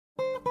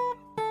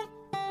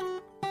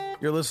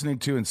You're listening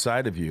to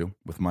Inside of You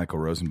with Michael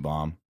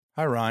Rosenbaum.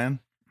 Hi,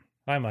 Ryan.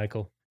 Hi,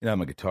 Michael. You know,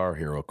 I'm a guitar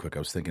here real quick. I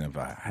was thinking of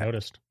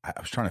Noticed. I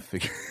was trying to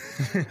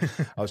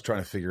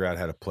figure out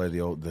how to play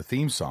the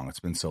theme song.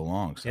 It's been so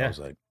long. So I was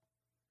like,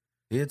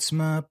 it's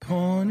my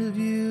point of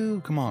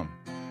view. Come on.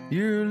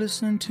 You're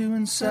listening to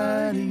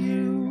Inside of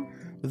You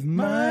with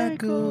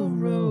Michael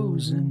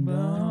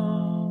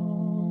Rosenbaum.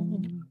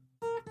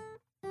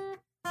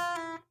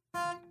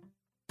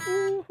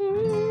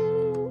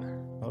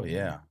 Oh,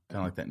 yeah.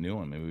 Kind of like that new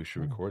one. Maybe we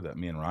should record that.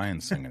 Me and Ryan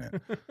singing it.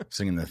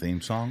 Singing the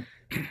theme song.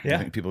 Yeah. I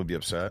think people would be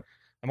upset.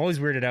 I'm always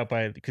weirded out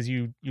by it because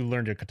you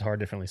learned your guitar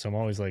differently. So I'm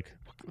always like,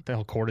 what the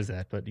hell chord is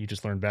that? But you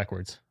just learned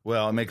backwards.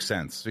 Well, it makes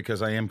sense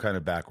because I am kind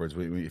of backwards.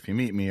 If you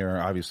meet me or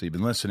obviously you've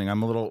been listening,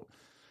 I'm a little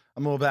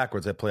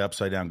backwards. I play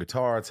upside down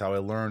guitar. It's how I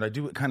learned. I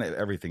do kind of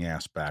everything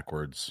ass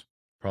backwards,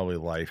 probably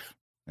life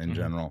in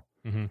general.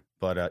 Mm-hmm.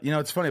 But, you know,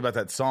 it's funny about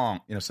that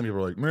song. You know, some people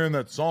are like, man,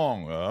 that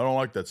song, I don't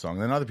like that song.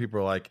 And then other people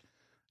are like,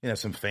 you know,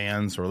 some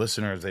fans or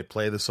listeners, they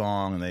play the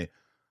song and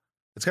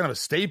it's kind of a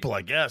staple,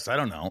 I guess. I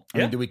don't know. I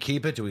mean, do we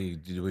keep it? Do we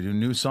do a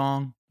new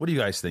song? What do you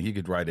guys think? You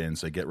could write in,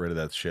 say get rid of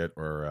that shit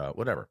or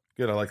whatever.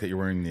 Good. I like that you're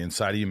wearing the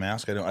Inside of You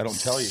mask. I don't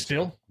tell you.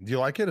 Still? Do you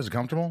like it? Is it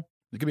comfortable?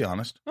 You can be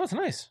honest. Oh, it's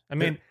nice. I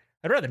mean,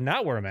 I'd rather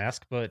not wear a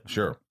mask, but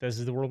sure, this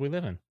is the world we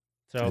live in.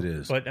 So it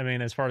is. But I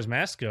mean, as far as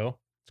masks go,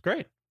 it's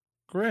great.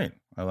 Great.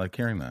 I like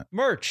hearing that.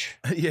 Merch.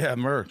 Yeah,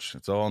 merch.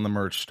 It's all in the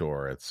merch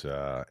store. It's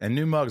and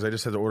new mugs. I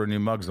just had to order new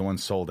mugs. The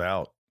ones sold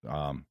out.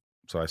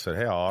 So I said,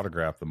 hey, I'll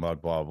autograph the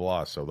mug, blah,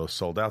 blah. So those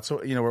sold out.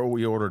 So, you know,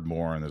 we ordered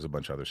more, and there's a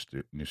bunch of other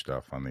new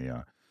stuff on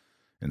the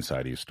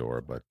Inside of You store.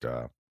 But,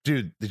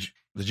 dude, did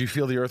you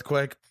feel the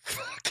earthquake?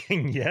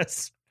 Fucking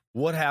yes.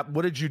 What happened?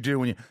 What did you do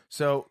when you...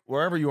 So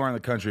wherever you are in the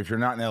country, if you're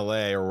not in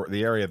L.A. or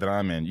the area that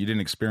I'm in, you didn't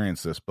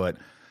experience this. But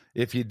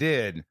if you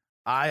did...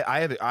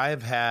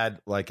 I've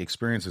had like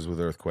experiences with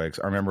earthquakes.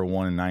 I remember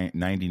one in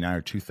 99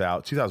 or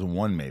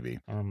 2001 maybe.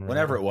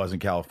 Whenever it was in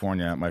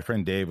California, my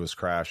friend Dave was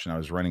crashing. I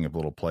was renting a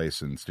little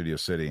place in Studio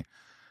City.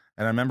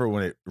 And I remember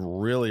when it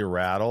really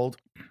rattled,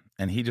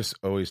 and he just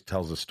always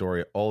tells the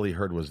story. All he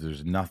heard was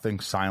there's nothing,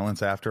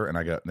 silence after. And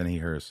then he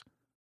hears,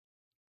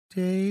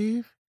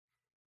 Dave?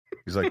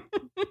 He's like,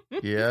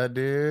 yeah,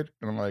 dude.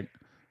 And I'm like,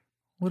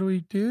 what do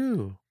we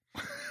do?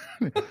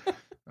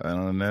 I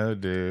don't know,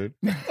 dude.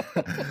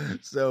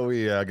 So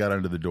we got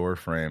under the door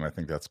frame. I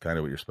think that's kind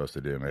of what you're supposed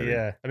to do, maybe.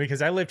 Yeah. I mean,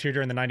 because I lived here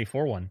during the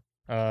 94 one,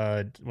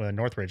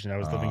 Northridge, and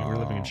we were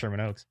living in Sherman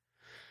Oaks.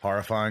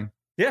 Horrifying.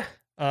 Yeah.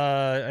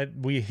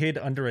 We hid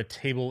under a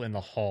table in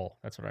the hall.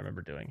 That's what I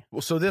remember doing.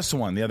 Well, so this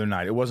one, the other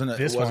night, it wasn't...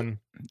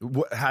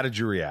 How did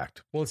you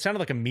react? Well, it sounded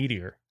like a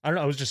meteor. I don't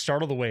know. I was just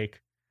startled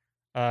awake.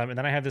 And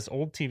then I have this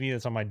old TV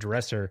that's on my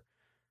dresser.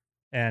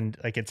 And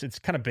like it's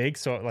kind of big,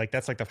 so like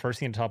that's like the first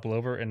thing to topple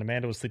over. And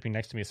Amanda was sleeping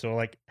next to me, so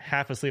like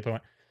half asleep, I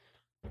went.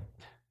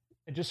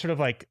 It just sort of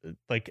like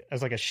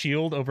as like a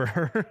shield over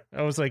her.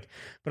 I was like,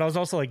 but I was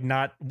also like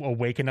not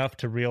awake enough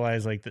to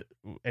realize like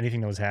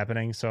anything that was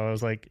happening. So I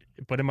was like,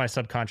 but in my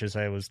subconscious,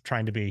 I was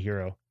trying to be a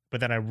hero.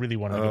 But then I really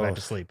wanted to go back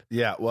to sleep.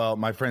 Yeah, well,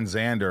 my friend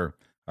Xander,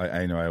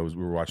 I know we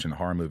were watching a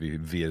horror movie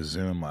via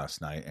Zoom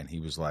last night, and he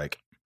was like,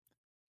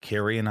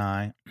 Carrie and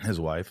I, his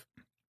wife,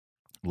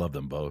 love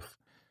them both.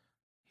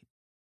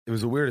 It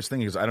was the weirdest thing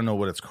because I don't know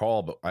what it's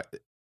called, but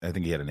I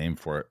think he had a name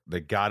for it. They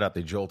got up,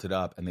 they jolted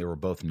up, and they were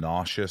both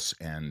nauseous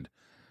and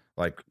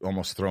like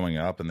almost throwing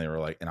up. And they were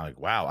like, and I'm like,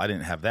 wow, I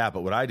didn't have that.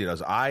 But what I did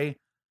was I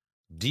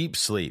deep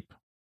sleep,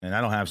 and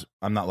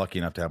I'm not lucky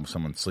enough to have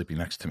someone sleeping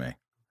next to me.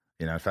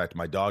 You know, in fact,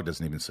 my dog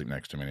doesn't even sleep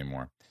next to me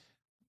anymore.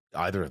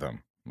 Either of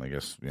them, I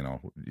guess, you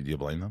know, do you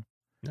blame them?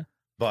 Yeah.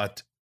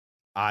 But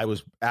I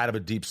was out of a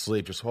deep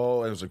sleep, and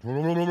it was like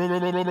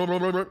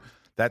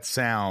that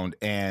sound,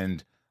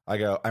 and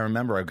I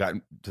remember I got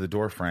to the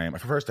door frame.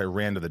 First, I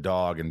ran to the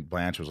dog, and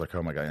Blanche was like,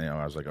 oh, my God. You know,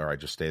 I was like, all right,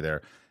 just stay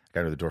there. I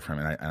got to the door frame,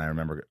 and I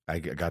remember I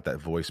got that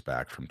voice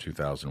back from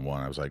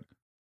 2001. I was like,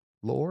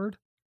 Lord,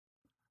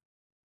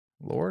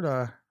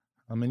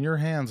 I'm in your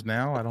hands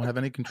now. I don't have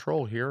any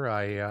control here.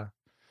 I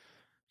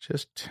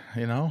just,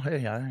 you know,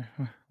 hey, I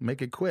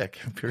make it quick.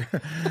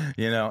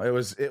 You know, it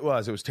was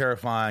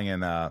terrifying.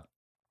 And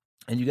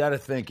you got to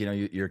think, you know,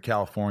 you're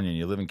Californian,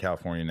 you live in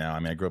California now. I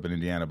mean, I grew up in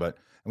Indiana, but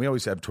we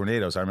always have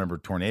tornadoes. I remember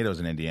tornadoes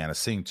in Indiana,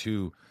 seeing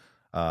two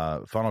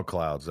funnel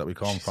clouds that we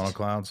call them funnel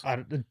clouds.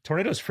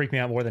 Tornadoes freak me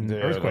out more than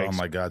earthquakes. Oh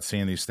my God.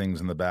 Seeing these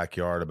things in the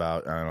backyard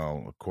about, I don't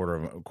know, a quarter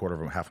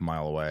of half a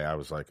mile away. I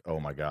was like, oh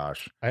my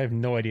gosh. I have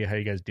no idea how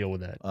you guys deal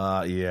with that.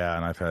 Yeah.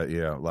 And I've had,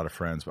 a lot of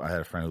friends, but I had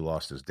a friend who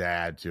lost his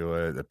dad to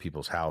it, the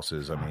people's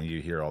houses. I mean,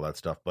 you hear all that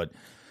stuff, but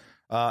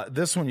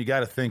this one, you got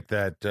to think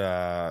that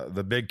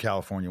the big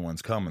California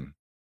one's coming.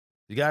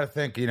 You got to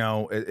think, you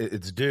know,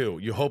 it's due.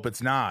 You hope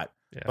it's not.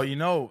 Yeah. But you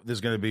know there's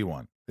going to be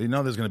one. You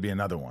know there's going to be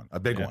another one, a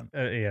big one.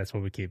 Yeah, that's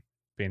what we keep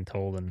being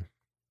told. And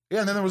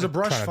and then there was a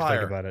brush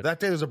fire. That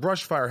day there was a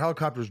brush fire.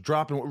 Helicopters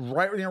dropping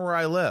right near where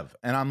I live.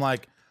 And I'm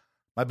like,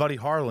 my buddy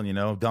Harlan, you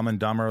know, Dumb and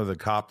Dumber, the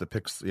cop that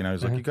picks, you know,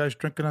 he's like, you guys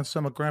drinking on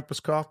some of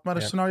Grandpa's cough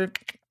medicine, are you?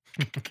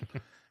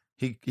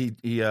 He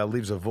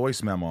leaves a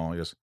voice memo. He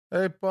goes,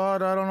 Hey,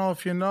 bud, I don't know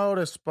if you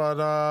noticed, but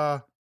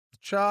the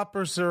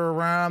choppers are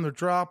around. They're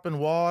dropping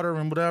water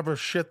and whatever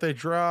shit they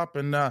drop,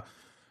 and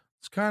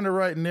it's kind of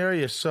right near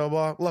you.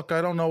 So, look,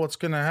 I don't know what's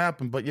going to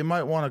happen, but you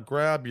might want to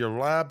grab your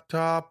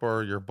laptop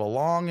or your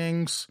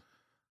belongings.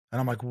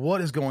 And I'm like, what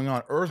is going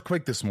on?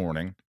 Earthquake this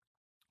morning,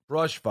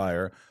 brush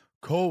fire,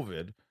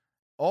 COVID,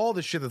 all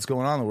the shit that's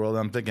going on in the world.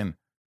 I'm thinking,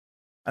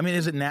 I mean,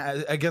 is it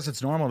I guess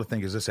it's normal to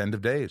think, is this end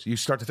of days? You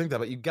start to think that,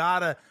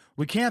 but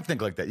we can't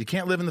think like that. You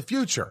can't live in the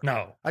future.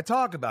 No. I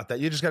talk about that.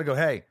 You just got to go,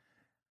 hey,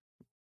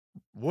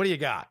 what do you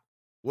got?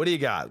 What do you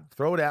got?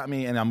 Throw it at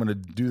me, and I'm going to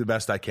do the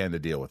best I can to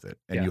deal with it.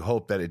 And you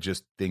hope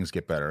that things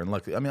get better. And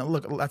look,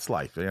 that's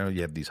life. You know,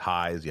 you have these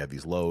highs, you have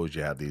these lows,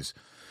 you have these.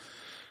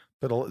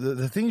 But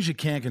the things you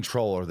can't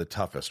control are the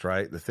toughest,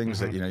 right? The things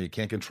that, you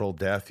can't control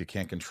death, you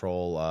can't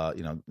control,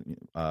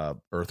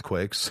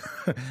 earthquakes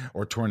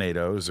or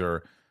tornadoes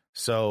or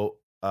so,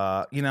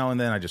 and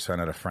then I just found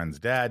out a friend's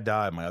dad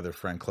died. My other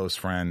friend, close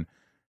friend,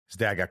 his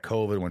dad got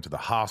COVID, went to the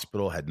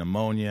hospital, had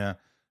pneumonia.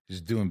 He's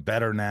doing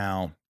better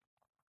now.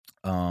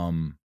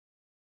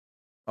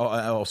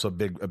 Also a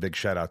big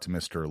shout out to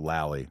Mr.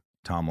 Lally,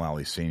 Tom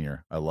Lally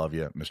Sr. I love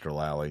you, Mr.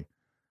 Lally.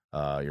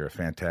 You're a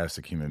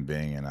fantastic human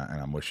being, and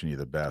I'm wishing you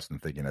the best and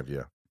thinking of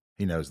you.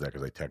 He knows that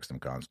because I text him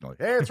constantly.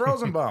 Hey, it's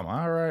Rosenbaum.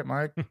 All right,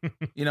 Mike.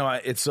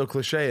 It's so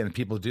cliche, and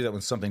people do that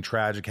when something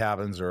tragic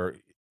happens,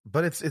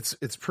 but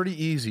it's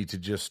pretty easy to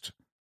just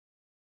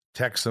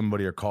text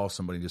somebody or call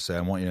somebody and just say,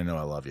 I want you to know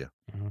I love you.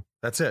 Mm-hmm.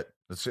 That's it.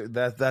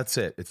 That's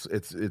it.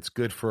 It's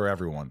good for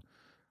everyone.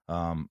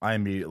 I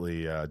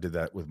immediately did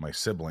that with my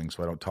siblings,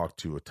 who I don't talk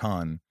to a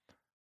ton.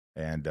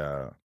 And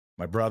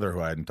my brother, who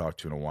I hadn't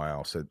talked to in a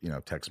while, said,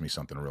 text me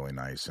something really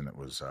nice. And it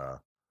was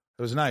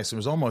nice. It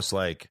was almost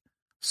like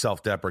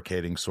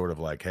self-deprecating, sort of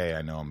like, hey,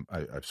 I know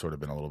I've sort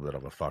of been a little bit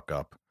of a fuck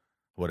up,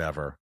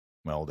 whatever,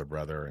 my older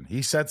brother. And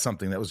he said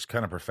something that was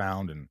kind of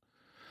profound. And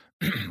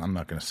I'm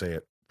not going to say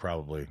it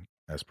probably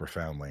as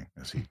profoundly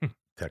as he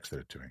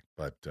texted it to me,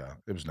 but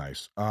it was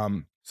nice.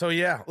 So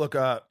yeah, look,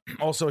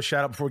 also a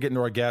shout out before we get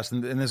into our guest,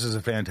 and this is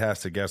a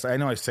fantastic guest. I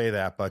know I say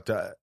that, but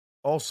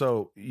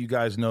also you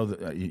guys know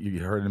that you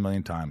heard it a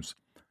million times.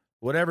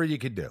 Whatever you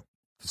could do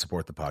to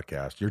support the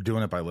podcast, you're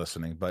doing it by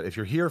listening. But if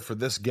you're here for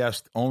this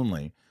guest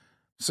only,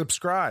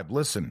 subscribe,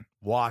 listen,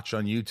 watch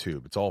on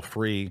YouTube. It's all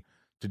free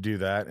to do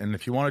that. And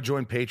if you want to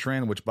join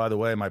Patreon, which by the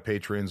way, my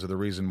Patreons are the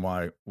reason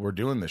why we're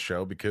doing this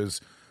show,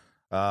 because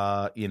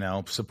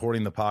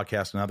supporting the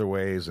podcast in other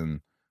ways,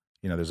 and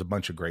there's a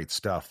bunch of great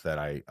stuff that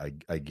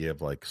I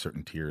give, like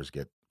certain tiers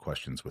get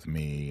questions with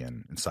me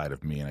and inside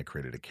of me, and I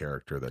created a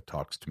character that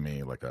talks to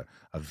me like a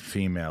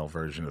female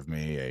version of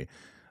me,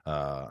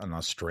 an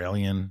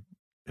Australian,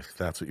 if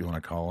that's what you want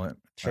to call it.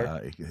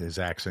 Sure. His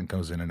accent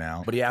goes in and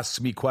out, but he asks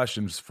me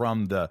questions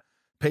from the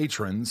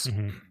patrons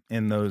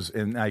in those,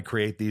 and I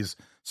create these.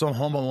 So I'm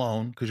home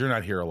alone because you're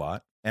not here a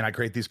lot, and I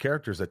create these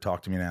characters that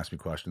talk to me and ask me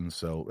questions.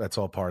 So that's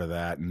all part of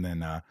that. And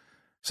then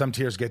some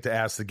tiers get to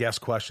ask the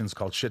guest questions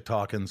called shit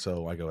talking.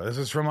 So I go, this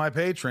is from my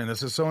Patreon.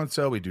 This is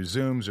so-and-so. We do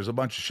Zooms. There's a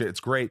bunch of shit. It's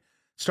great.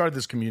 Started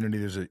this community.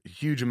 There's a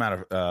huge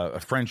amount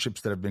of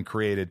friendships that have been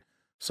created.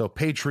 So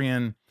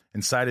Patreon,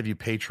 inside of you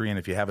Patreon,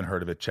 if you haven't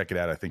heard of it, check it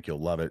out. I think you'll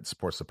love it. It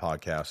supports the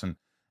podcast.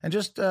 And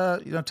just,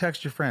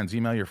 text your friends,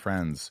 email your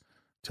friends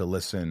to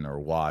listen or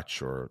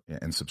watch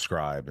and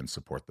subscribe and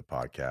support the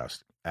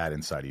podcast at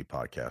Inside of You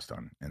Podcast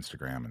on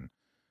Instagram and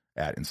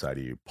at Inside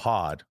of You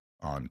Pod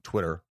on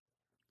Twitter.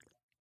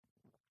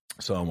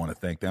 So I want to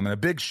thank them. And a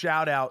big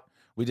shout out.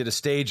 We did a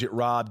stage at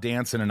Rob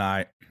Danson and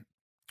I.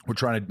 We're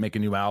trying to make a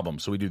new album.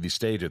 So we do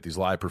these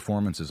live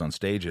performances on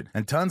Stage It.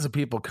 And tons of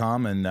people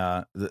come, and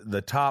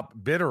the top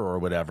bidder or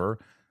whatever,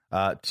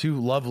 two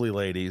lovely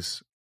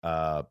ladies,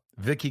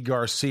 Vicky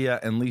Garcia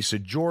and Lisa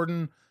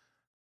Jordan.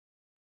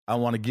 I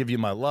want to give you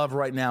my love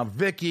right now.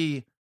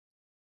 Vicky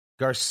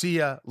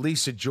Garcia,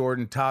 Lisa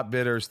Jordan, top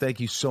bidders. Thank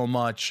you so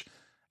much.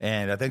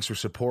 And thanks for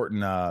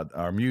supporting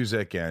our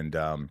music, and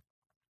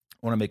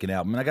want to make an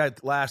album. And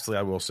lastly,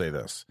 I will say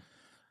this.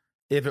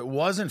 If it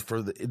wasn't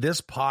for this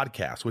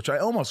podcast, which I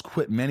almost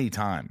quit many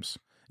times,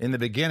 in the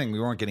beginning, we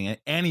weren't getting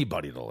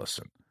anybody to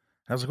listen.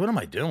 I was like, what am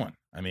I doing?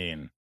 I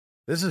mean,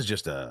 this is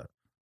just a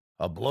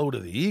blow to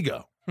the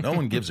ego. No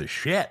one gives a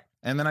shit.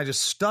 And then I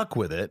just stuck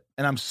with it.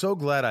 And I'm so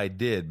glad I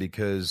did,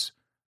 because,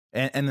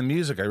 and the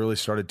music I really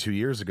started 2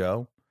 years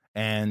ago.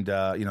 And,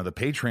 the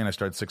Patreon I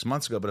started 6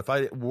 months ago. But if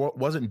I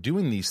wasn't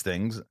doing these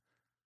things,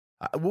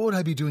 what would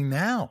I be doing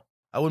now?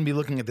 I wouldn't be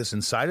looking at this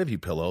Inside of You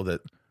pillow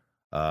that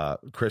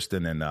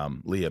Kristen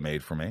and Leah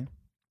made for me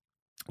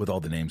with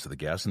all the names of the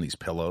guests and these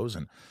pillows.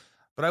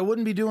 But I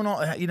wouldn't be doing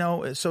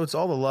all, so it's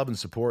all the love and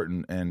support.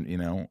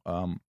 And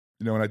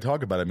when I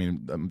talk about it, I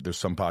mean, there's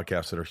some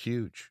podcasts that are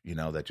huge,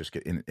 that just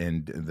get in,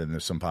 and then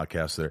there's some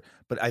podcasts that are,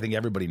 but I think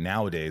everybody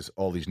nowadays,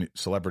 all these new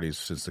celebrities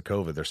since the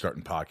COVID, they're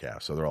starting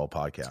podcasts. So they're all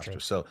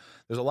podcasters. So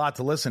there's a lot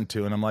to listen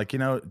to. And I'm like,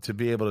 to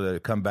be able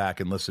to come back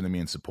and listen to me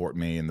and support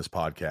me in this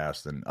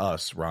podcast and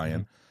us,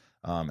 Ryan,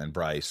 and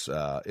Bryce,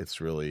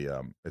 it's really,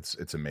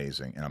 it's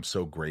amazing. And I'm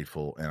so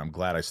grateful, and I'm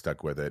glad I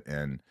stuck with it.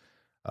 And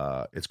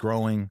it's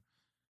growing.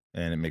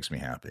 and it makes me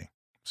happy.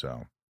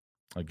 So,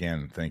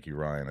 again, thank you,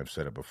 Ryan. I've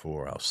said it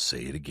before. I'll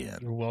say it again.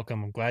 You're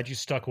welcome. I'm glad you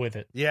stuck with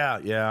it. Yeah,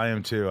 I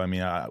am too. I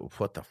mean,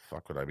 what the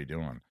fuck would I be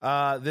doing?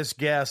 This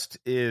guest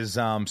is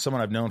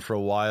someone I've known for a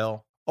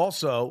while.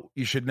 Also,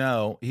 you should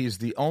know he's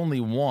the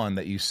only one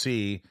that you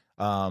see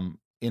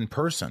in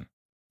person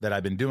that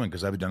I've been doing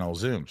because I've done all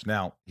Zooms.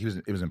 Now,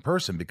 it was in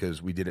person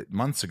because we did it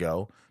months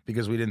ago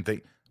because we didn't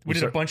think. We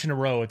did a bunch in a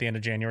row at the end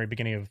of January,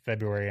 beginning of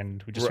February,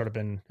 and we just sort of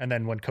been. And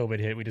then when COVID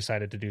hit, we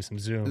decided to do some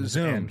Zooms.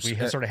 And we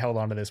sort of held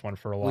on to this one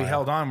for a while. We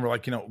held on. We're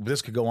like,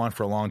 this could go on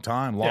for a long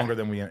time, longer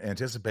than we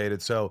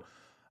anticipated. So,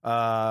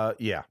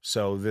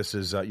 So this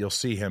is you'll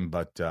see him,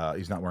 but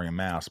he's not wearing a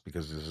mask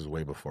because this is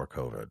way before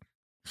COVID.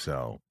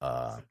 So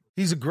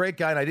he's a great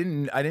guy,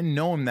 and I didn't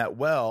know him that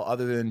well,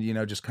 other than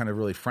just kind of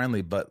really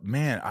friendly. But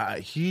man,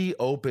 he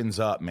opens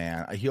up,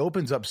 man. He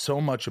opens up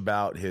so much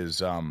about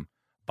his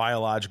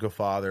biological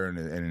father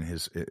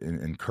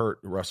and Kurt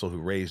Russell, who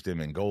raised him,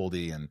 and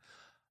Goldie, and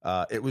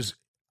it was,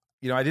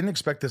 I didn't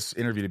expect this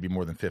interview to be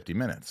more than 50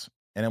 minutes,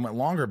 and it went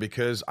longer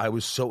because I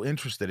was so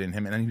interested in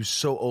him, and he was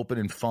so open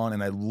and fun,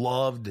 and I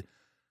loved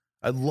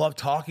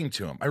talking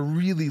to him. I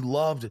really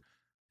loved.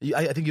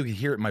 I think you can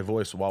hear it in my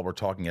voice while we're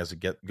talking as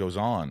it goes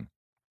on.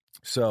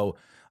 So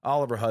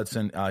Oliver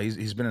Hudson,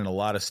 he's been in a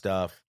lot of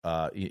stuff.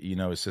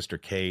 His sister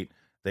Kate,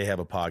 they have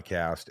a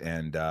podcast,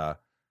 and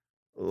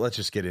let's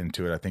just get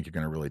into it. I think you're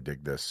going to really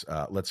dig this.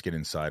 Let's get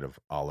inside of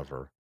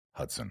Oliver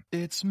Hudson.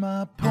 It's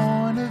my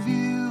point of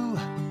view.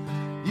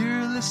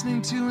 You're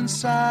listening to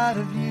Inside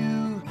of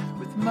You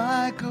with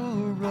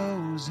Michael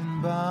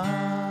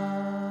Rosenbaum.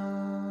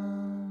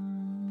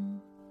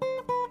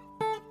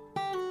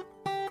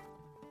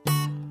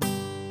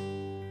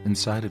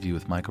 Inside of You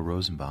with Michael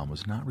Rosenbaum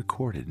was not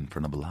recorded in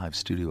front of a live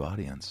studio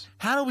audience.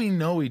 How do we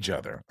know each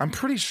other? I'm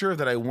pretty sure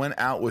that I went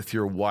out with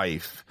your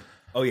wife.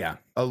 Oh, yeah.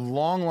 A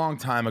long, long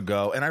time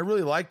ago, and I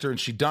really liked her, and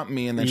she dumped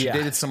me, and then she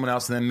dated someone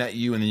else, and then met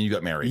you, and then you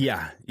got married.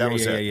 Yeah. That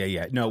was it.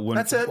 Yeah. No,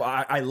 that's it.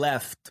 I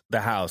left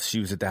the house. She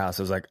was at the house.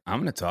 I was like, I'm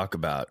going to talk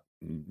about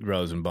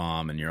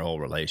Rosenbaum and your whole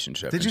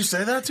relationship. Did you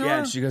say that to her? Yeah,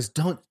 and she goes,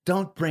 don't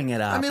bring it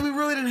up. I mean, we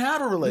really didn't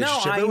have a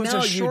relationship. No, I it was know.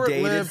 a short-lived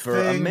you dated for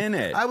thing. a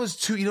minute. I was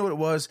too. You know what it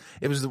was?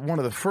 It was one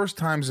of the first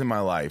times in my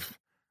life.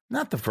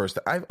 Not the first.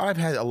 I've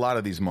had a lot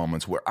of these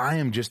moments where I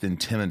am just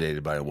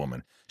intimidated by a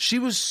woman. She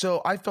was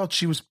so. I felt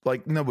she was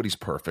like, nobody's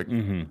perfect,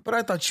 but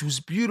I thought she was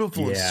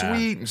beautiful and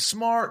sweet and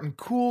smart and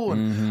cool.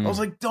 And I was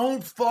like,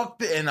 don't fuck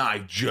the. And I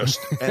just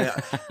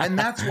and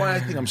that's why I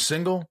think I'm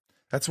single.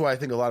 That's why I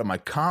think a lot of my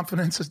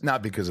confidence is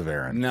not because of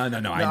Aaron. No. I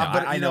know.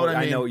 But I know.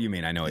 I know what you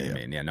mean. I know what Yeah. you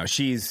mean. Yeah. No,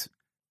 she's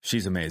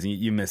amazing.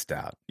 You missed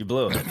out. You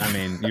blew it. I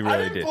mean, you I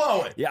really didn't did.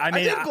 blow it. Yeah. I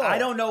mean, I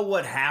don't know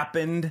what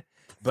happened.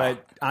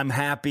 But I'm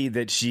happy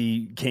that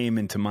she came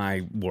into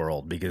my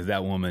world because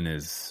that woman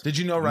is. Did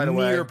you know right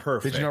away? Near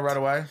perfect. Did you know right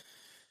away?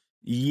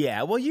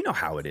 Yeah. Well, you know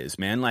how it is,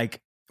 man. Like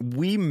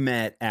we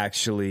met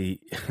actually.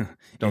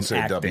 Don't say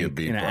acting,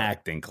 WB in an bro.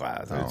 acting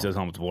class. Oh. It's just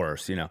almost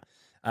worse,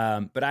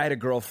 But I had a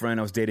girlfriend.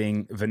 I was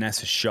dating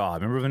Vanessa Shaw.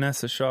 Remember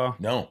Vanessa Shaw?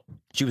 No.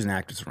 She was an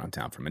actress around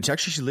town for a minute.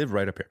 She lived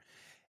right up here,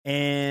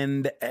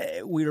 and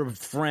we were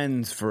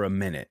friends for a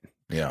minute.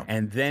 Yeah.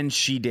 And then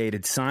she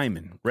dated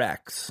Simon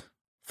Rex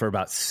for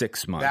about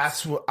 6 months.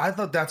 That's what I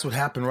thought. That's what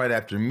happened right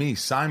after me.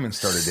 Simon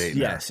started dating.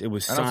 Yes, her. it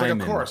was and Simon. I was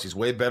like, of course, he's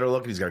way better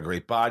looking. He's got a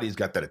great body. He's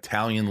got that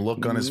Italian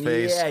look on his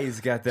face. Yeah,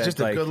 he's got that. He's just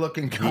a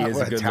good-looking guy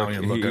with an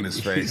Italian look on his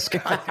face.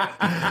 God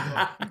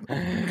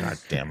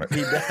damn it!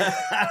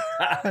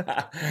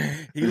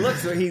 He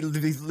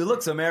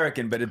looks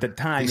American, but at the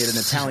time he had an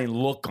Italian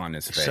look on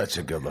his face. Such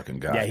a good-looking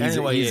guy. Yeah,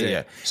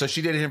 yeah. So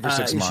she dated him for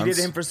 6 months. She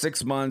dated him for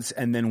 6 months,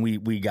 and then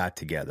we got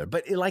together.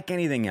 But like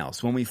anything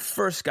else, when we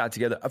first got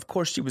together, of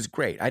course she was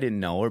great. I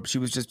didn't know her, but she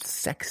was just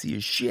sexy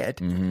as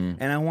shit,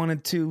 and I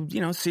wanted to,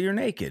 see her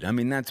naked. I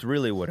mean, that's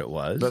really what it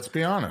was. Let's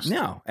be honest.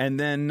 No, and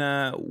then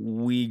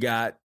we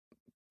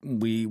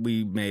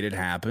made it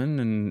happen,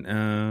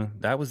 and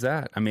that was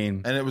that. I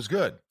mean, and it was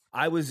good.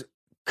 I was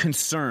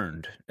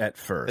concerned at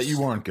first That you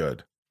weren't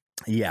good.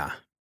 Yeah,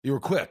 You were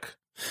quick.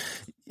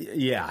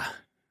 yeah.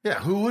 Yeah,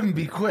 who wouldn't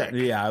be quick?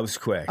 Yeah, I was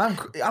quick. I'm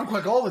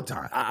quick all the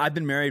time. I've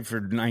been married for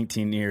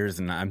 19 years,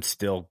 and I'm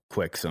still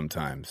quick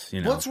sometimes.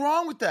 What's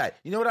wrong with that?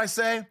 You know what I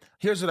say?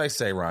 Here's what I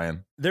say,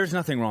 Ryan. There's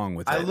nothing wrong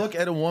with that. I look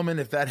at a woman,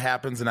 if that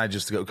happens, and I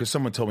just go, because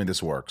someone told me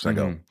this works. I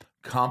go,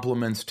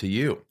 compliments to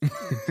you.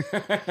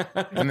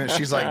 And then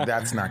she's like,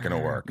 that's not going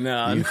to work.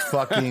 No. You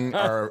fucking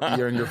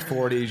you're in your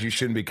 40s. You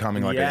shouldn't be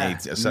coming like a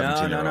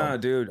 17-year-old. No,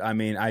 dude. I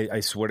mean, I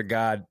swear to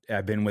God,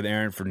 I've been with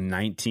Aaron for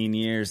 19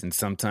 years, and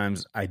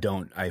sometimes I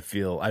don't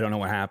know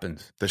what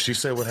happens. Does she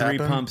say what 3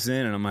 happened? pumps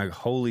in, and I'm like,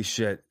 holy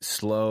shit,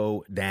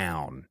 slow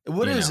down.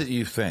 What is it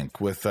you think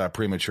with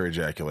premature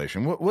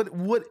ejaculation?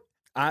 What?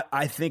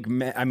 I think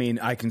men, I mean,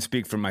 I can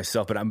speak for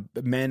myself, but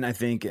men, I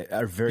think,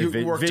 are very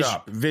You worked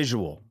up.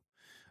 visual.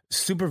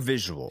 super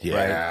visual,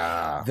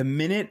 Yeah. right? The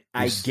minute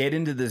I get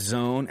into the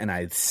zone and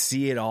I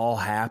see it all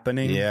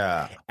happening,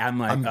 Yeah. I'm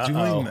like, I'm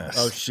doing this.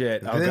 Oh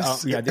shit.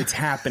 Yeah, it's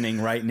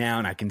happening right now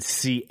and I can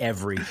see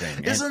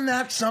everything. Isn't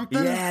that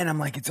something? Yeah, and I'm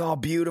like, it's all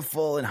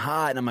beautiful and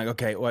hot. And I'm like,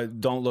 okay, well,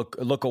 don't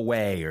look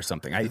away or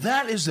something.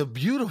 That is a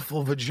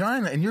beautiful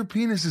vagina, and your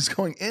penis is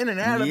going in and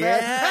out of yeah,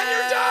 that, and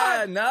you're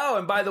done. No,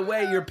 and by the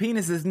way, your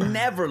penises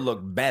never look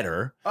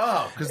better.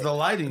 Oh, because the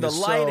lighting is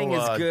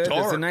good.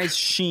 Dark. There's a nice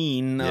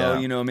sheen,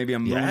 Yeah. maybe a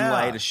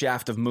moonlight, a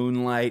shaft of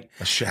moonlight.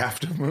 A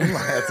shaft of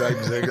moonlight. That's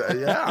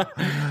exactly, yeah.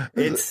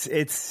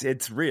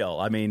 It's real.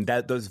 I mean,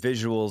 those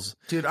visuals,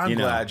 dude.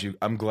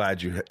 I'm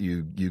glad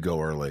you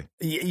go early.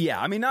 Yeah,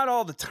 I mean, not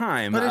all the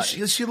time, but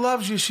she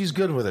loves you. She's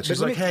good with it.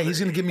 She's like, hey, he's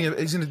going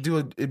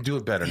to do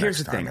it better. Here's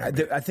next the thing.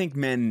 time, I think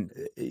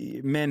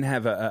men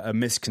have a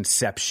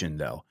misconception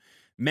though.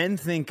 Men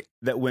think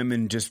that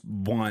women just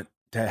want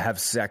to have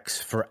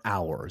sex for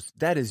hours.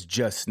 That is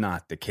just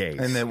not the case.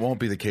 And that won't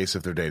be the case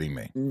if they're dating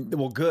me.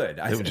 Well, good.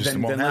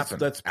 Won't happen.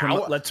 Let's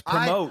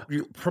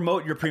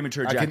promote your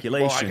premature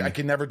ejaculation. I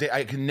can never date.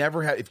 I can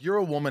never have. If you're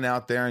a woman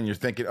out there and you're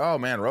thinking, oh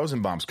man,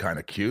 Rosenbaum's kind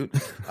of cute,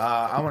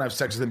 I want to have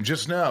sex with him.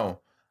 Just know,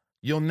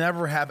 you'll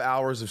never have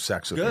hours of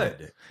sex with him.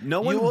 Good.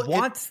 No one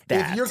wants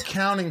that. If you're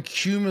counting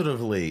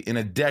cumulatively in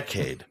a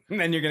decade,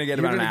 then you're going to get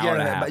about an hour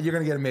and a half. You're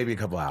going to get maybe a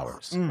couple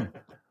hours,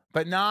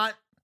 but not.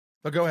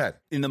 But go ahead.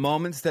 In the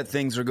moments that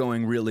things are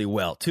going really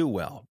well, too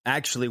well,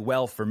 actually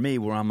well for me,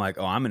 where I'm like,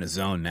 oh, I'm in a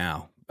zone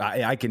now.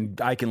 I can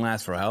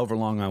last for however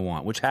long I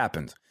want, which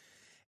happens.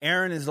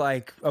 Aaron is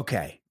like,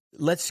 okay,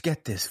 let's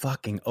get this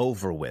fucking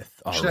over with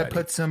already. Should I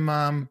put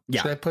some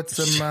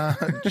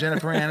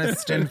Jennifer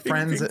Aniston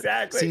Friends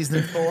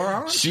season 4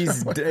 on?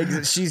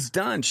 She's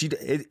done.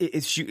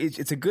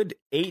 It's a good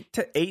 8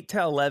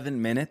 to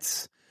 11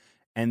 minutes,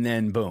 and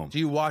then boom. Do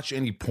you watch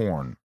any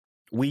porn?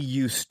 We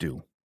used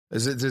to.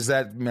 Does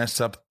that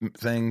mess up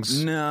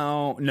things?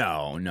 No.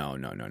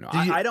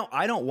 I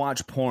don't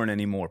watch porn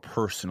anymore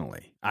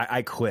personally.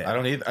 I quit. I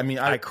don't either. I mean,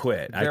 I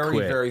quit.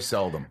 Very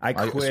seldom.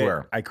 I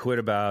swear. I quit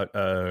about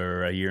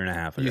a year and a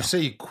half ago. You say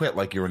you quit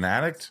like you're an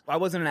addict? I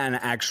wasn't an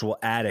actual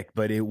addict,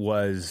 but I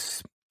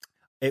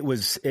use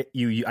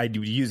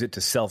it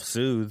to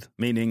self-soothe,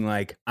 meaning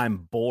like I'm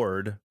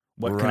bored.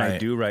 What can I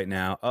do right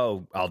now?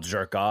 Oh, I'll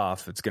jerk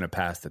off. It's going to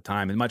pass the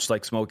time. And much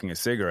like smoking a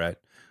cigarette,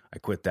 I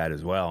quit that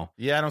as well.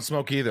 Yeah, I don't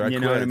smoke either. You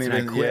know what I mean?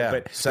 I quit. Yeah,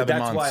 but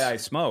that's why I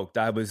smoked.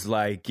 I was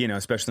like,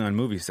 especially on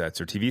movie sets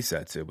or TV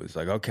sets, it was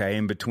like, okay,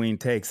 in between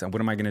takes,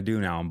 what am I going to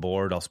do now? I'm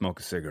bored. I'll smoke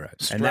a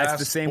cigarette. And that's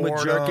the same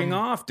with jerking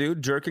off,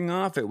 dude. Jerking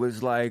off, it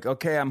was like,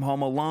 okay, I'm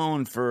home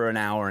alone for an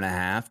hour and a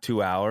half,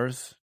 2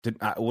 hours.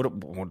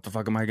 What the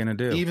fuck am I going to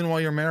do? Even while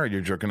you're married,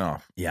 you're jerking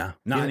off. Yeah.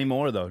 Not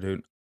anymore, though,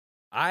 dude.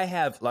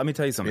 Let me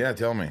tell you something. Yeah,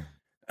 tell me.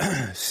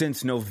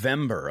 Since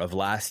November of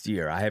last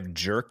year, I have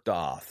jerked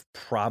off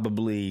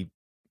probably,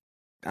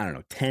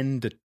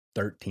 10 to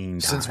 13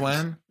 times. Since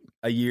when?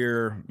 A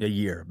year,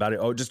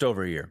 just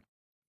over a year.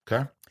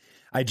 Okay.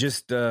 I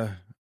just, I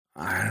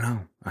don't know.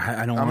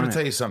 I don't. I'm going to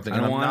tell you something.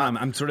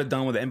 I'm sort of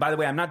done with it. And by the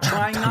way, I'm not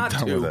trying not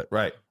to. With it.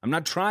 Right. I'm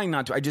not trying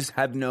not to. I just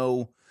have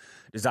no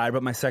desire.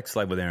 But my sex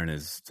life with Aaron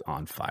is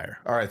on fire.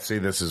 All right. See,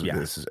 this is.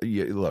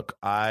 Look,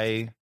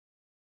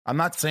 I'm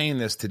not saying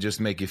this to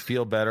just make you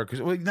feel better,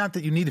 because not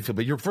that you need to feel,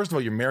 but first of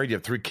all, you're married, you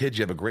have 3 kids,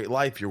 you have a great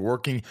life, you're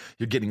working,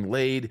 you're getting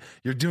laid,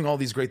 you're doing all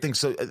these great things.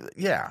 So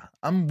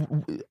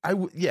I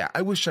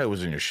wish I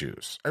was in your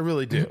shoes. I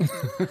really do.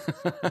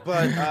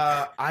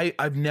 But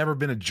I've never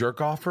been a jerk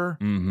offer.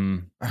 Mm-hmm.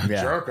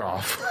 Yeah. Jerk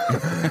off.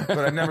 But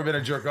I've never been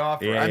a jerk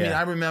offer. Yeah,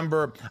 I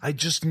remember I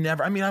just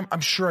never.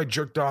 I'm sure I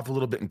jerked off a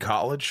little bit in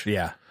college.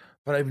 Yeah.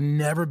 But I've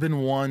never been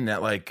one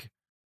that like,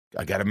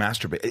 I got to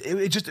masturbate.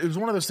 It was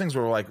one of those things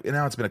where we're like,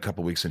 now it's been a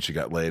couple weeks since she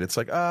got laid. It's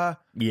like,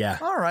 yeah,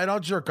 all right, I'll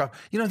jerk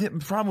off. The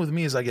problem with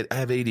me is I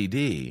have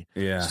ADD.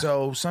 Yeah.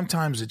 So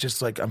sometimes it's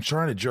just like I'm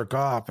trying to jerk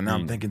off, and now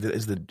I'm thinking,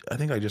 I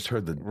think I just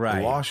heard the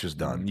wash is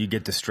done. You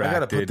get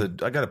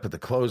distracted. I got to put the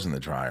clothes in the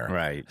dryer.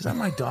 Right. Is that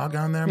my dog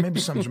down there? Maybe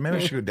I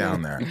should go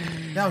down there.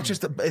 No,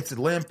 it's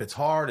limp. It's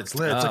hard. It's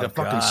lit. It's like a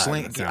fucking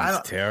sling. That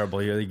sounds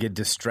terrible. You get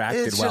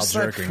distracted while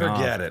jerking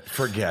off.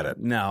 Forget it.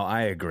 No,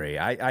 I agree.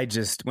 I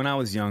just, when I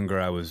was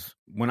younger,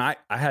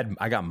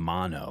 I got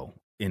mono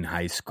in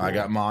high school. I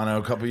got mono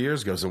a couple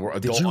years ago. So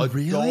Did you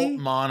really? Adult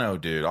mono,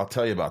 dude. I'll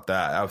tell you about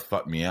that. That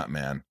fucked me up,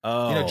 man.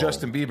 Oh.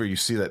 Justin Bieber, you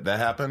see that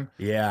happened?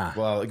 Yeah.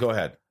 Well, go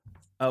ahead.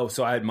 Oh,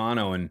 so I had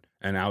mono and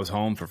I was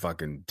home for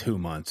fucking 2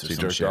 months or so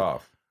some jerked shit.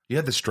 off. You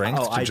had the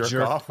strength to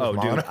jerk off? Oh,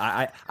 dude,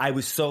 I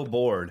was so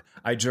bored.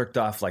 I jerked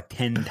off like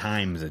 10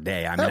 times a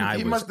day.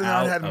 You must have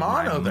not had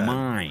mono then.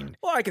 Mind.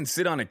 Well, I can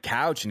sit on a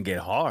couch and get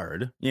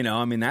hard.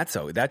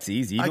 That's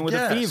easy, even with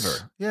a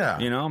fever. Yeah.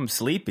 I'm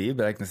sleepy,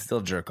 but I can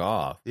still jerk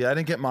off. Yeah, I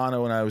didn't get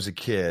mono when I was a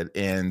kid,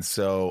 and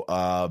so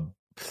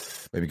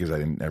maybe because I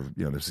didn't ever,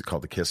 this is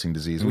called the kissing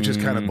disease, which is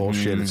kind of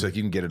bullshit. It's like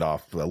you can get it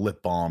off a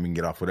lip balm, you can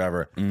get off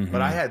whatever.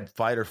 But I had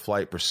fight or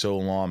flight for so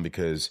long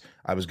because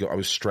I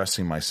was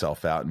stressing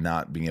myself out,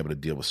 not being able to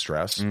deal with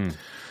stress.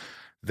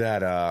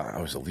 that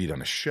I was a lead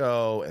on a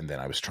show, and then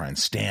I was trying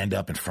to stand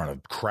up in front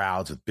of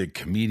crowds with big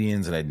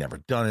comedians, and I'd never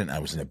done it. And I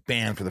was in a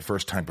band for the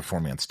first time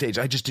performing on stage.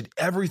 I just did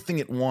everything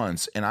at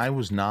once, and I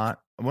was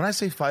not, when I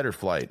say fight or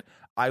flight,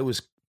 I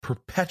was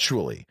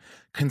perpetually,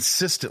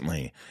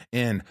 consistently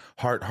in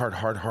heart,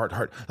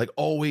 like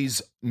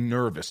always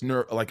nervous,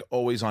 like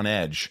always on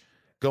edge,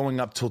 going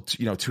up till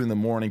 2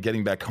 a.m,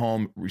 getting back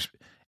home,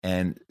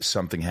 and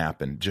something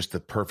happened. Just the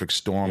perfect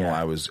storm. Yeah.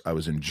 While I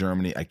was in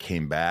Germany, I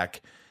came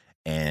back.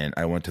 And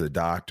I went to the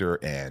doctor,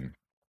 and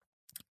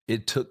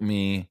it took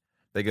me.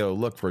 They go,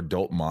 look for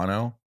adult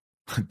mono.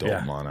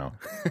 Mono.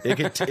 It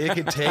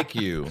could take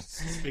you.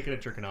 Speaking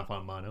of jerking off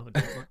on mono,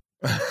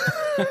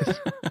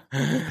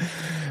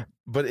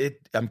 but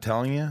I'm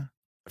telling you,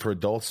 for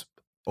adults,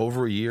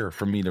 over a year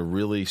for me to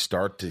really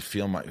start to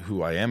feel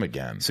who I am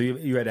again. So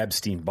you had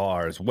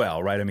Epstein-Barr as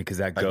well, right? I mean, because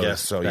that goes. I guess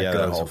so.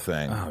 That whole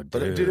thing. Oh, but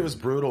dude, it was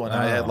brutal, and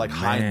I had like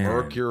high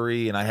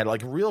mercury, and I had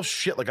like real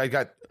shit. Like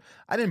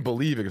I didn't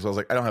believe it because I was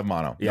like, I don't have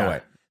mono. Yeah. No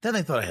way. Then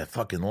they thought I had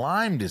fucking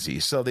Lyme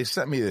disease. So they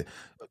sent me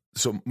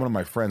so one of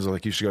my friends was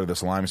like, you should go to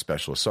this Lyme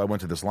specialist. So I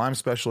went to this Lyme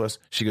specialist.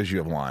 She goes, you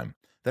have Lyme.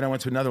 Then I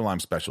went to another Lyme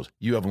specialist.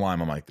 You have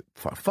Lyme. I'm like,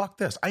 fuck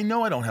this. I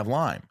know I don't have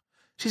Lyme.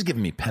 She's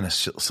giving me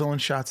penicillin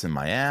shots in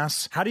my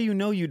ass. How do you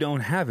know you don't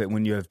have it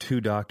when you have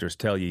 2 doctors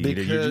tell you you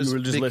were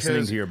just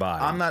listening to your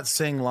body? I'm not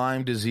saying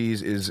Lyme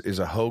disease is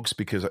a hoax,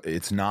 because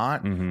it's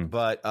not. Mm-hmm.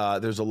 But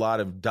there's a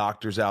lot of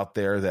doctors out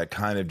there that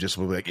kind of just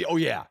will be like, oh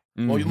yeah,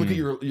 well, you look at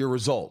your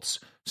results.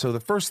 So the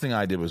first thing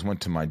I did was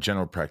went to my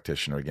general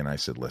practitioner again. I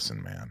said,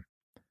 listen, man,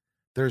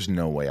 there's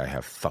no way I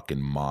have fucking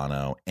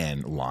mono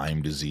and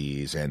Lyme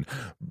disease and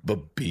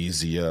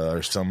babesia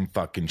or some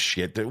fucking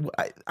shit.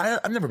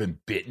 I've never been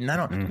bitten. I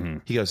don't. Mm-hmm.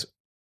 He goes,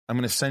 I'm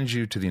going to send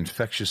you to the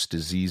Infectious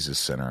Diseases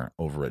Center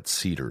over at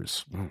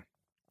Cedars.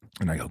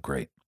 And I go,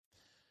 great.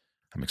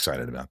 I'm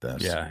excited about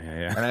this. Yeah.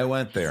 And I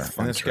went there.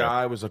 And this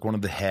guy was like one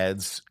of the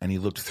heads, and he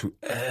looked through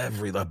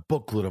a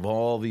booklet of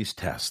all these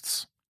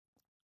tests.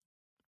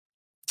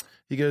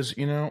 He goes,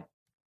 let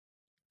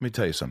me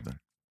tell you something.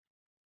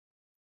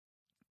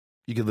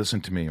 You could listen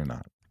to me or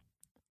not.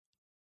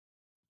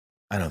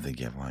 I don't think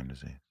you have Lyme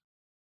disease.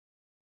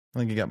 I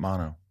think you got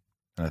mono.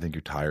 And I think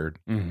you're tired.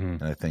 Mm-hmm.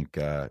 And I think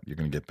you're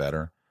going to get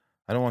better.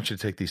 I don't want you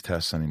to take these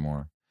tests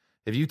anymore.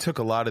 If you took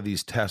a lot of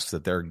these tests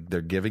that they're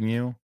giving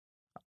you,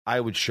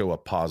 I would show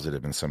up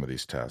positive in some of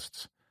these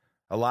tests.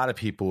 A lot of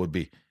people would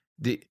be,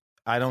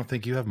 I don't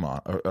think you have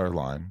or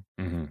Lyme.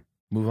 Mm-hmm.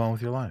 Move on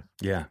with your life.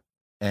 Yeah.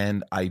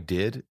 And I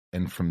did.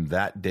 And from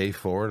that day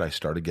forward, I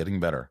started getting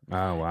better.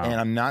 Oh, wow. And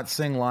I'm not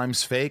saying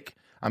Lyme's fake.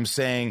 I'm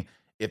saying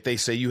if they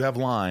say you have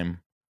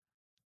Lyme,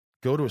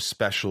 go to a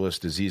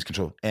specialist, disease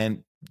control.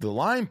 And the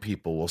Lyme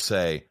people will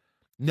say,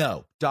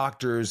 no,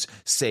 doctors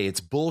say it's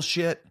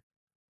bullshit.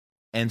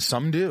 And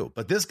some do.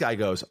 But this guy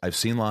goes, I've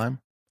seen Lyme.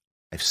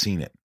 I've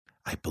seen it.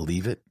 I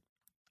believe it.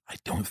 I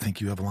don't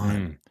think you have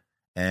Lyme.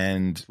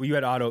 And well, you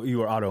were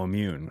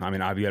autoimmune. I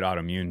mean, you had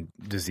autoimmune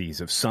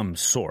disease of some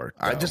sort.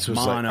 I just was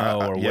mono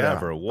like, or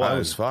whatever it was. I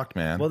was fucked,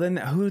 man. Well, then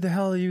who the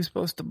hell are you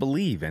supposed to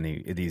believe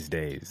any of these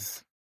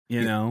days?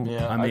 You know,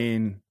 Yeah, I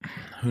mean,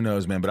 who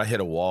knows, man? But I hit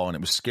a wall, and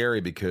it was scary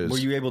because were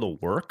you able to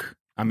work?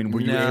 I mean, were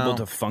you able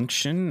to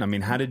function? I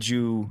mean, how did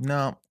you?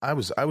 No, I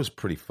was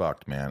pretty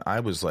fucked, man.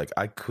 I was like,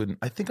 I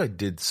think I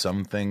did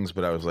some things,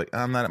 but I was like,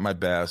 I'm not at my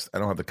best. I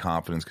don't have the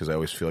confidence because I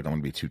always feel like I'm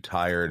going to be too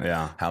tired.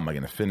 Yeah. How am I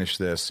going to finish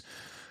this?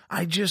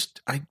 I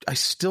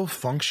still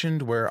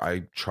functioned where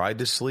I tried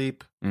to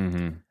sleep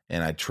and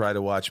I tried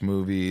to watch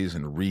movies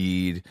and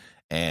read.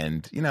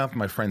 And, if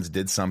my friends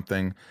did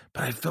something,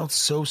 but I felt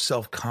so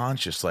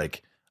self-conscious.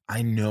 Like,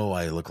 I know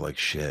I look like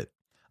shit.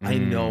 I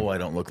know I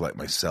don't look like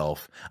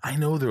myself. I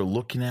know they're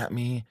looking at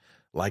me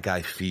like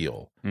I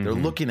feel. They're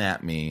looking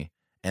at me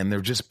and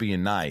they're just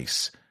being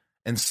nice.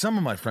 And some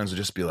of my friends would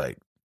just be like,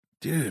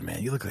 dude,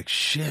 man, you look like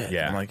shit.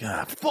 Yeah. I'm like,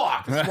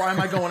 fuck, why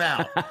am I going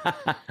out?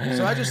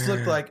 So I just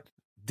looked like.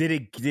 Did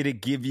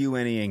it give you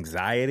any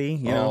anxiety?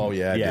 You know? Oh,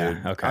 yeah,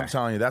 dude. Okay. I'm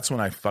telling you, that's when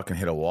I fucking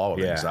hit a wall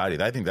with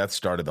anxiety. I think that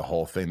started the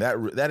whole thing.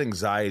 That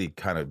anxiety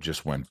kind of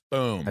just went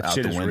boom That out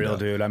shit the is window. real,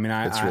 dude. I mean,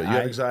 It's real. You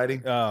have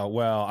anxiety?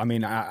 Well, I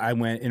mean, I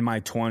went in my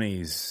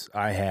 20s.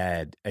 I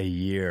had a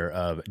year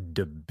of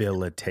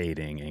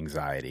debilitating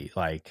anxiety,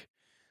 like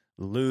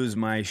lose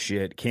my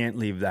shit, can't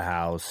leave the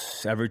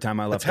house. Every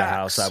time I left the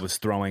house, I was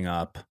throwing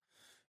up.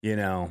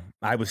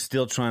 I was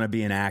still trying to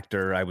be an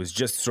actor. I was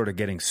just sort of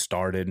getting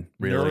started.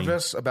 Really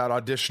Nervous about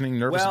auditioning.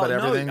 Nervous about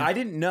everything. No, I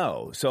didn't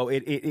know. So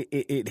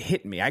it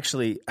hit me.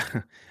 Actually,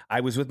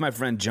 I was with my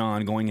friend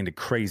John going into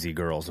Crazy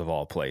Girls of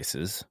all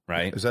places.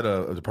 Right? Is that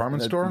a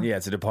department store? Yeah,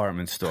 it's a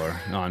department store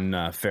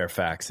on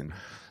Fairfax and.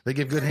 They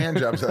give good hand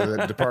jobs at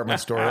the department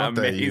store, don't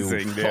they?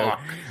 Amazing, you dude.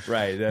 fuck.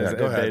 Right. Yeah,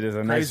 go ahead. It is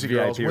a Crazy nice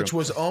Girls, VIP which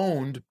was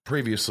owned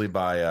previously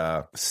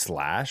by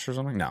Slash or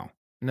something.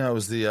 No, it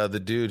was the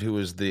dude who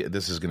was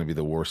this is going to be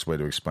the worst way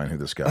to explain who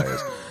this guy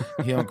is.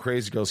 He owned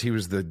Crazy Girls. He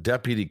was the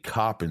deputy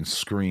cop in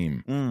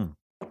Scream.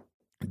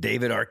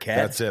 David Arquette.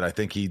 That's it. I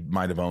think he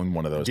might have owned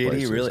one of those Did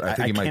places. he really? I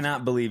think he might.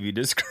 cannot believe you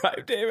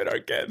described David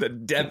Arquette, the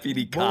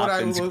deputy cop.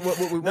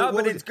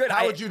 But it's good.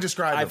 How would you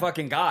describe him? I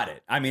fucking got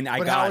it. I mean,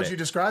 But how would you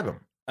describe him?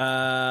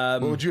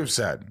 What would you have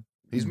said?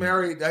 He's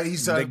married.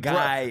 He's the a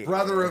guy,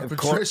 brother of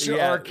Patricia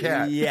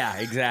Arquette. Yeah,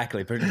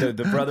 exactly.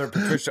 The brother of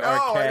Patricia Arquette.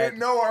 Oh, I didn't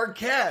know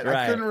Arquette.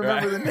 I couldn't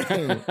remember the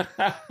name.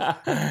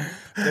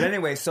 But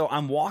anyway, so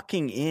I'm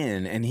walking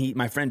in, and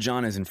my friend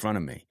John is in front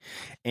of me,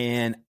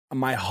 and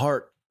my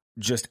heart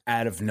just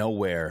out of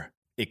nowhere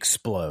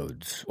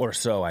explodes, or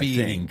so I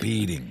think.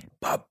 Beating.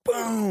 But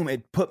boom!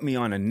 It put me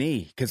on a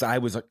knee because I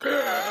was like,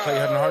 I thought you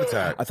had a heart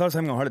attack. I thought I was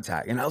having a heart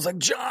attack, and I was like,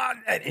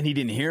 John, and he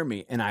didn't hear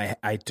me. And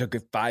I took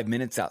it 5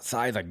 minutes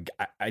outside. Like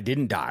I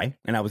didn't die,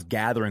 and I was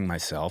gathering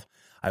myself.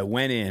 I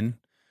went in.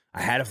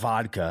 I had a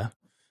vodka.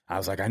 I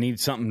was like, I need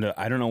something to.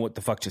 I don't know what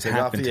the fuck just Take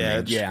happened off the to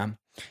edge. me. Yeah,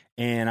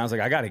 and I was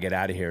like, I got to get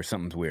out of here.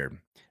 Something's weird.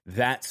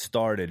 That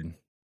started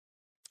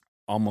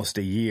almost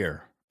a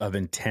year of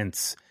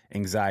intense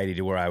anxiety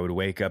to where I would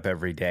wake up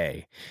every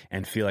day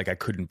and feel like I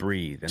couldn't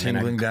breathe. And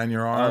Tingling down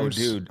your arms.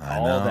 Oh, dude, I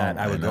all know, that.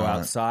 I would go know.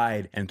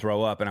 outside and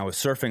throw up, and I was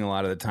surfing a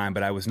lot of the time,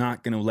 but I was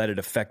not going to let it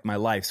affect my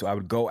life. So I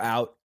would go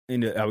out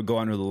into the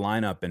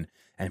lineup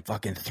and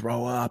fucking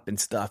throw up and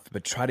stuff,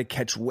 but try to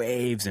catch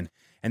waves. And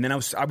then I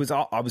was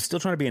still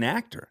trying to be an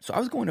actor. So I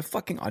was going to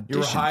fucking auditions. You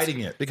were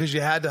hiding it because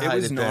you had to hide it.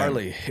 It was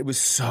gnarly. It was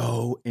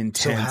so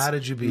intense. So how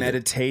did you beat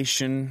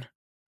meditation,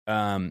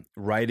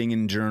 writing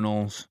in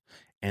journals.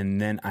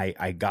 And then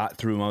I got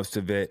through most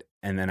of it,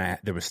 and then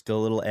there was still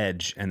a little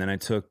edge, and then I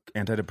took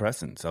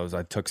antidepressants.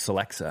 I took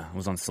Celexa. I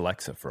was on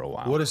Celexa for a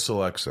while. What is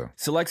Celexa?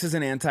 Celexa is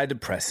an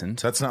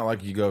antidepressant. That's not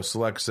like you go,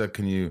 Celexa,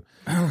 can you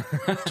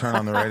turn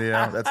on the radio?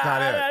 That's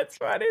not it. That's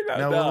funny.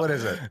 No, what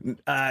is it?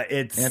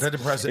 It's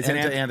Antidepressant, It's an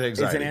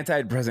anti-anxiety. It's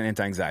an antidepressant,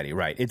 anti-anxiety.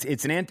 Right.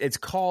 It's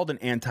called an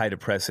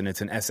antidepressant.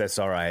 It's an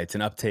SSRI. It's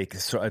an uptake.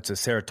 It's a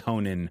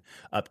serotonin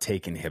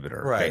uptake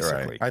inhibitor. Right.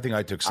 Basically. I think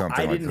I took something.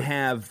 I like didn't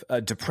that.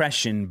 have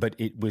depression, but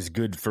it was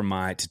good for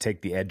to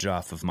take the edge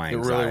off of my It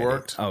anxiety. really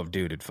worked? Oh,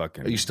 dude, it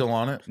fucking. Are you still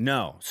on it?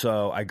 No.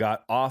 So I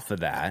got off of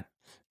that,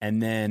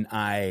 and then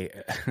I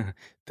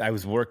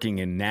was working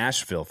in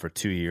Nashville for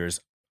 2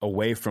 years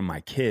away from my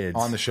kids.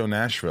 On the show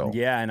Nashville.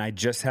 Yeah, and I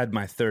just had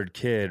my third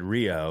kid,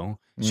 Rio.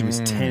 She was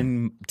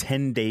 10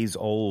 days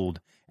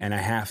old, and I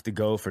have to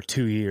go for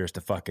 2 years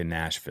to fucking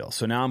Nashville.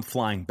 So now I'm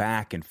flying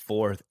back and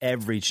forth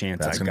every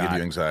chance That's I gonna got. give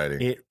you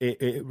anxiety.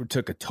 It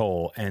took a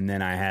toll, and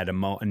then I had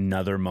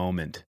another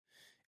moment.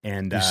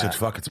 And You said,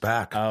 fuck, it's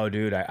back. oh,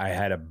 dude, I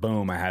had a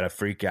boom. I had a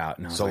freak out.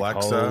 And I was So like,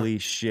 Lexa? holy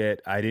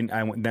shit. Then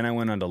I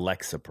went on to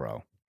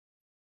Lexapro.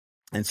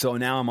 And so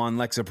now I'm on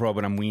Lexapro,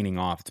 but I'm weaning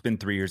off. It's been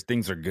 3 years.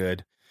 Things are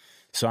good.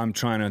 So I'm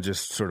trying to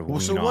just sort of wean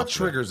So off. what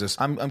triggers this?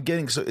 I'm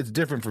getting, so it's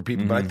different for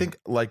people, but I think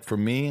like for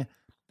me,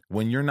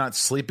 when you're not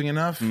sleeping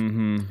enough,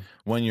 when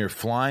you're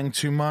flying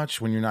too much,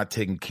 when you're not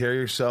taking care of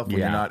yourself, when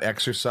you're not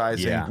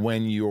exercising,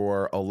 when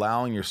you're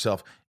allowing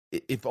yourself,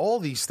 if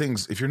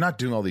you're not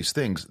doing all these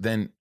things,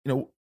 then,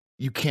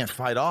 you can't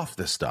fight off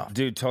this stuff.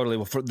 Dude, totally.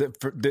 Well,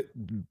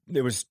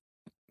 there was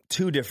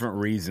two different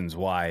reasons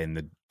why in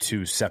the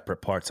two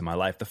separate parts of my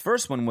life. The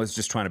first one was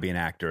just trying to be an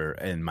actor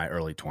in my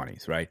early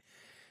 20s, right?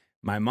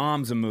 My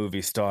mom's a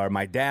movie star.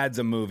 My dad's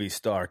a movie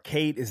star.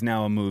 Kate is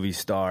now a movie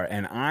star.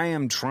 And I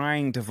am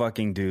trying to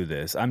fucking do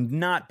this. I'm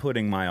not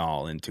putting my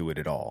all into it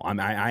at all.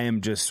 I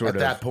am just sort of... At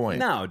that point.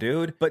 No,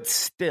 dude. But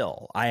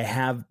still,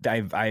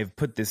 I've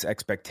put this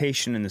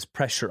expectation and this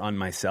pressure on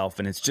myself,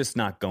 and it's just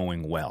not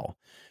going well.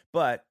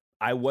 But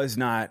I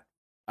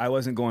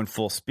wasn't going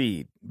full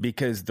speed,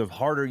 because the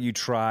harder you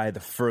try, the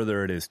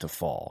further it is to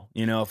fall.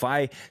 If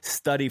I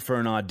study for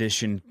an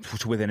audition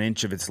with an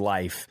inch of its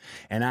life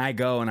and I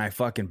go and I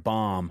fucking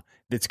bomb,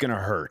 it's going to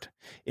hurt.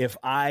 If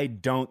I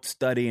don't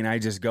study and I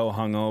just go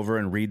hungover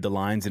and read the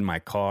lines in my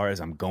car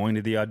as I'm going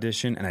to the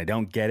audition and I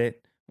don't get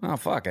it, well,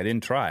 fuck, I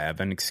didn't try. I have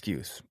an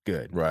excuse.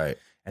 Good. Right.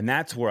 And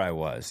that's where I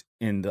was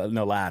in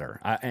the latter.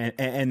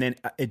 And then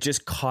it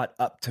just caught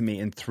up to me,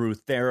 and through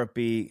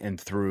therapy and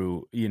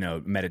through,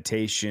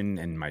 meditation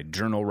and my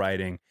journal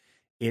writing,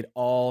 it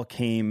all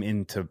came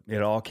into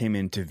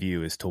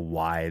view as to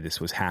why this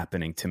was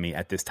happening to me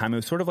at this time. It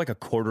was sort of like a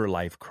quarter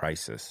life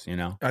crisis,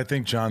 I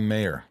think John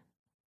Mayer.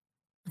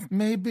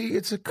 Maybe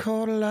it's a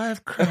quarter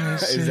life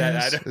crisis. Is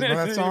that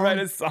that song? Write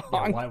a song?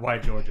 Yeah, why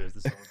Georgia is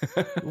the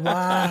song.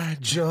 Why,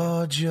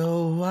 Georgia,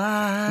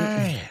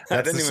 why?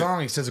 That's the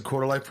song. He says a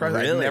quarter life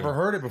crisis. Really? I never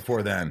heard it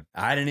before then.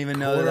 I didn't even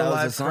know Quarter that was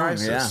life a song.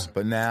 crisis. Yeah.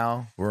 But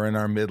now we're in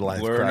our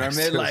midlife We're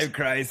crisis. in our midlife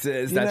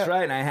crisis. That's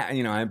right.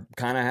 And I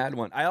kind of had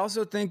one. I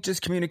also think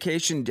just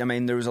communication. I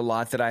mean, there was a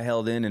lot that I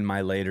held in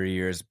my later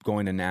years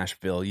going to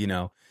Nashville.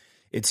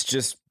 It's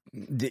just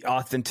the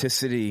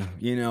authenticity,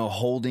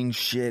 holding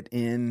shit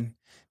in,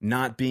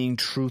 not being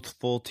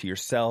truthful to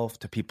yourself,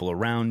 to people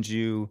around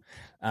you,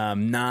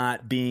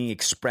 not being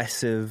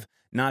expressive,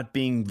 not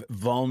being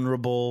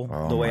vulnerable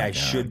the way I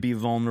should be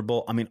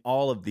vulnerable. I mean,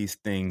 all of these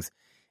things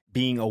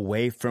being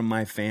away from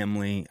my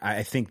family.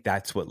 I think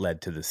that's what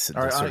led to this.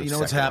 All right, you know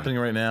what's happening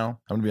right now?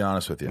 I'm gonna be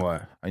honest with you.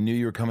 What? I knew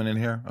you were coming in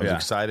here. I was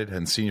excited.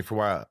 Hadn't seen you for a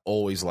while.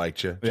 Always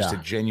liked you. Just a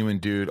genuine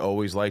dude.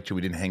 Always liked you.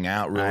 We didn't hang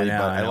out really,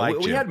 but I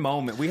liked you. We had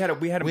moments. We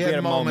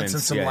had moments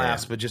and some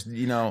laughs, but just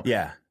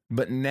Yeah.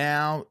 But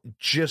now,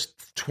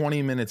 just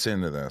 20 minutes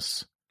into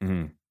this,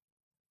 I'm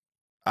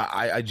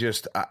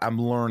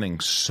learning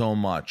so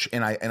much,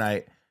 and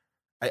I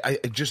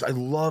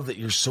love that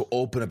you're so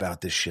open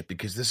about this shit,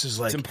 because this is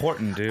like, it's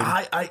important, dude.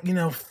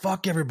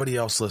 Fuck everybody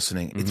else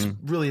listening. It's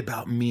really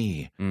about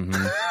me.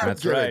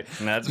 That's right.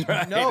 That's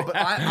right. No, but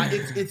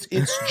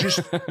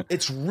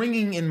it's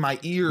ringing in my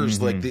ears.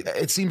 Like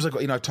it seems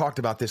like, I've talked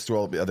about this through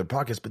all the other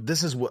podcasts, but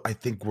this is what I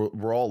think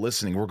we're all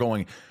listening. We're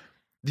going,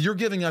 you're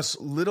giving us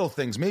little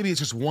things. Maybe it's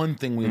just one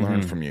thing we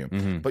learned from you,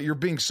 but you're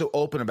being so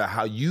open about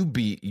how you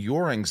beat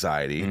your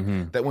anxiety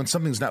that when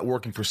something's not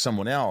working for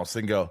someone else,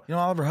 they can go,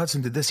 Oliver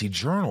Hudson did this. He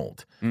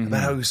journaled about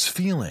how he was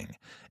feeling,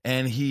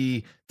 and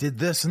he did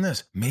this and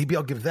this. Maybe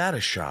I'll give that a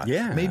shot.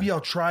 Yeah. Maybe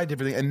I'll try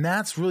different things. And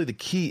that's really the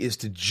key, is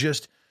to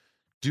just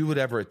do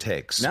whatever it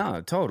takes. No,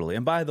 totally.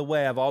 And by the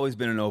way, I've always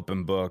been an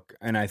open book,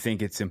 and I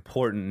think it's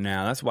important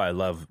now. That's why I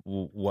love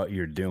what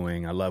you're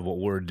doing. I love what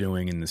we're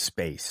doing in the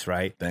space,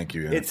 right? Thank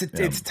you.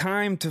 It's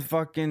time to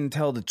fucking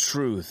tell the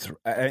truth.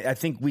 I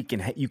think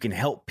you can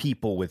help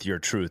people with your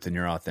truth and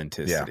your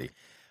authenticity. Yeah.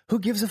 Who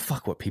gives a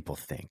fuck what people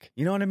think?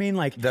 You know what I mean?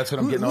 Like, that's what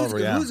I'm getting over.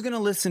 Yeah. Who's going to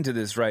listen to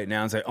this right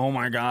now and say, "Oh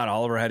my God,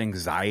 Oliver had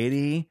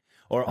anxiety"?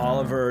 Or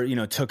Oliver,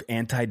 took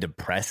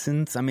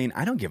antidepressants. I mean,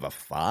 I don't give a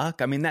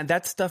fuck. I mean,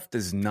 that stuff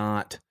does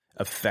not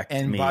affect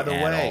me at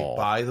all.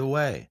 By the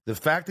way, the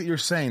fact that you're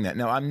saying that,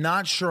 now, I'm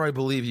not sure I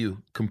believe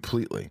you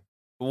completely.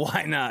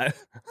 Why not?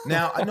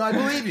 Now, no, I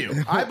believe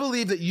you. I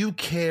believe that you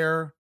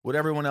care what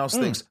everyone else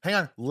thinks. Hang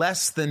on,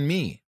 less than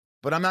me.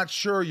 But I'm not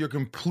sure you're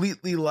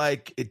completely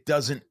like, it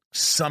doesn't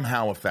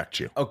somehow affect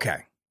you.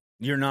 Okay.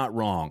 You're not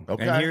wrong.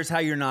 Okay. And here's how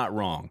you're not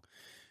wrong.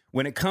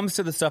 When it comes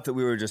to the stuff that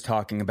we were just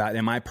talking about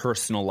in my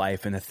personal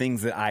life and the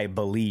things that I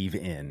believe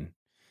in,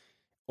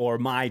 or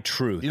my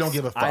truth, you don't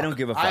give a fuck. I don't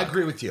give a fuck. I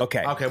agree with you.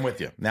 Okay, I'm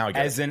with you. Now I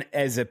get it.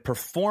 As a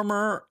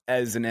performer,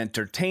 as an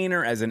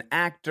entertainer, as an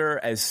actor,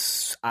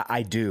 as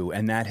I do,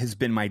 and that has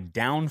been my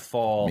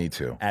downfall. Me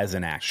too. As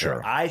an actor,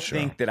 Sure, I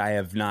think that I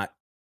have not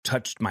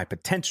touched my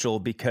potential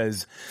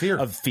because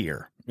of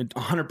fear.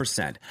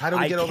 100%. How do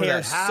we get over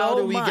that? How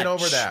do we get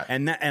over that?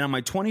 And on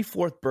my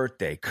 24th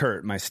birthday,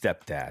 Kurt, my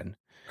stepdad,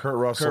 Kurt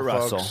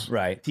Russell,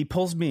 right. He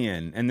pulls me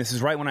in, and this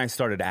is right when I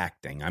started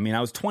acting. I mean, I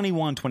was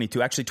 21,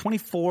 22. Actually,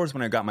 24 is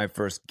when I got my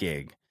first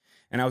gig,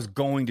 and I was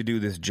going to do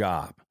this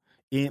job,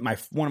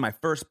 one of my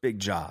first big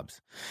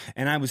jobs.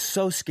 And I was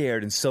so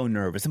scared and so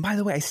nervous. And by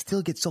the way, I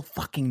still get so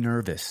fucking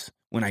nervous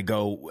when I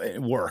go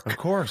work. Of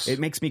course. It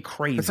makes me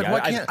crazy. It's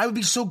like, I would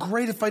be so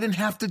great if I didn't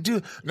have to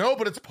do. No,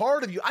 but it's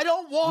part of you. I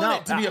don't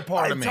want it to be a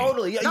part of me.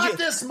 Totally. Not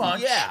this much.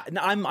 Yeah.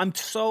 No, I'm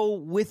so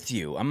with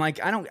you. I'm like,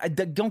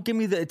 don't give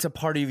me the it's a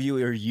part of you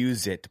or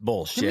use it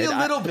bullshit. Give me a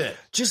little bit.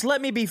 Just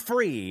let me be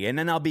free, and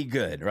then I'll be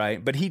good,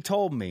 right? But he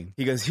told me,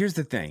 he goes, here's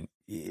the thing.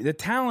 The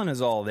talent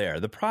is all there.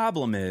 The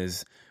problem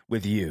is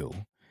with you.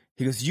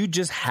 He goes, you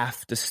just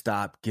have to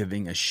stop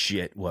giving a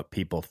shit what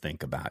people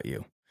think about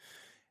you.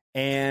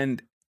 And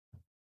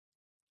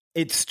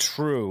it's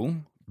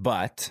true,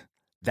 but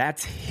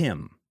that's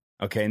him.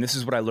 Okay. And this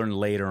is what I learned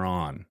later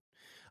on.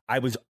 I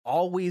was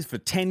always for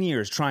 10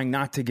 years trying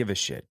not to give a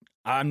shit.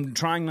 I'm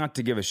trying not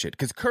to give a shit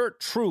because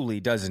Kurt truly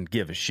doesn't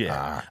give a shit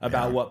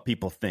about what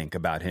people think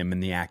about him in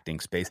the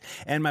acting space.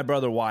 And my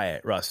brother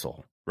Wyatt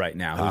Russell right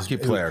now. Hockey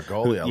player,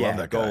 goalie. I love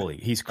that guy. Goalie.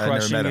 He's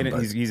crushing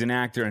it. He's an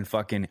actor and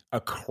fucking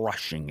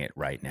crushing it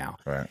right now.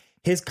 Right.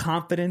 His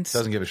confidence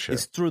doesn't give a shit.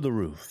 Is through the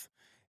roof.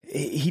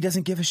 He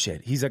doesn't give a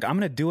shit. He's like, I'm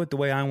going to do it the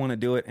way I want to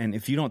do it. And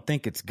if you don't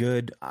think it's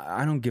good,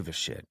 I don't give a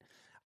shit.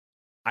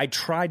 I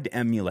tried to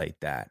emulate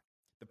that.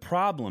 The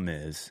problem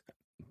is,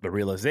 the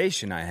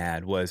realization I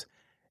had was,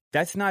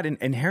 that's not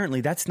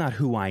inherently, that's not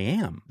who I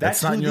am.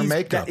 That's not in your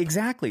makeup.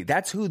 Exactly.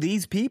 That's who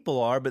these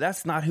people are, but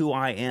that's not who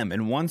I am.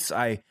 And once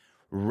I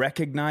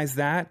recognized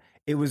that,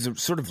 it was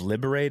sort of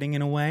liberating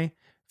in a way.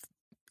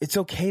 It's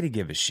okay to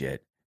give a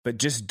shit, but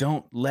just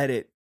don't let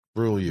it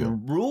rule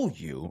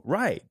you.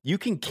 Right. You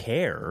can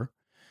care,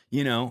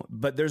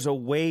 but there's a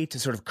way to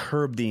sort of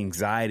curb the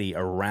anxiety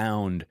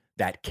around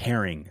that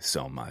caring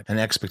so much. An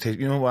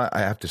expectation. You know what? I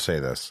have to say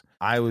this.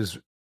 I was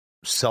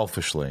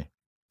selfishly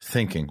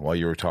thinking while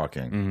you were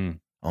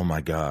talking, oh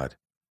my God,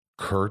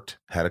 Kurt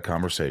had a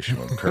conversation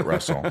with Kurt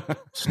Russell,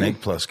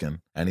 Snake Plissken,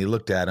 and he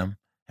looked at him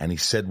and he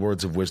said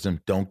words of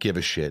wisdom, don't give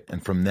a shit.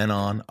 And from then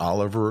on,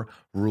 Oliver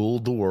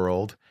ruled the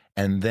world.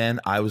 And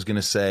then I was going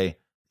to say,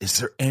 is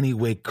there any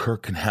way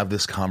Kurt can have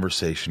this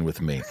conversation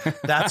with me?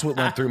 That's what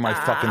went through my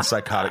fucking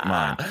psychotic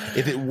mind.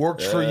 If it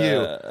worked for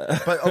you.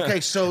 But okay,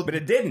 so. But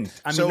it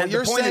didn't. I mean,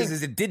 the point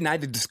is it didn't. I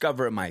had to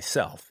discover it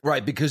myself.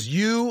 Right, because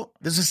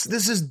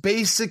this is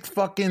basic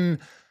fucking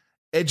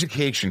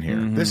education here.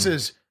 This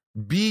is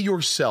Be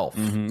yourself.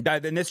 And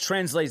this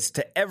translates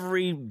to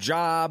every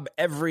job,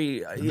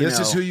 every. This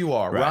is who you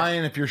are. Right.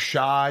 Ryan, if you're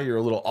shy, you're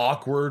a little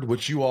awkward,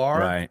 which you are.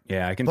 Right.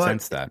 Yeah, I can But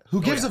sense that.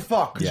 Who gives a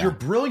fuck? Because Yeah. you're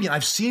brilliant.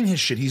 I've seen his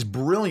shit. He's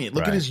brilliant.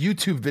 Look at Right. his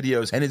YouTube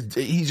videos, and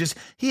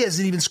he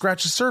hasn't even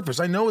scratched the surface.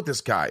 I know what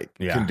this guy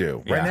can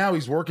do. Right now,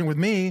 he's working with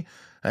me,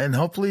 and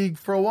hopefully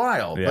for a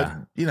while. Yeah.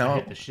 But I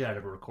hit the shit out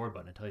of a record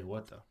button. I tell you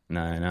what, though.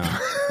 No, I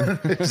know.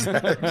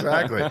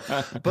 exactly.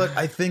 But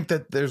I think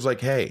that there's like,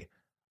 hey,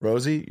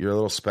 Rosie, you're a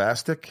little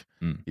spastic.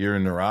 You're a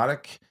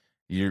neurotic.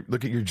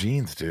 Look at your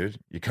genes, dude.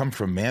 You come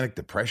from manic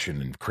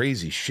depression and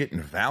crazy shit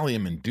and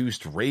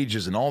Valium-induced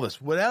rages and all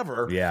this,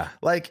 whatever. Yeah.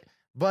 Like,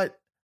 but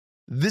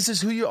this is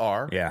who you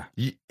are. Yeah.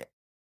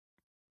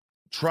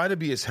 Try to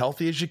be as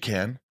healthy as you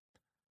can.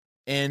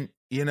 And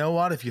you know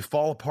what? If you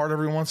fall apart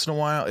every once in a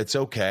while, it's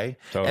okay.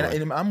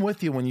 Totally. And I'm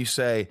with you when you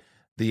say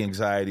the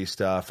anxiety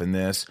stuff and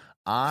this.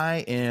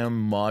 I am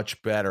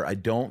much better. I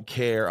don't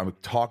care. I'm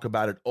talk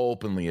about it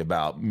openly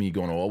about me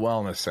going to a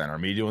wellness center,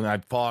 me doing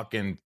that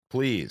fucking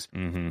please.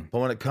 But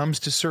when it comes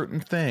to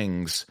certain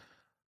things,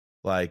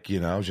 like,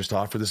 just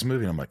offer this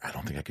movie, and I'm like, I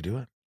don't think I could do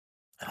it.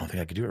 I don't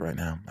think I could do it right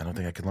now. I don't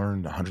think I could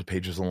learn 100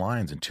 pages of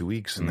lines in 2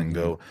 weeks and then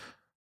go.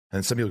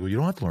 And some people go, you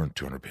don't have to learn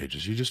 200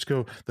 pages. You just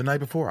go the night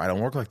before. I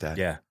don't work like that.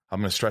 Yeah. I'm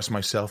going to stress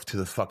myself to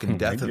the fucking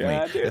death of me.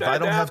 Dude, if I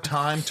don't have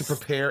time to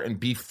prepare and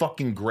be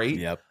fucking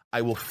great,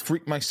 I will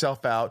freak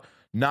myself out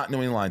not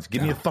knowing lines.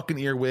 Give me a fucking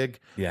earwig.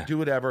 Yeah. Do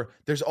whatever.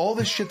 There's all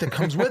this shit that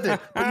comes with it.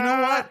 But you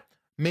know what?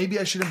 Maybe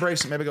I should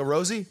embrace it. Maybe I go,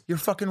 Rosie, you're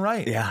fucking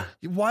right. Yeah.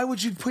 Why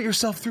would you put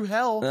yourself through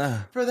hell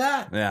for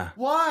that? Yeah.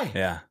 Why?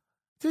 Yeah.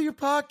 Do your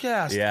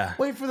podcast. Yeah.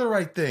 Wait for the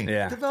right thing.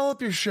 Yeah. Develop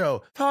your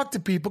show. Talk to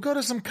people. Go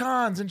to some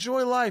cons.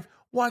 Enjoy life.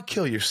 Why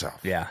kill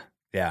yourself? Yeah.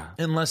 Yeah.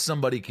 Unless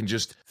somebody can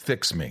just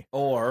fix me.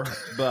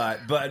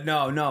 But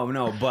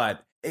no.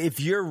 But if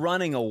you're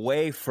running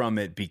away from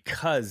it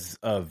because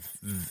of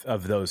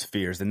those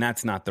fears, then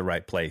that's not the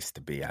right place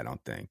to be, I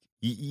don't think.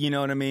 You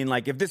know what I mean?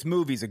 Like, if this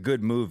movie's a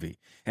good movie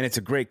and it's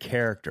a great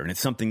character and it's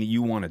something that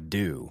you want to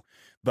do,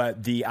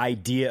 but the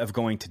idea of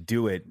going to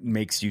do it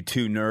makes you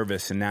too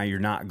nervous, and now you're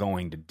not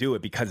going to do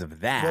it because of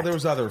that. Well, there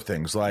was other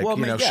things like,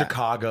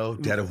 Chicago,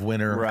 dead of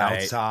winter,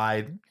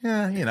 outside.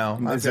 Yeah,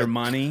 Is there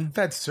money? I've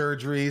had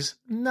surgeries.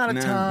 Not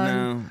a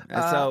ton. No.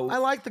 So I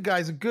like the guy.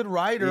 He's a good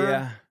writer.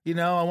 Yeah.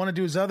 I want to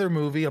do his other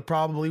movie. I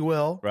probably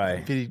will. Right.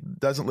 If he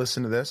doesn't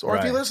listen to this. Or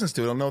if he listens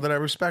to it, he'll know that I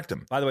respect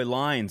him. By the way,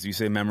 lines, you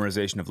say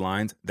memorization of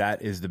lines,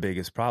 that is the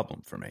biggest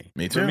problem for me.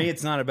 Me too. For me,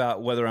 it's not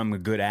about whether I'm a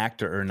good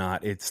actor or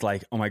not. It's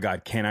like, oh my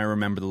God, can I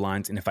remember the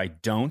lines? And if I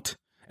don't,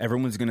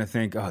 everyone's going to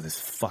think, oh, this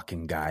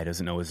fucking guy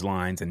doesn't know his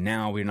lines. And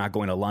now we're not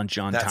going to lunch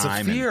on That's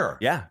time. That's a fear.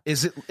 Yeah.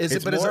 It's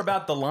more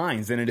about the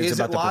lines than it is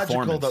about the performance. Is it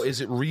logical, though?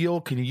 Is it real?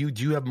 Do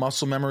you have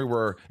muscle memory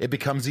where it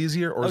becomes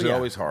easier, or is it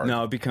always hard?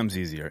 No, it becomes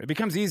easier. It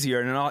becomes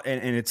easier.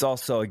 And it's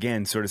also,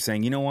 again, sort of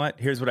saying, you know what?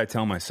 Here's what I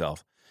tell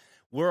myself.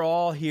 We're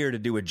all here to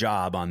do a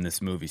job on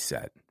this movie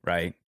set,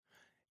 right?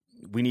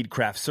 We need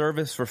craft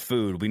service for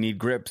food. We need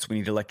grips. We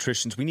need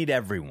electricians. We need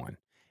everyone.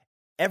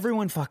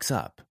 Everyone fucks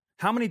up.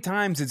 How many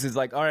times is it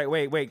like, all right,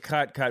 wait,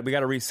 cut. We got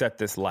to reset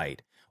this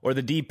light. Or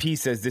the DP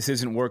says this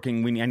isn't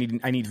working. I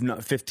need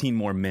 15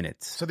 more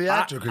minutes. So the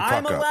actor could fuck up.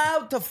 I'm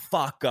allowed to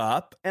fuck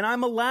up, and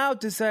I'm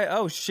allowed to say,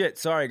 oh shit,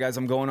 sorry guys,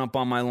 I'm going up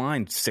on my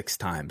line 6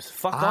 times.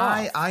 Fuck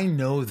off. I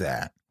know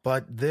that,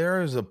 but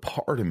there is a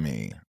part of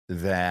me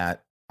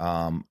that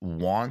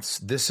wants.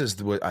 This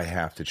is what I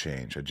have to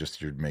change.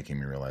 You're making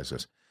me realize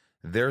this.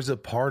 There's a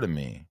part of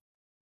me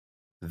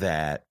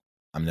that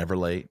I'm never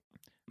late.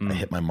 I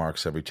hit my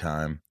marks every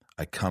time.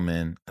 I come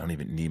in. I don't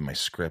even need my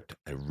script.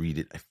 I read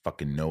it. I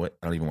fucking know it.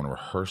 I don't even want to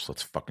rehearse.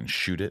 Let's fucking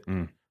shoot it.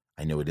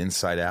 I know it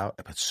inside out.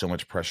 I put so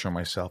much pressure on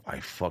myself. I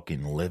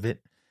fucking live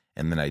it.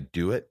 And then I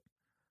do it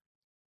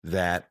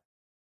that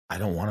I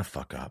don't want to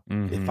fuck up.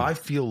 If I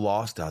feel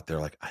lost out there,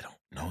 like I don't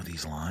know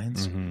these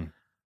lines,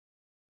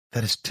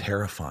 that is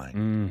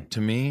terrifying.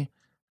 To me,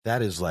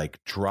 that is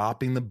like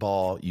dropping the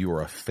ball. You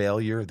are a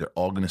failure. They're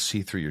all going to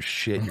see through your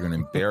shit. You're going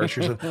to embarrass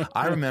yourself.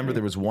 I remember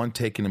there was one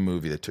take in a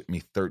movie that took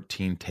me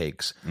 13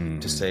 takes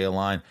to say a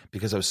line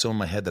because I was so in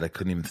my head that I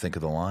couldn't even think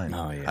of the line.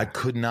 Oh, yeah. I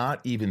could not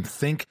even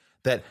think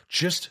that.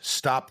 Just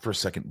stop for a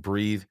second,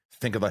 breathe,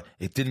 think of it.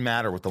 It didn't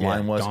matter what the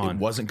line was. gone. It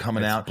wasn't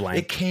coming out. Blank.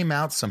 It came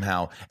out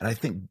somehow. And I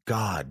think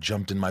God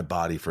jumped in my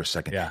body for a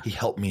second. Yeah. He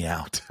helped me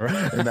out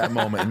in that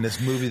moment. In this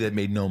movie that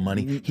made no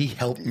money, he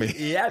helped me.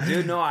 Yeah,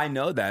 dude. No, I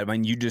know that. I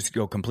mean, you just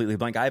go completely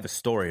blank. I have a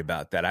story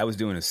about that. I was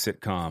doing a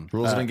sitcom,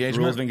 Rules of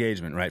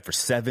Engagement, right, for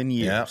 7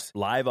 years, Yep.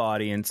 live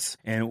audience,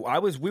 and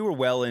we were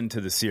well into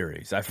the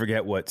series. I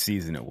forget what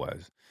season it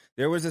was.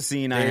 There was a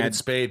scene David I had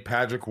Spade,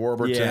 Patrick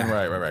Warburton. Yeah.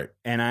 Right.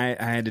 and I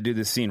had to do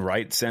this scene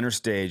right center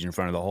stage in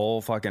front of the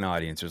whole fucking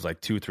audience. There's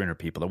like 200-300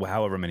 people,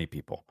 however many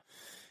people.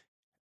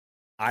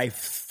 I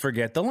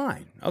forget the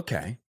line.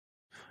 Okay.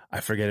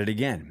 I forget it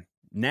again.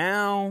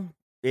 Now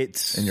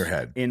it's In your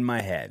head. In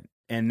my head.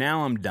 And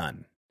now I'm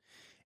done.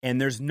 And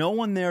there's no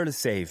one there to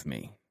save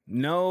me.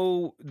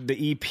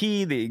 the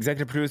EP, the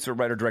executive producer,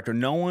 writer, director,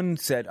 no one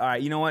said, all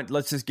right, you know what,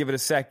 let's just give it a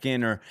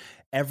second. Or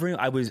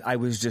I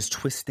was just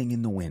twisting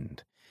in the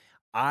wind.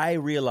 I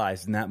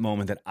realized in that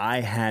moment that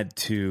I had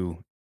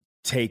to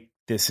take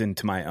this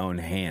into my own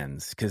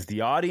hands, because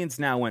the audience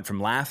now went from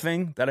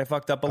laughing that I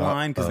fucked up a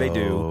line, because they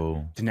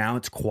do, to now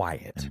it's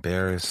quiet.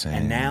 Embarrassing.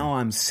 And now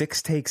I'm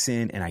 6 takes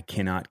in and I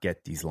cannot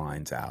get these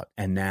lines out.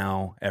 And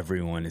now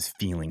everyone is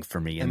feeling for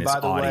me in this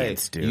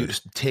audience, dude. You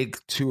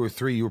take 2 or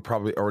 3, you were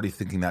probably already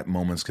thinking that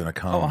moment's going to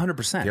come. Oh,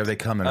 100%. Here they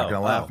come. They're not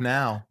going to laugh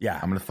now. Yeah.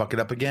 I'm going to fuck it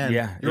up again.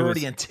 Yeah. You're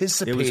already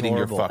anticipating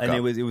your fuck up. And it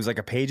was like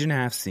a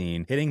 1.5-page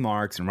scene, hitting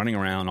marks and running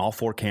around, all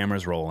 4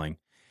 cameras rolling.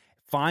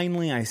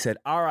 Finally, I said,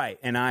 all right.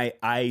 And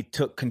I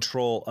took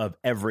control of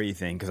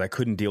everything because I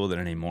couldn't deal with it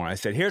anymore. I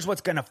said, here's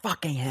what's going to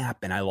fucking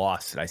happen. I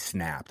lost it. I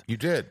snapped. You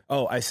did.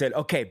 Oh, I said,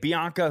 okay,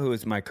 Bianca, who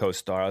is my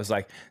co-star, I was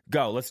like,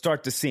 go, let's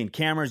start the scene.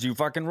 Cameras, you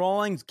fucking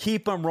rolling?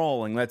 Keep them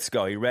rolling. Let's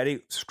go. You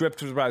ready?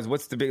 Script was right.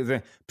 What's the big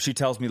thing? She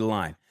tells me the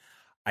line.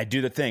 I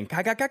do the thing.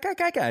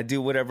 I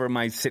do whatever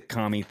my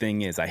sitcom-y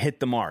thing is. I hit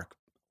the mark.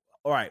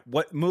 All right,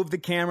 move the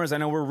cameras. I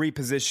know we're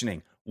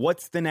repositioning.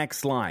 What's the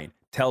next line?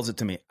 Tells it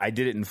to me. I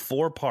did it in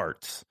 4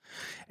 parts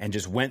and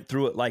just went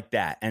through it like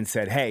that and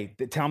said, hey,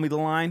 tell me the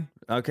line.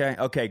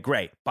 Okay,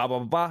 great. Ba,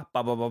 ba, ba, ba,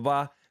 ba, ba, ba,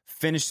 ba.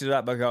 Finished it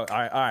up. I go, all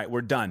right,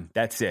 we're done.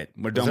 That's it.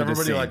 We're done with this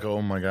scene. Everybody like,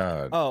 oh my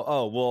God.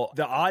 Oh, well,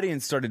 the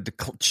audience started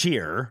to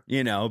cheer,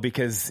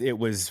 because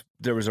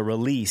there was a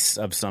release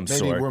of some sort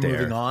there. Maybe we're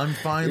moving on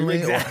finally.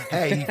 Exactly.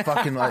 Or, hey, he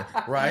fucking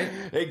right?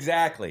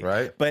 Exactly.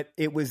 Right. But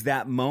it was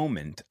that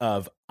moment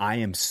of, I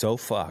am so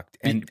fucked.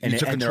 And you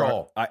took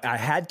control. I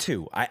had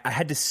to. I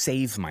had to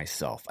save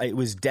myself. It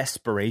was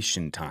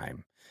desperation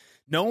time.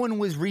 No one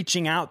was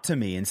reaching out to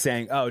me and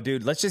saying, oh,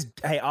 dude, let's just,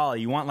 hey,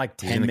 Ollie, you want like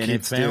 10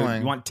 minutes, dude?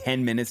 You want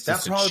 10 minutes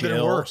just to chill? That's probably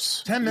been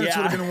worse. 10 minutes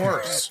would have been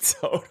worse.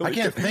 Totally. I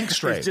can't think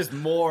straight. It's just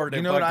more.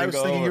 You know what I was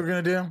thinking you were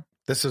going to do?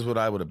 This is what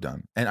I would have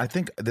done. And I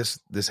think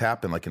this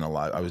happened like in a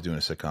live, I was doing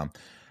a sitcom.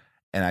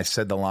 And I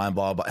said the line,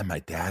 blah, blah, and my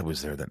dad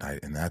was there that night.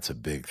 And that's a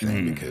big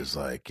thing because,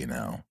 like,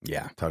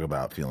 talk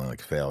about feeling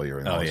like failure.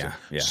 And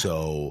yeah.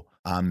 So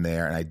I'm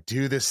there and I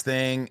do this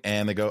thing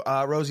and they go,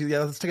 Rosie,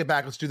 yeah, let's take it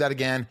back. Let's do that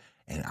again.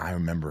 And I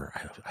remember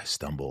I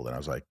stumbled and I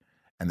was like,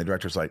 and the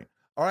director's like,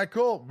 all right,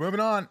 cool, moving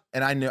on.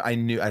 And I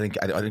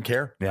didn't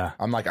care. Yeah.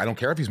 I'm like, I don't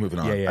care if he's moving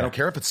on. Yeah. I don't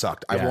care if it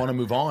sucked. I want to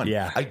move on.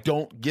 Yeah. I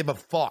don't give a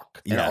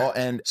fuck. Yeah.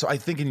 And so I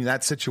think in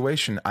that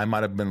situation, I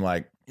might have been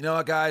like, you know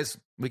what, guys,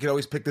 we could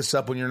always pick this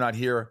up when you're not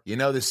here. You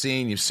know the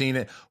scene, you've seen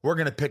it. We're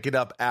going to pick it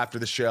up after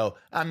the show.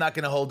 I'm not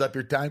going to hold up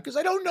your time because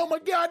I don't know my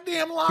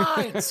goddamn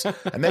lines.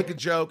 And make a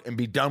joke and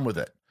be done with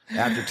it.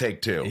 After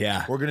take 2.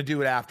 Yeah. We're going to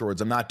do it afterwards.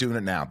 I'm not doing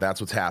it now.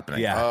 That's what's happening.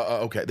 Yeah.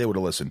 Okay. They would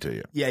have listened to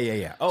you.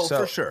 Yeah. Oh, so,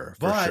 for sure.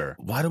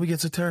 Why do we get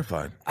so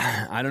terrified?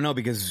 I don't know,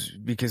 because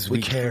we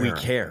care. We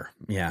care.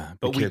 Yeah.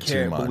 But we care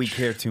too much. But we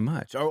care too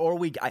much. Or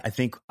I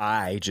think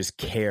I just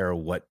care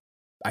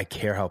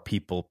how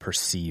people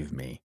perceive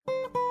me.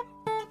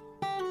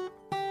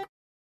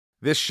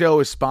 This show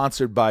is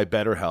sponsored by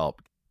BetterHelp.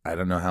 I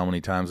don't know how many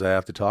times I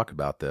have to talk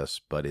about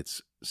this, but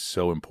it's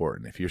so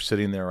important. If you're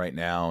sitting there right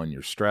now and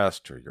you're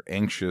stressed or you're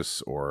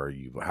anxious or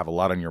you have a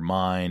lot on your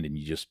mind and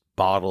you just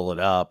bottle it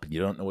up and you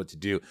don't know what to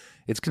do,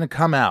 it's going to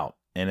come out,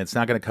 and it's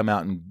not going to come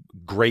out in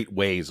great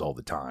ways all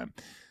the time.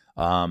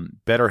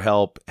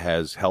 BetterHelp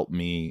has helped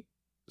me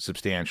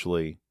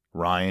substantially.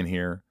 Ryan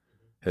here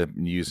has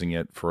been using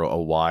it for a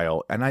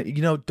while. And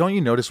don't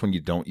you notice when you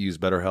don't use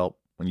BetterHelp?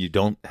 When you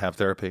don't have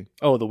therapy?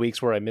 Oh, the weeks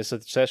where I miss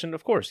a session?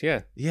 Of course,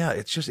 yeah. Yeah,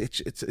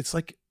 it's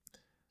like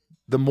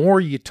the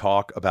more you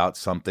talk about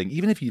something,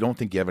 even if you don't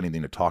think you have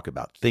anything to talk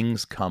about,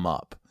 things come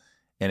up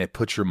and it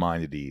puts your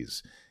mind at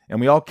ease.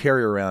 And we all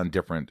carry around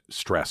different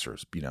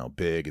stressors,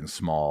 big and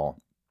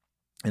small.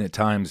 And at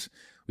times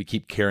we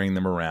keep carrying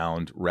them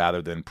around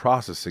rather than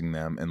processing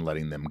them and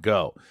letting them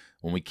go.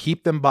 When we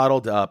keep them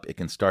bottled up, it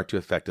can start to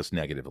affect us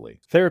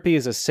negatively. Therapy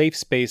is a safe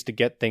space to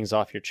get things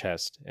off your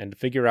chest and to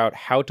figure out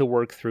how to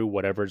work through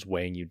whatever's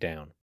weighing you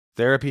down.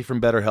 Therapy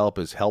from BetterHelp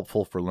is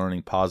helpful for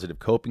learning positive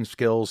coping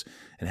skills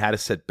and how to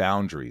set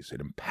boundaries.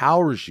 It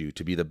empowers you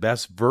to be the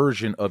best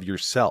version of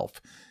yourself.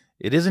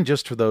 It isn't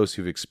just for those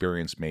who've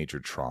experienced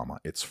major trauma.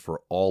 It's for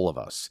all of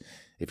us.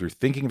 If you're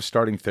thinking of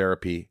starting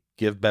therapy,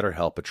 give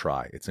BetterHelp a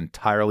try. It's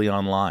entirely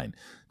online,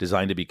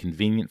 designed to be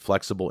convenient,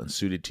 flexible, and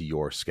suited to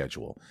your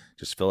schedule.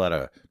 Just fill out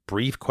a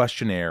brief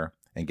questionnaire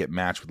and get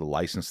matched with a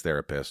licensed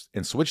therapist,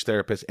 and switch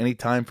therapists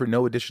anytime for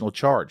no additional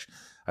charge.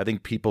 I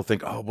think people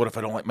think, oh, what if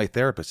I don't like my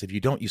therapist? If you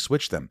don't, you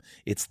switch them.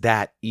 It's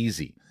that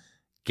easy.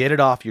 Get it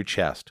off your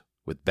chest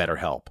with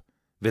BetterHelp.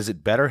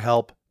 Visit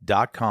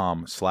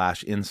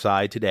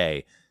BetterHelp.com/inside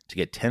today to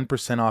get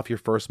 10% off your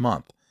first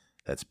month.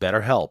 That's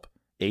BetterHelp,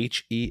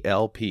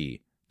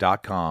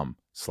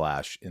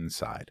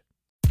 HELP.com/inside.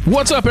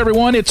 What's up,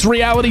 everyone? It's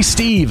Reality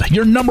Steve,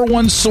 your number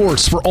one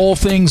source for all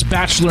things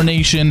Bachelor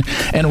Nation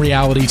and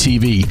reality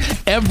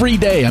TV. Every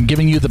day, I'm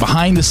giving you the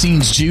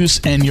behind-the-scenes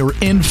juice and your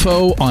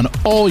info on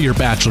all your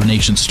Bachelor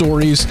Nation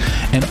stories,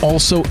 and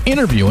also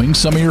interviewing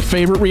some of your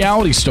favorite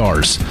reality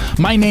stars.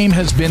 My name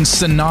has been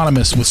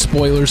synonymous with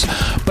spoilers,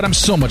 but I'm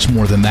so much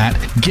more than that.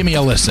 Give me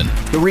a listen.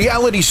 The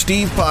Reality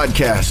Steve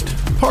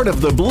Podcast, part of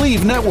the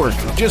Believe Network.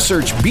 Just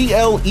search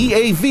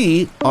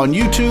BLEAV on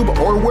YouTube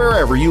or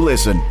wherever you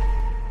listen.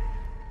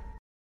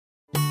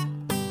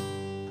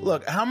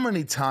 Look, how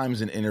many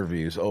times in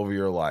interviews over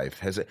your life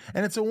has it,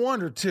 and it's a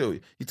wonder too.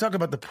 You talk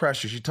about the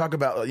pressures. You talk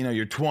about,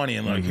 you're 20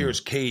 and like,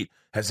 here's Kate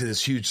has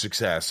this huge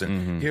success,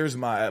 and here's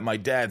my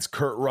dad's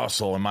Kurt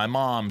Russell and my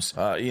mom's,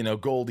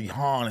 Goldie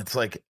Hawn. It's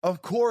like,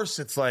 of course,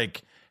 it's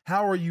like,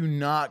 how are you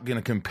not going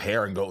to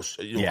compare and go,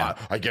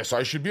 I guess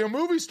I should be a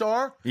movie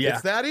star. Yeah.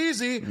 It's that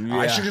easy.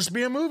 I should just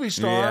be a movie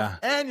star. Yeah.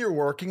 And you're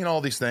working and all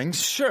these things.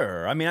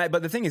 Sure. I mean,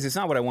 but the thing is, it's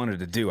not what I wanted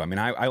to do. I mean,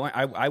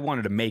 I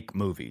wanted to make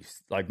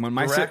movies. Like when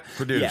my direct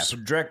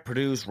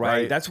produce,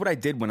 right? That's what I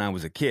did when I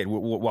was a kid.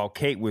 While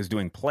Kate was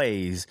doing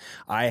plays,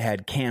 I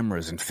had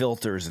cameras and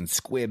filters and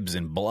squibs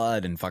and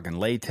blood and fucking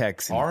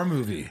latex. And, horror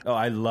movie. Oh,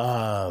 I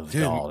loved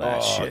all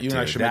that shit. You and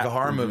I should make a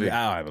horror movie.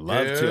 Yeah, I would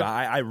love to.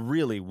 I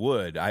really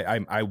would.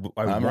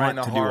 I'm writing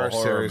a horror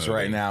series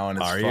right now, and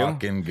it's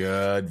fucking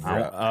good.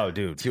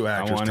 Dude, 2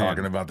 actors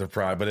talking about their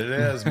pride, but it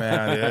is,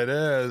 man, it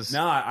is.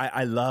 No,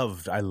 I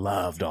loved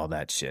all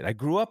that shit. I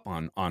grew up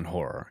on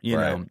horror, you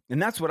know,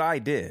 and that's what I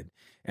did.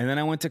 And then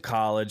I went to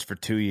college for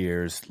 2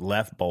 years,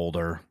 left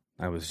Boulder.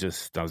 I was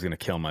going to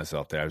kill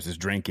myself there. I was just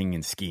drinking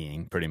and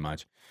skiing, pretty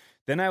much.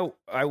 Then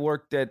I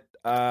worked at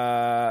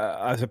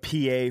as a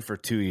PA for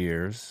 2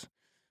 years.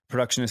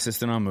 Production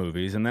assistant on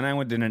movies, and then I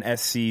went in an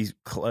SC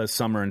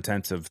summer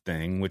intensive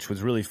thing, which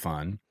was really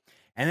fun.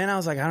 And then I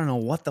was like, I don't know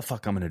what the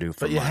fuck I'm going to do for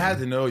But you had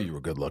to know you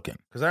were good looking.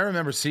 Because I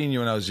remember seeing you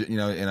when I was, and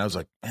I was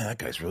like, man, that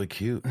guy's really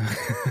cute.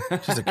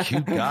 Just a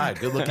cute guy,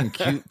 good looking,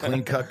 cute,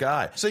 clean cut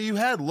guy. So you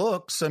had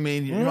looks. I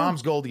mean, your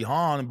mom's Goldie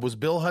Hawn. Was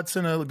Bill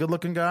Hudson a good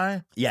looking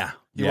guy? Yeah.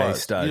 He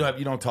was.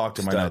 You don't talk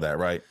to him. I know that,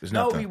 right? There's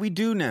nothing. No, we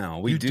do now.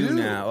 We do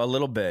now a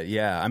little bit.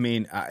 Yeah. I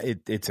mean,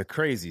 it's a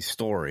crazy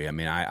story. I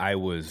mean, I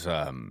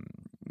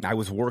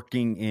was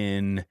working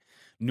in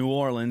New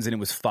Orleans, and it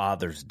was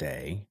Father's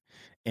Day,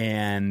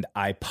 and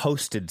I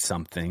posted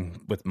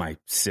something with my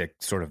sick,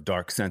 sort of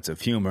dark sense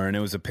of humor, and it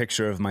was a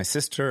picture of my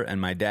sister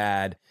and my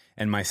dad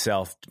and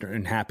myself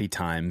in happy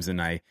times, and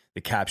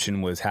the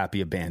caption was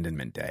Happy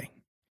Abandonment Day.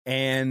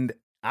 And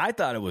I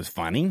thought it was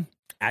funny.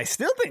 I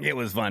still think it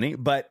was funny,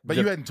 but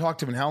you hadn't talked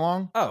to him in how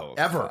long? Oh,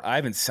 ever. I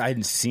hadn't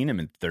seen him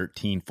in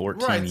 13,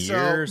 14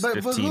 years,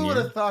 15 but who would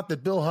years. have thought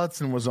that Bill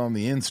Hudson was on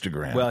the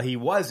Instagram? Well, he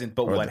wasn't,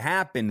 but what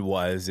happened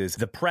was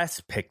the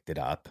press picked it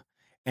up,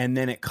 and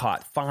then it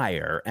caught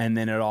fire, and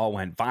then it all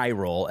went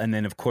viral, and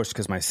then, of course,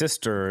 because my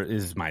sister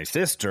is my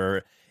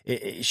sister,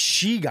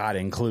 she got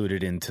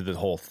included into the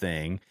whole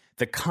thing.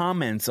 The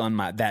comments on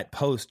that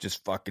post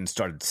just fucking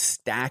started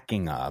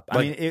stacking up. I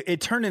mean, it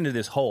turned into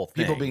this whole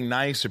thing. People being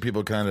nice or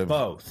people kind of...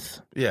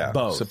 Both. Yeah.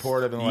 Both.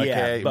 Supportive and like,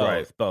 hey,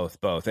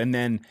 both. And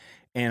then...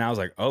 And I was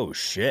like, oh,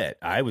 shit.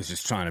 I was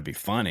just trying to be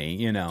funny,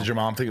 you know. Did your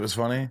mom think it was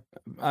funny?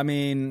 I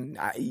mean,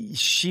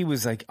 she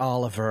was like,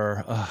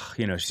 Oliver,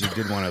 she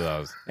did one of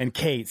those. And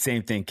Kate,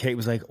 same thing. Kate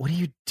was like, what are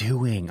you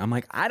doing? I'm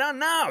like, I don't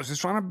know. I was just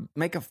trying to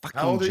make a fucking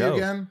joke. How old are you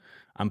again?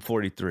 I'm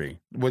 43.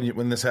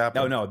 When this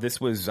happened? No,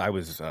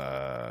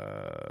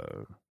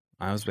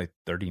 I was like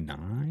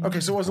 39.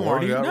 Okay, so it wasn't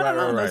long ago.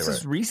 No, this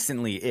is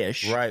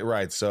recently-ish.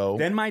 Right. So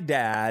then my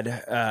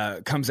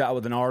dad comes out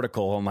with an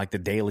article on like the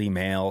Daily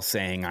Mail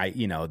saying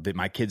that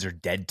my kids are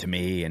dead to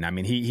me, and I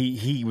mean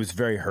he was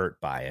very hurt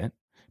by it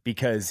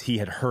because he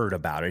had heard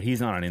about it.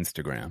 He's not on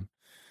Instagram,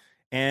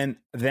 and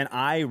then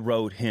I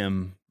wrote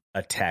him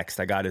a text.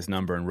 I got his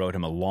number and wrote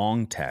him a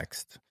long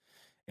text,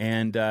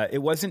 and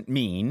it wasn't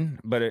mean,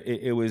 but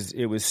it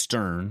was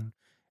stern.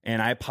 And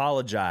I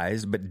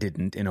apologized, but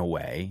didn't in a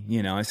way.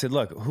 I said,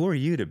 look, who are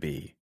you to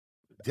be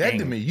dead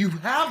to me? You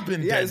have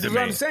been dead to me. Yeah, that's what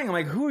I'm saying. I'm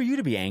like, who are you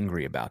to be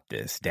angry about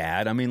this,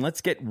 Dad? I mean, let's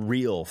get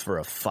real for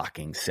a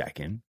fucking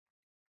second.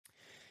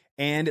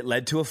 And it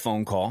led to a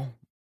phone call,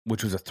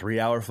 which was a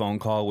 3-hour phone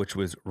call, which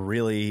was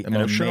really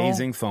emotional? An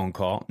amazing phone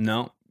call.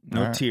 No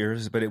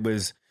tears, but it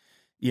was,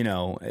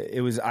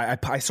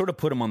 I sort of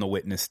put him on the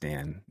witness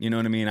stand. You know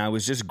what I mean? I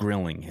was just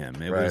grilling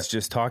him. It was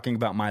just talking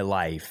about my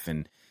life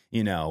and,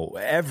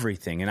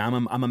 everything. And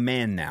I'm a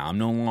man now. I'm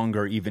no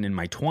longer even in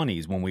my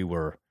 20s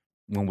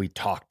when we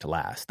talked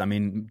last. I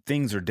mean,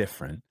 things are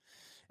different.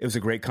 It was a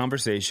great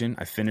conversation.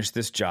 I finished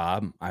this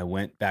job. I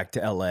went back to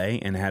LA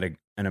and had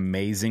an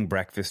amazing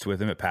breakfast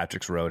with him at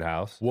Patrick's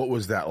Roadhouse. What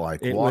was that like?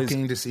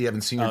 Walking to see, you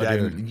haven't seen your dad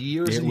in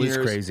years and years. It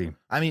was crazy.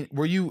 I mean,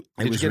 did you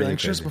get really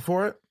anxious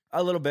before it?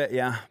 A little bit,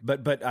 yeah.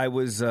 But I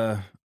was,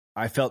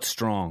 I felt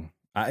strong.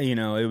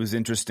 It was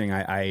interesting.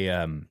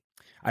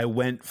 I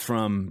went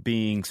from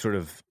being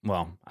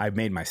I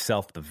made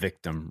myself the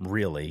victim,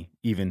 really,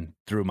 even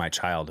through my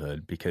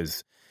childhood,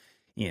 because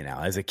you know,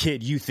 as a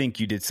kid, you think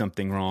you did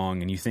something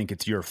wrong and you think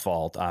it's your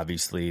fault,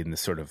 obviously, in the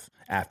sort of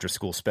after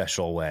school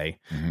special way.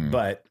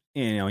 But,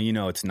 you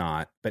know, it's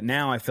not. But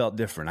now I felt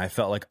different. I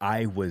felt like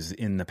I was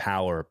in the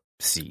power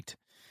seat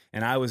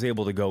and I was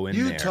able to go in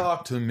there. You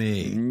talk to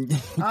me.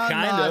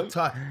 Kind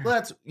of.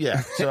 Let's,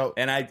 yeah. So,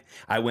 and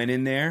I went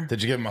in there.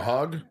 Did you give him a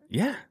hug?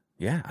 Yeah.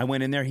 Yeah. I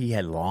went in there. He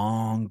had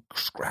long,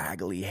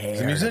 scraggly hair.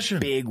 He's a musician.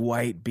 Big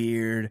white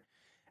beard.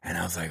 And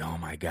I was like, oh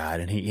my God.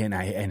 And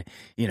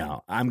you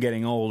know, I'm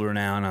getting older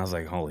now. And I was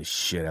like, holy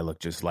shit, I look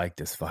just like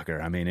this fucker.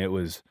 I mean, it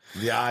was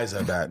The eyes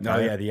of that. Oh,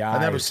 yeah, the eyes.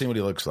 I've never seen what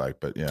he looks like,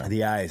 but yeah.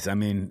 the eyes. I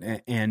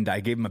mean, and I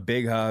gave him a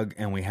big hug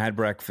and we had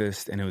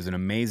breakfast and it was an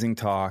amazing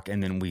talk.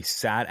 And then we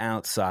sat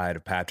outside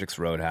of Patrick's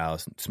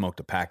Roadhouse and smoked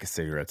a pack of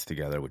cigarettes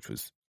together, which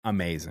was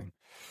amazing.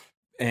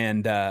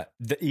 And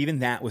even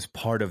that was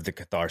part of the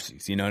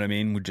catharsis. You know what I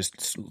mean? We're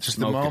just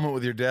a moment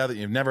with your dad that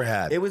you've never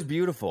had. It was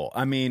beautiful.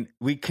 I mean,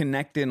 we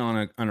connected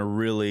on a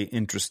really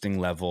interesting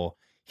level.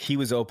 He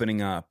was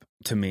opening up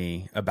to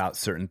me about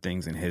certain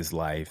things in his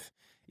life.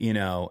 You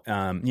know,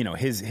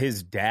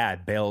 his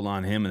dad bailed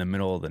on him in the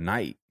middle of the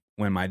night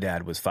when my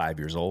dad was 5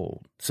 years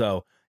old.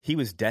 So he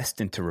was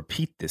destined to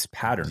repeat this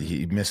pattern.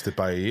 He missed it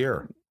by a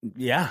year.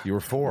 Yeah, You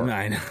were 4.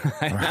 I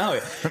know.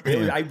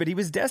 But he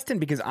was destined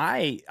because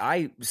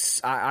I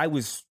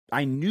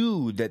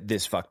knew that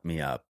this fucked me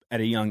up at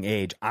a young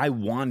age. I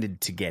wanted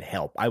to get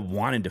help. I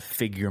wanted to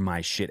figure my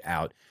shit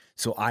out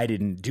so I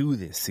didn't do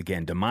this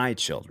again to my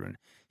children.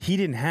 He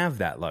didn't have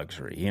that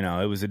luxury. You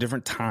know, it was a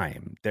different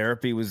time.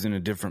 Therapy was in a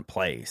different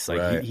place. Like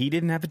Right. he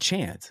didn't have a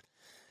chance.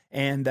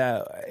 And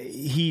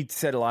he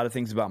said a lot of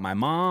things about my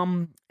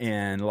mom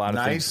and a lot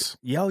of things.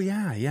 Nice? Oh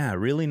yeah,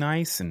 really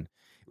nice. And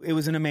it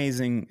was an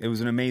amazing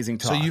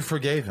talk. So you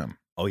forgave him.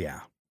 Oh yeah,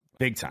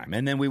 big time.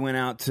 And then we went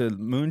out to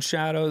Moon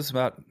Shadows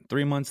about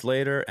 3 months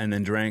later, and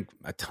then drank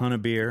a ton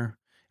of beer.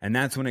 And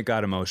that's when it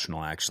got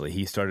emotional. Actually,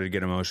 he started to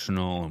get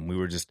emotional, and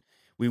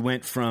we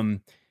went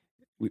from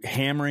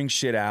hammering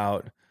shit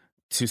out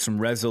to some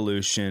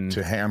resolution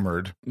To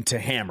hammered.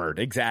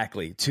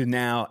 exactly, to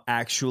now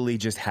actually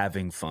just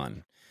having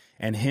fun.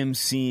 And him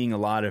seeing a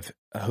lot of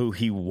who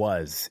he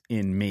was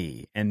in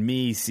me, and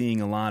me seeing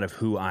a lot of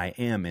who I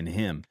am in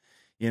him,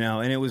 you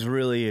know, and it was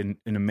really an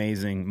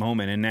amazing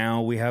moment. And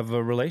now we have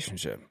a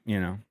relationship, you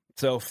know.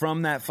 So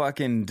from that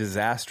fucking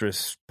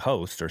disastrous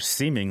post, or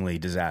seemingly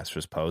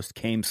disastrous post,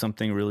 came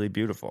something really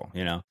beautiful,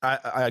 you know.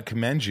 I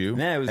commend you.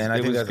 Yeah,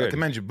 I good.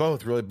 commend you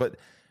both, really. But,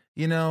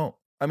 you know,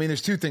 I mean,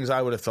 there's two things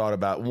I would have thought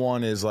about.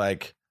 One is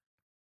like,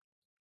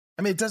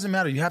 I mean, it doesn't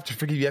matter. You have to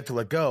forgive, you have to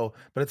let go.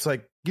 But it's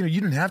like, you know,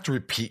 you didn't have to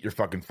repeat your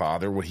fucking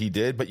father, what he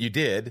did, but you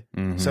did.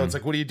 So it's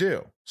like, what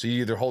do? So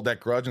you either hold that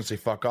grudge and say,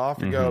 fuck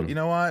off, or go, you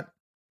know what?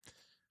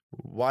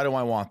 Why do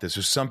I want this?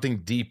 There's something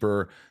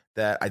deeper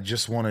that I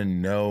just want to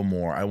know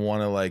more. I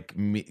want to, like,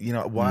 you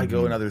know, why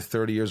go another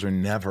 30 years or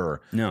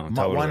never? No,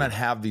 Why totally. not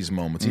have these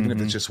moments, even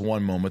if it's just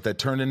one moment that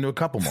turned into a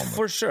couple moments?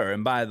 For sure.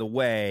 And by the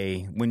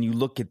way, when you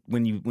look at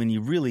when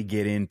you really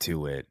get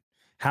into it,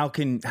 how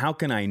can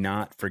I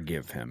not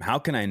forgive him? How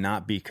can I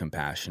not be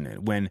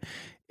compassionate when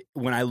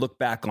I look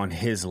back on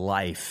his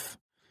life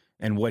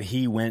and what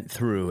he went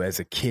through as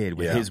a kid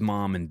with his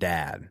mom and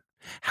dad?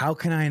 How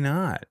can I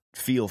not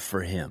feel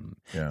for him?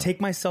 Yeah. Take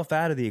myself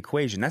out of the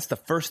equation. That's the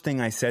first thing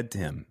I said to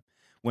him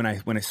when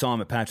I saw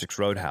him at Patrick's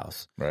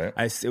Roadhouse. Right.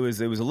 It was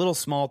a little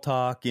small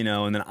talk, you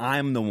know, and then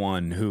I'm the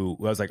one who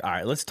I was like, all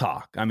right, let's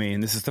talk. I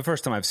mean, this is the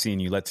first time I've seen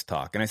you. Let's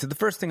talk. And I said, the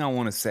first thing I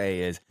want to say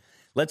is,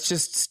 let's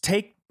just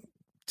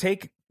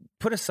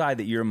put aside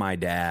that you're my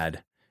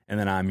dad and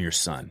that I'm your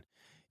son.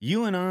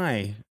 You and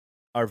I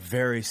are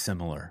very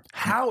similar.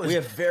 We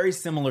have very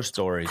similar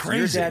stories.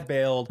 Crazy. Your dad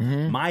bailed.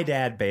 My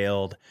dad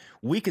bailed.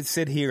 We could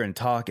sit here and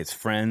talk as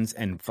friends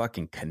and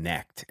fucking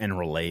connect and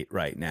relate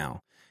right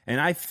now. And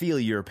I feel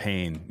your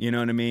pain. You know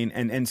what I mean?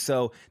 And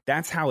so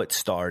that's how it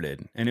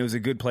started. And it was a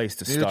good place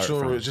to start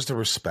from. Just a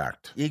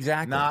respect.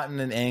 Exactly. Not in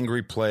an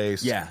angry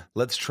place. Yeah.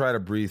 Let's try to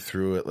breathe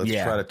through it. Let's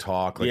try to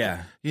talk. Like,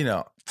 Yeah. You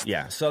know.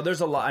 Yeah. So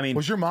there's a lot. I mean,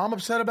 Was your mom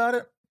upset about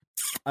it?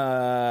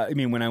 I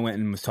mean, when I went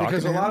and was talking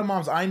Because to a lot him? of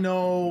moms, I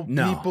know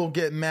No. people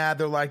get mad.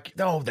 They're like,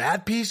 "Oh,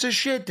 that piece of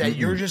shit that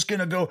you're just going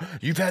to go,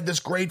 you've had this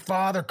great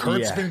father.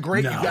 Kurt's Yeah. been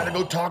great. You No. got to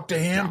go talk to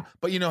him."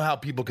 But you know how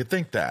people could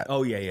think that.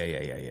 Oh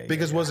yeah.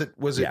 Because was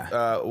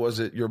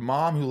it your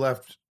mom who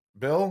left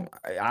Bill?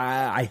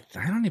 I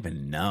don't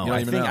even know. You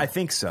don't even know? I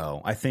think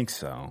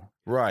so.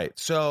 Right.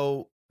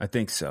 So I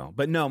think so.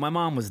 But no, my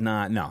mom was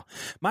not. No,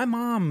 my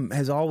mom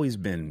has always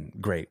been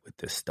great with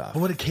this stuff.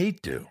 what did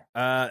Kate do?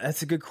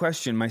 That's a good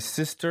question. My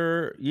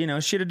sister, you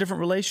know, she had a different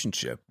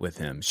relationship with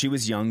him. She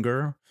was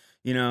younger.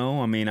 You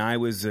know, I mean, I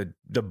was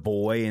the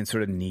boy and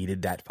sort of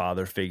needed that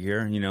father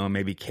figure. You know,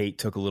 maybe Kate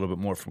took a little bit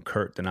more from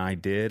Kurt than I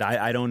did.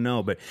 I don't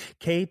know, but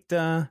Kate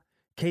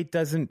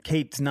wasn't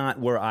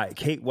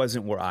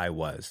where I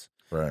was.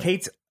 Right.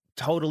 Kate's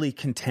totally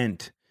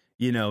content,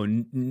 you know,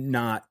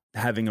 not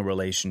having a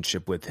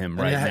relationship with him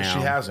And right now. She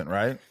hasn't,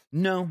 right?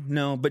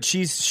 No, but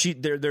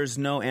there's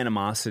no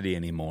animosity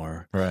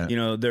anymore. Right. You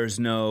know, there's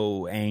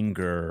no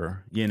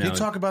anger, you know. Do you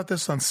talk about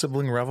this on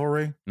Sibling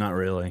Revelry? Not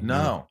really.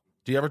 No.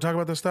 Do you ever talk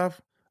about this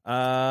stuff?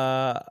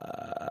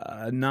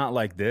 Not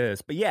like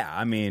this, but yeah,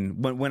 I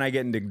mean, when I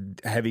get into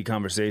heavy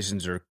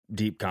conversations or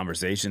deep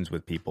conversations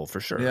with people, for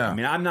sure. Yeah. I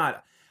mean, I'm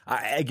not.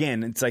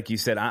 Again, it's like you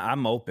said.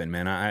 I'm open,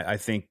 man. I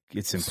think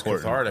it's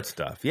important. Cathartic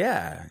Stuff.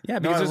 Yeah. No,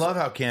 Because I love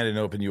how candid and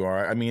open you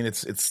are. I mean,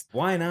 it's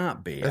why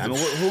not be? I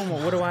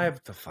mean, what do I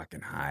have to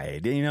fucking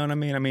hide? You know what I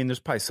mean? I mean, there's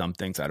probably some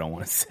things I don't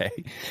want to say.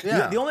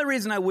 Yeah. The only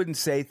reason I wouldn't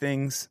say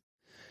things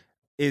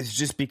is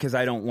just because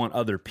I don't want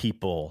other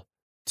people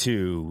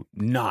to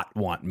not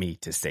want me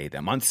to say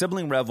them. On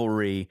Sibling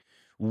Revelry,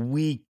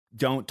 we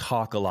don't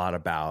talk a lot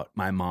about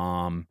my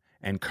mom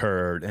and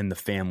Kurt and the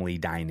family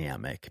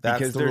dynamic.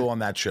 That's the rule on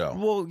that show.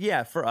 Well,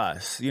 yeah, for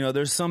us. You know,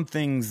 there's some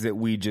things that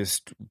we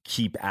just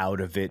keep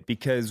out of it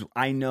because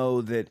I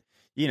know that,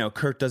 you know,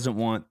 Kurt doesn't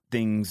want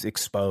things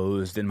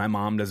exposed and my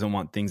mom doesn't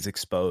want things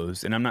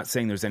exposed. And I'm not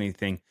saying there's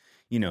anything,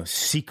 you know,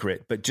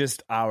 secret, but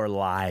just our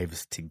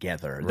lives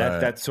together.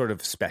 Right. That's sort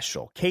of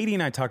special. Katie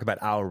and I talk about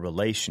our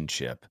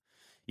relationship,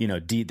 you know,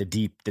 the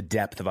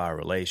depth of our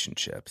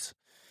relationships.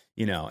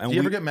 You know, and do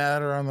you ever get mad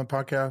at her on the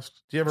podcast?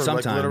 Do you ever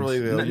like literally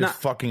you're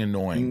fucking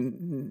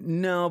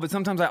annoying? No, but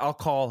sometimes I'll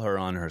call her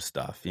on her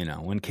stuff. You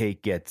know, when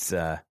Kate gets,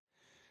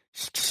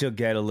 she'll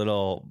get a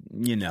little,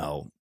 you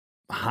know,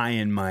 high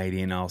and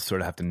mighty, and I'll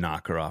sort of have to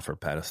knock her off her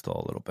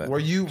pedestal a little bit. Were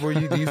you?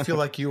 Do you feel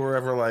like you were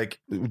ever like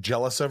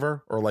jealous of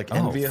her or like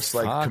envious,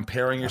 like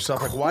comparing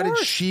yourself? Like, why did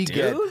she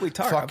get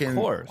fucking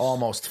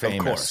almost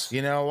famous?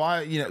 You know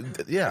why? You know,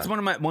 yeah. It's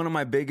one of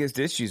my biggest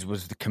issues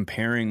was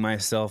comparing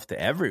myself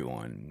to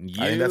everyone.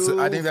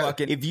 I think that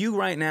if you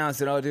right now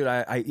said, "Oh, dude,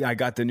 I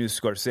got the new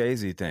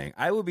Scorsese thing,"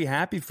 I would be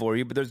happy for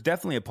you. But there's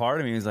definitely a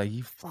part of me who's like,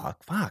 "You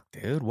fuck,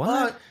 dude,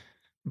 what?"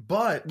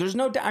 But there's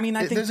no. I mean,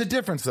 I think there's a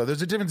difference though.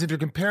 There's a difference if you're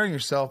comparing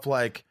yourself,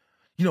 like,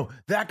 you know,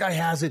 that guy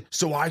has it,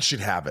 so I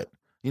should have it.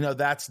 You know,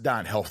 that's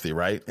not healthy,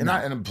 right? And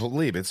I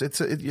believe it's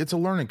a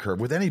learning curve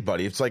with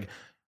anybody. It's like,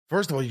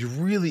 first of all,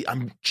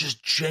 I'm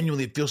just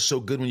genuinely, it feels so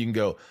good when you can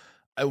go,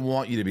 I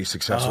want you to be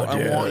successful.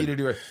 I want you to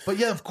do it. But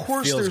yeah, of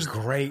course, feels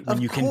great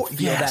when you can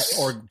feel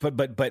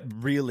that, but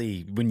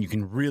really when you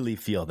can really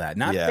feel that,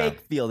 not fake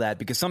feel that,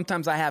 because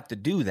sometimes I have to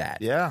do that.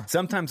 Yeah.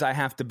 Sometimes I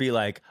have to be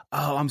like,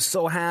 oh, I'm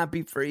so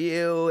happy for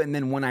you, and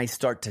then when I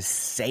start to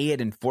say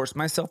it and force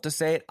myself to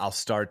say it, I'll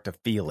start to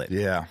feel it.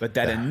 Yeah. But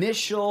that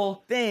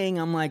initial thing,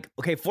 I'm like,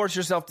 okay, force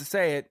yourself to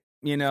say it,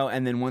 you know,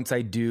 and then once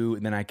I do,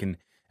 then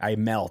I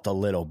melt a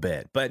little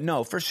bit. But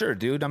no, for sure,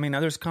 dude. I mean,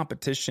 there's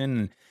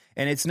competition.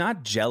 And it's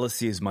not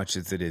jealousy as much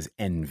as it is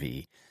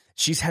envy.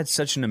 She's had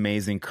such an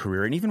amazing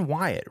career. And even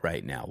Wyatt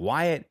right now.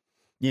 Wyatt,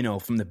 you know,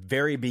 from the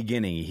very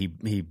beginning,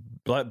 he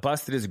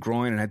busted his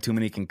groin and had too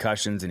many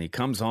concussions. And he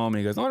comes home and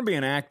he goes, I want to be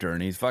an actor.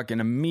 And he's fucking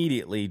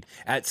immediately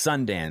at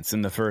Sundance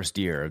in the first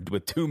year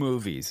with 2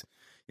 movies.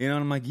 You know,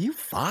 and I'm like, you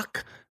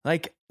fuck.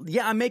 Like,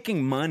 yeah, I'm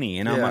making money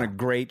and I'm on a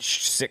great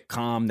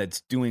sitcom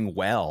that's doing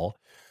well.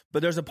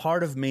 But there's a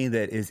part of me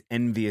that is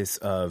envious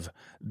of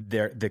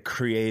the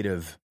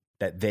creative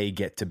that they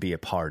get to be a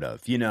part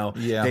of. You know,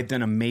 they've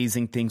done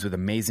amazing things with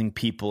amazing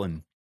people.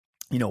 And,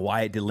 you know,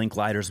 Wyatt did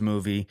Linklater's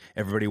movie,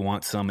 Everybody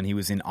Wants Some, and he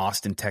was in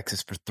Austin,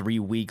 Texas for 3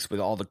 weeks with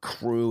all the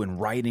crew and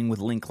writing with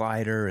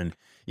Linklater. And,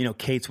 you know,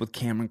 Kate's with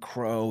Cameron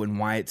Crowe, and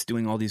Wyatt's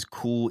doing all these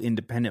cool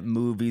independent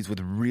movies with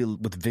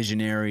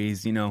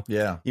visionaries, you know.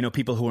 Yeah. You know,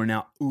 people who are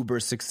now uber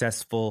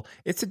successful.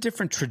 It's a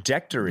different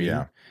trajectory.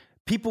 Yeah.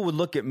 People would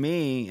look at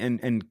me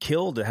and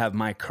kill to have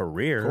my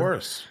career, of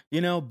course,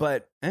 you know.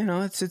 But you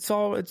know,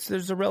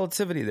 there's a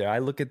relativity there. I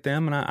look at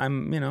them and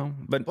I'm, you know,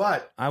 but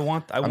I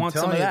want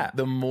some of that.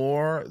 The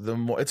more,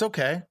 it's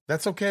okay.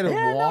 That's okay to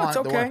want. No, it's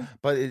okay.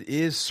 But it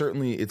is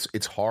certainly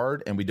it's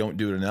hard, and we don't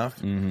do it enough.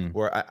 Mm-hmm.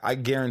 Where I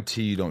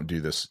guarantee you don't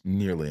do this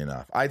nearly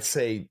enough. I'd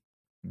say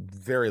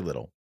very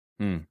little.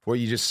 Where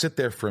you just sit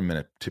there for a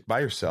minute by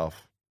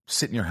yourself,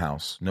 sit in your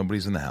house,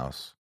 nobody's in the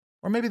house.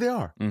 Or maybe they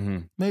are. Mm-hmm.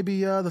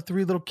 Maybe the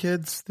 3 little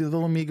kids, the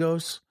little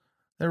amigos,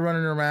 they're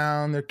running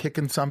around, they're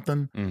kicking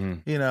something.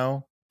 Mm-hmm. You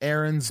know,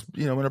 Aaron's,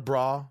 you know, in a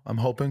bra, I'm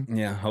hoping.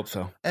 Yeah, hope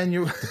so. And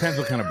you depends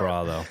what kind of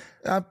bra,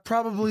 though.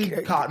 Probably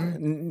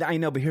cotton. I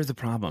know, but here's the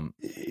problem.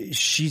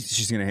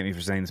 She's going to hate me for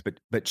saying this,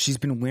 but she's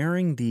been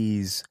wearing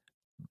these,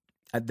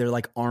 they're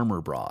like armor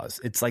bras.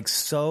 It's like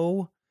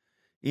so,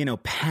 you know,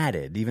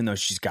 padded, even though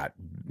she's got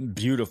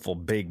beautiful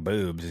big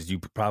boobs, as you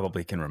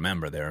probably can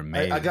remember. They're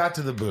amazing. I got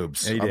to the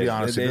boobs. I'll be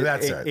honest with you.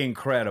 That's it.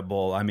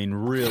 Incredible. I mean,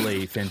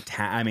 really fantastic.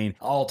 I mean,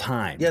 all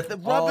time. Yeah,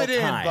 rub it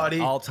in,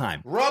 buddy. All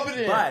time. Rub it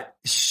in. But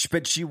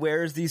she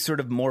wears these sort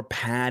of more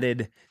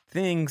padded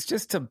things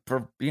just to,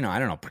 you know, I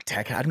don't know,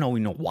 protect. I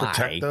don't know why.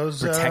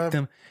 Protect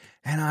them.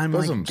 And I'm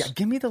bosoms. Like,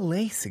 give me the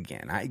lace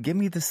again. Give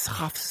me the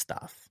soft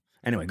stuff.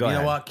 Anyway, go ahead.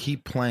 You know what?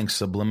 Keep playing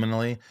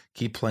subliminally.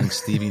 Keep playing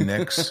Stevie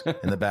Nicks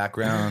in the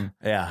background.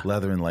 Yeah.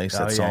 Leather and Lace,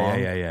 that song.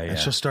 Yeah. And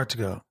she'll start to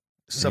go,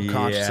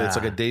 subconsciously, it's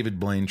like a Yeah. David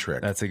Blaine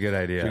trick. That's a good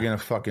idea. You're gonna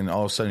fucking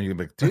all of a sudden you're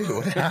gonna be like, dude,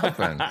 what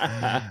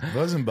happened?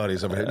 Bosom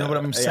buddies over here. No, what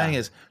I'm saying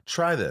is,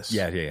 try this.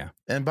 Yeah.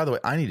 And by the way,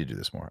 I need to do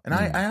this more, and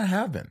I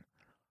have been.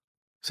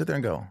 Sit there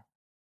and go,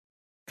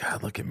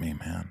 God, look at me,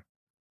 man.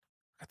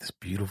 I got this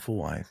beautiful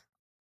wife,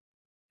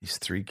 these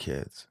 3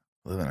 kids,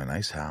 live in a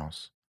nice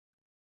house.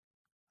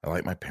 I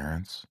like my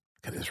parents.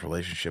 Got this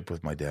relationship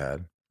with my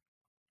dad.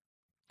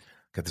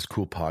 Got this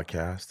cool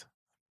podcast.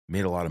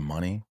 Made a lot of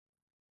money.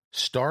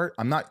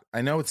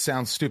 I know it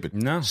sounds stupid.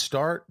 No.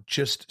 Start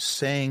just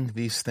saying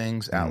these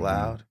things out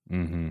loud.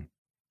 Mm-hmm.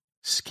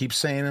 Just keep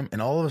saying them.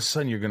 And all of a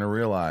sudden you're going to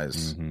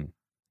realize,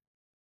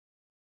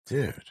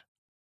 dude,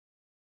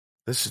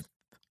 this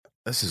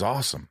is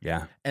awesome.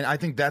 Yeah. And I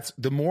think that's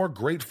the more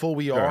grateful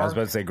we Sure, are. I was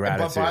about to say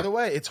gratitude. But by the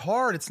way, it's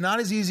hard. It's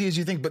not as easy as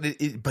you think, but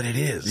it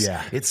is.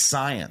 Yeah. It's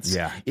science.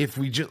 Yeah. If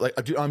we just like,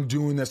 dude, I'm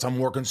doing this, I'm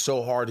working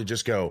so hard to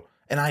just go,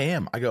 and I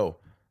am. I go,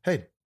 hey,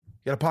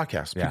 you got a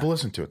podcast. Yeah. People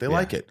listen to it. They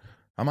like it.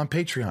 I'm on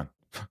Patreon.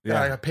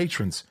 Yeah. I have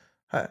patrons.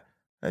 I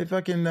have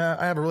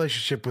a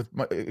relationship with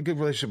a good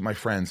relationship with my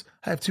friends.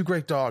 I have 2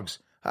 great dogs.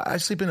 I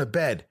sleep in a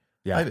bed.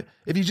 Yeah.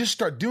 If you just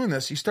start doing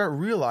this, you start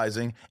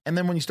realizing, and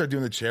then when you start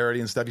doing the charity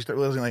and stuff, you start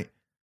realizing, like,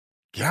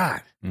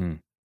 God, I'm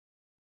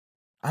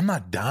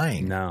not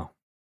dying. No.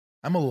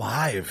 I'm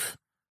alive.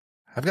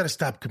 I've got to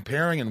stop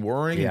comparing and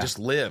worrying and just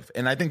live.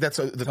 And I think that's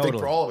the thing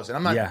for all of us. And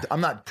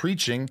I'm not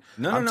preaching.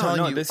 I'm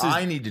telling you,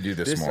 I need to do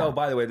this more. Oh,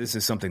 by the way, this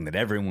is something that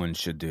everyone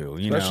should do.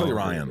 Especially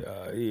Ryan.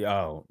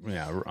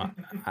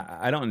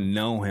 I don't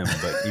know him,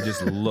 but he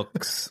just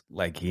looks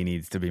like he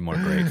needs to be more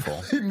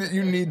grateful.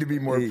 You need to be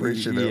more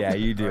appreciative. Yeah,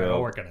 you do.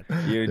 I'll work on it.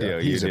 You do.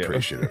 He's you do.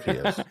 appreciative. He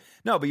is.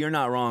 No, but you're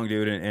not wrong,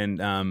 dude.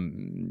 And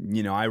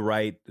I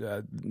write,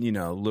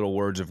 little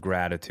words of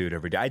gratitude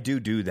every day. I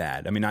do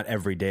that. I mean, not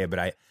every day,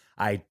 but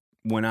I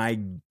when I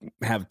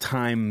have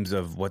times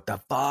of what the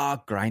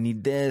fuck, or I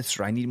need this,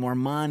 or I need more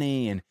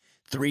money, and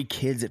 3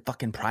 kids at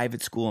fucking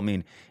private school. I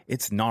mean,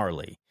 it's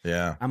gnarly.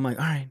 Yeah. I'm like,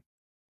 all right,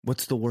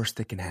 what's the worst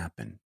that can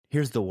happen?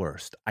 Here's the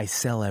worst. I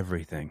sell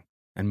everything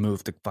and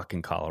move to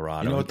fucking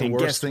Colorado. You know what the And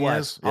worst guess thing what?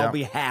 is? I'll Yeah.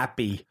 be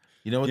happy.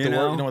 You know what You you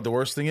know? know what the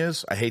worst thing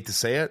is? I hate to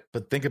say it,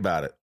 but think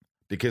about it,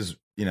 because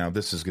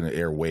this is going to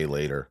air way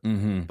later.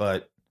 Mm-hmm.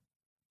 But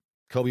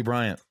Kobe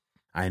Bryant,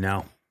 I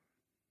know,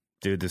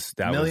 dude.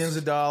 That millions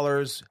of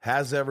dollars,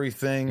 has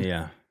everything,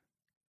 Yeah,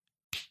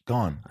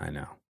 gone I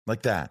know.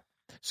 like that.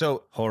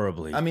 So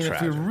Horribly. I mean,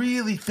 tragic. if we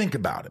really think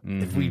about it,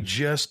 if we Mhm.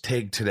 just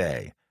take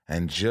today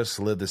and just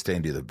live this day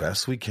and do the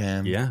best we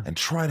can, Yeah. and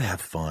try to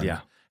have fun, Yeah.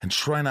 and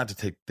try not to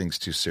take things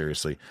too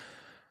seriously,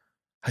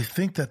 I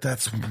think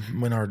that's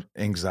when our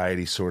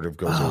anxiety sort of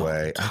goes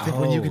away. I think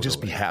when you can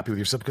just be Totally. happy with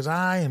yourself, because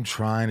I am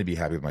trying to be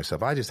happy with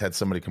myself. I just had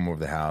somebody come over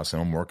the house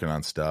and I'm working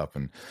on stuff,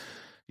 and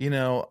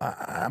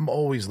I'm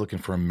always looking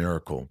for a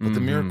miracle, but the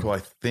Mhm. miracle I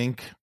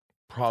think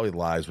probably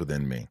lies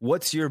within me.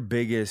 What's your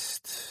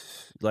biggest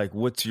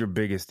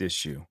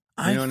issue?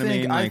 You know what I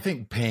think, mean? I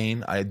think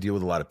pain. I deal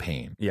with a lot of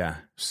pain. Yeah.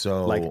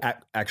 So Like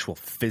actual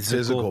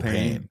physical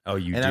pain. Oh,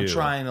 you and do. I'm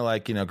trying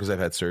to because I've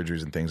had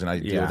surgeries and things, and I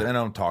deal with it, and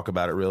I don't talk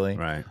about it really.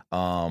 Right.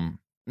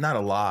 Not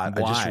a lot.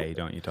 Why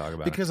don't you talk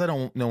about it? Because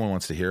no one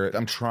wants to hear it.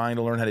 I'm trying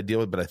to learn how to deal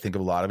with it, but I think a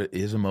lot of it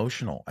is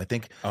emotional. I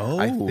think.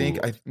 I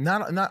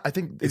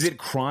think Is it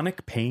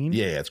chronic pain?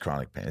 Yeah, it's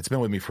chronic pain. It's been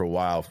with me for a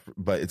while,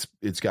 but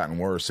it's gotten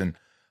worse, and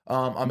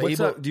I'm What's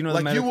able. up? Do you know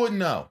the you wouldn't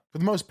know for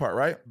the most part,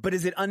 right? But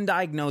is it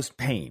undiagnosed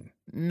pain?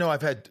 No,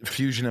 I've had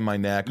fusion in my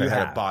neck. You I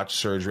had a have. botched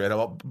surgery. I had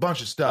a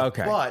bunch of stuff.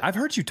 Okay. but I've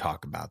heard you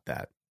talk about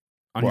that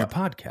on your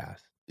podcast.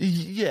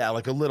 yeah,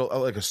 like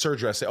a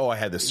surgery. I say, I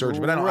had this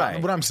surgery, but I don't.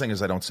 Right. What I'm saying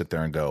is, I don't sit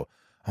there and go,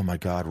 oh my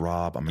God,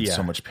 Rob, I'm in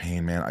so much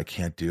pain, man. I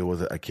can't deal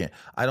with it.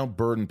 I don't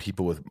burden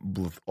people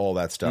with all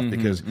that stuff,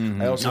 because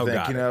I also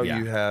think,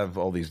 you have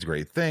all these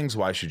great things.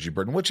 Why should you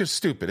burden? Which is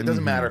stupid. It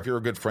doesn't matter if you're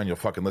a good friend, you'll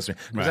fucking listen.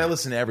 Because I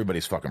listen to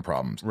everybody's fucking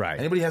problems. Right.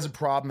 Anybody has a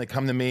problem, they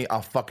come to me,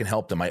 I'll fucking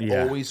help them. I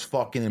always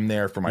fucking am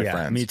there for my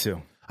friends. Me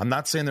too. I'm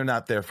not saying they're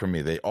not there for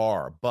me. They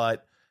are,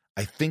 but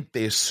I think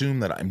they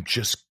assume that I'm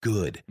just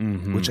good,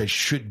 which I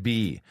should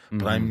be,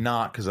 but I'm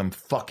not, because I'm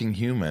fucking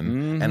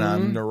human and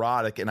I'm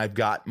neurotic and I've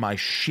got my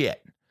shit.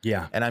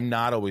 Yeah. And I'm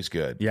not always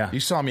good. Yeah. You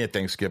saw me at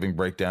Thanksgiving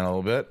break down a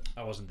little bit.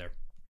 I wasn't there.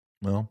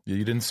 Well,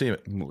 you didn't see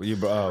it.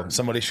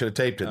 Somebody should have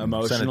taped it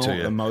and sent it to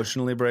you.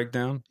 Emotionally break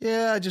down?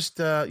 Yeah, just,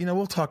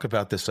 we'll talk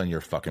about this on your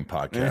fucking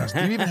podcast.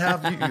 Do you even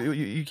have,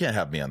 you can't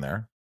have me on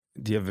there.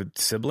 Do you have a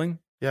sibling?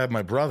 Yeah, I have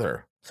my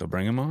brother. So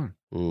bring him on.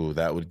 Ooh,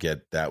 that would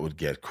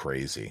get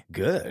crazy.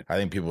 Good. I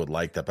think people would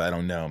like that, but I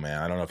don't know,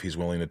 man. I don't know if he's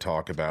willing to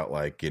talk about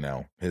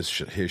his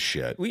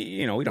shit.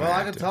 We don't Well, I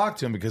have could to. talk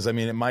to him, because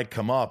it might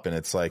come up, and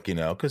it's like,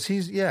 because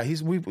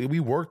we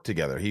worked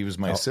together. He was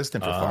my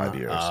assistant for 5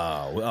 years.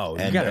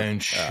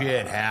 And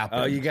shit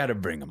happened. Oh, you got to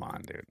bring him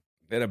on, dude.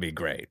 It'll be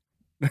great.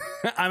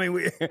 I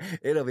mean,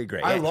 it'll be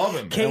great. I love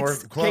him. And we're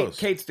close.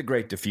 Kate's the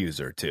great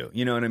diffuser too.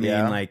 You know what I mean?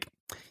 Yeah. Like,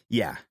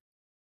 yeah.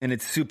 and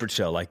it's super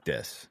chill like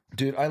this.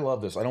 Dude, I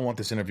love this. I don't want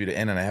this interview to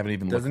end, and I haven't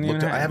even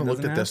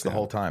looked at this the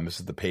whole time. This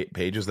is the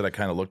pages that I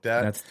kind of looked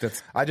at.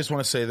 I just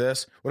want to say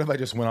this. What if I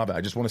just went off? I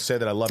just want to say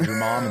that I love your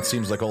mom. It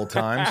seems like old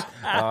times.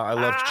 I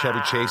loved Chevy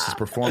Chase's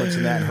performance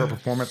in that, and her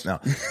performance.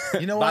 Now,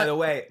 you know what? By the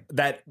way,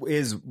 that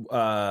is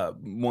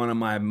one of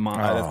my mom.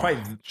 That's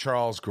probably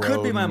Charles Grodin.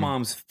 Could be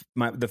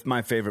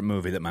my favorite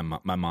movie that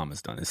my mom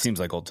has done. It seems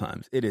like old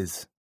times. It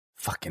is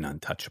fucking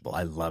untouchable.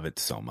 I love it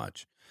so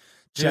much.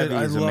 Dude,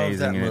 I love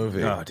amazing. that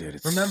movie. Oh,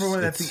 dude, remember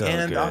when at the so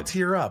end, good. I'll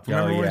tear up.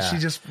 Remember when she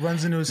just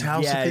runs into his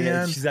house at the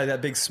end? She's got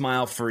that big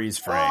smile freeze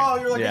frame. Oh,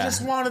 you're like, I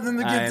just wanted them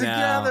to get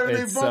together.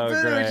 They bump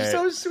into it. It's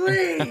so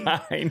sweet.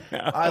 I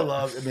know.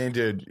 I mean,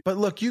 dude. But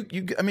look,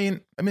 I mean,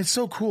 it's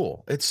so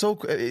cool. It's so,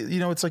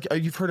 it's like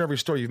you've heard every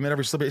story. You've met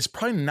every celebrity. It's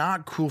probably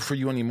not cool for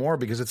you anymore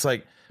because it's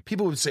like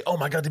people would say, oh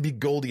my God, to be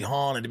Goldie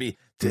Hawn and to be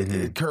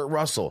Kurt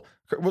Russell.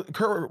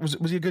 Kurt,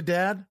 was he a good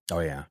dad? Oh,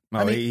 yeah.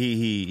 I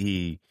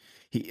mean,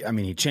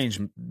 he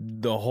changed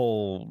the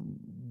whole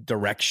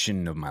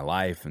direction of my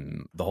life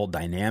and the whole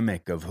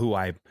dynamic of who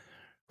I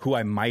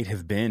might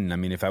have been. I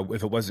mean, if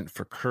it wasn't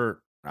for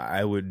Kurt,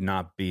 I would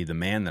not be the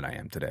man that I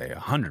am today.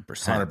 100%.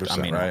 100%. I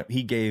mean, right?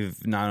 He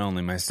gave not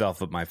only myself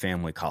but my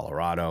family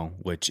Colorado,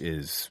 which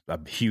is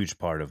a huge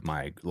part of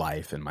my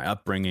life and my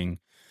upbringing.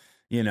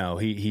 You know,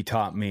 he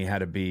taught me how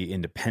to be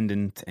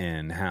independent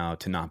and how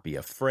to not be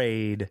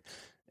afraid.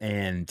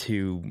 And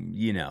to,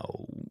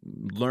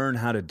 learn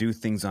how to do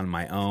things on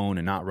my own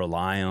and not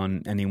rely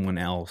on anyone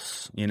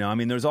else. I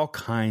mean, there's all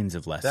kinds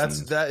of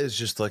lessons. That is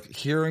just like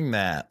hearing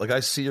that. Like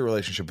I see your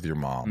relationship with your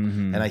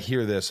mom, and I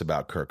hear this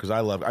about Kurt because I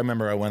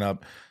remember I went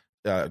up.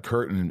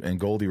 Kurt and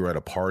Goldie were at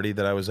a party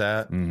that I was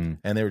at, and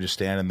they were just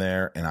standing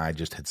there, and I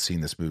just had seen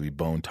this movie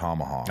Bone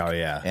Tomahawk. Oh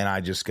yeah, and I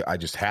just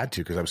had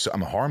to because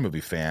I'm a horror movie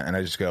fan, and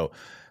I just go,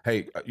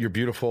 hey, you're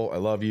beautiful. I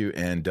love you.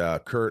 And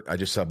Kurt, I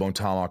just saw Bone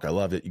Tomahawk. I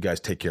loved it. You guys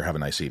take care. Have a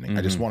nice evening.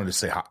 I just wanted to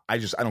say hi. I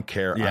don't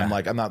care. Yeah.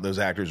 I'm not those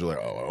actors who are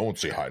like, oh, I won't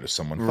say hi to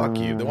someone. Fuck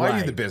you. Then why are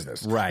you in the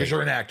business? Right. Because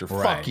you're an actor.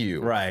 Right. Fuck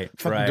you. Right.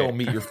 Fucking go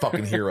meet your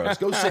fucking heroes.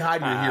 Go say hi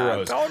to your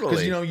heroes.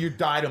 Totally. Because, you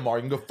die tomorrow.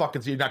 You can go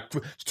fucking see. You're not.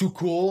 It's too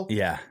cool.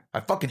 Yeah. I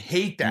fucking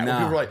hate that. No.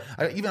 When people are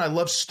like, I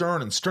love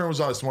Stern, and Stern was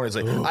on this morning.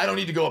 He's like, I don't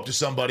need to go up to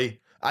somebody.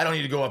 I don't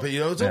need to go up.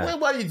 It's like,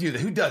 why do you do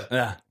that? Who does?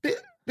 Yeah.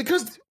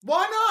 Because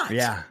why not?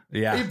 Yeah.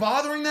 Are you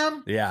bothering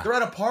them? Yeah. They're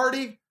at a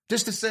party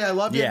just to say I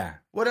love you? Yeah.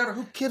 Whatever.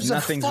 Who gives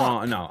Nothing's a fuck?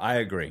 wrong. No, I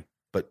agree.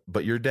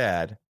 But your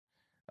dad,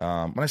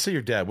 when I say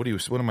your dad, what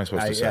am I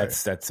supposed to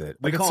say? That's it.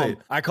 We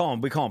call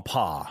him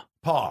Pa.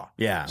 Pa.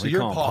 Yeah. So we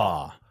you're call him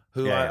Pa.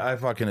 Who I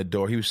fucking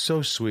adore. He was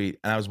so sweet.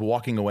 And I was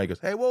walking away. He goes,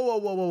 hey,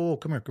 whoa.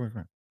 Come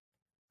here.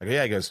 I go,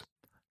 yeah. He goes,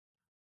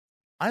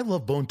 I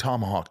love Bone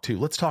Tomahawk too.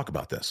 Let's talk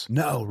about this.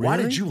 No, really? Why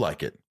did you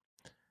like it?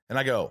 And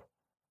I go,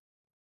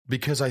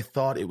 because I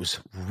thought it was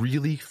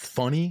really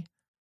funny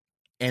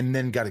and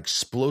then got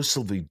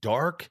explosively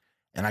dark.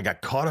 And I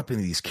got caught up in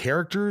these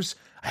characters.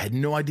 I had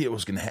no idea it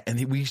was going to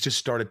and we just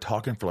started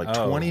talking for like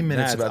 20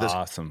 minutes about this.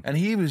 Awesome. And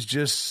he was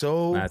just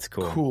so That's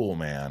cool,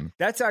 man.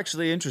 That's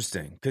actually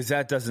interesting because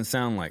that doesn't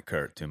sound like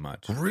Kurt too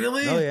much.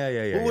 Really? Oh,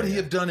 yeah. What would he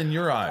have done in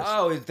your eyes?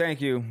 Oh,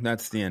 thank you.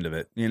 That's the end of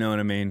it. You know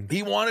what I mean?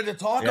 He wanted to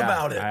talk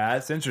about it.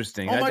 That's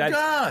interesting. Oh, my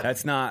God.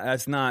 That's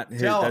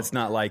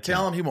not like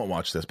Tell him he won't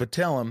watch this, but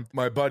tell him,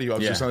 my buddy who I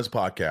was just on his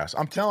podcast,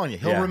 I'm telling you,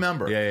 he'll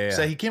remember. Yeah.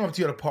 Say he came up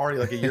to you at a party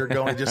like a year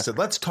ago and he just said,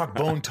 let's talk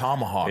Bone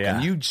Tomahawk. Yeah.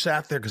 And you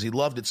sat there because he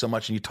loved it so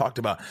much and you talked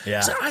about,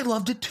 said, I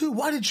loved it too.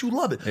 Why did you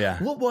love it?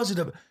 Yeah. What was it?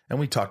 And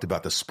we talked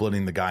about the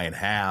splitting the guy in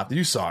half.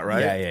 You saw it,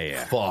 right?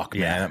 Yeah. Fuck,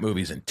 man. That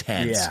movie's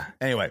intense. Yeah.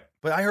 Anyway,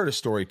 but I heard a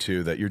story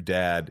too that your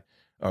dad,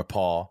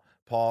 Paul,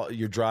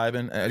 you're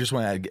driving. I just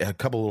want to add a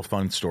couple little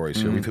fun stories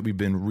here. We've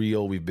been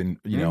real. We've been,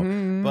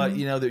 but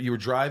that you were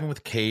driving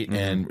with Kate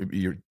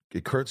and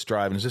Kurt's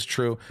driving. Is this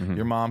true?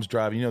 Your mom's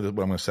driving. You know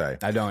what I'm going to say.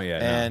 I don't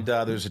yet. And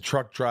there's a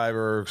truck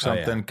driver or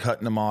something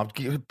cutting them off.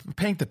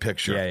 Paint the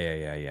picture.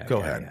 Yeah. Go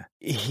ahead.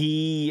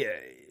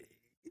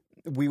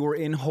 We were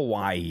in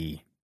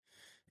Hawaii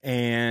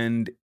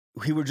and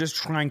we were just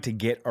trying to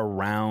get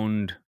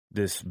around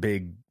this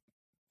big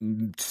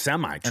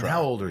semi truck. And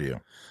how old are you?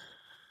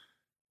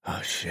 Oh,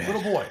 shit.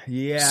 Little boy.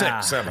 Yeah.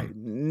 6,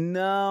 7.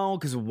 No,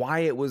 because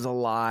Wyatt was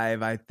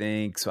alive, I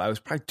think. So I was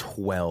probably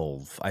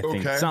 12, I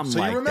think. Something so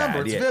like that. So you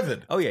remember. It's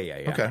vivid. Oh,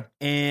 yeah. Okay.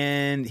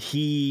 And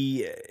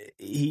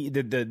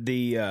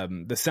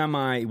the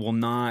semi will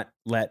not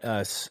let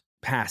us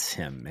pass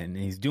him. And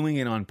he's doing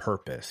it on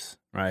purpose,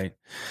 right?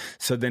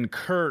 So then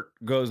Kurt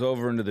goes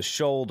over into the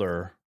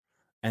shoulder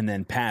and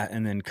then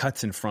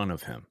cuts in front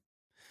of him.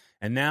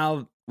 And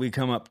now we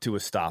come up to a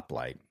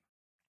stoplight.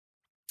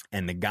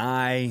 And the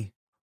guy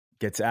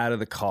gets out of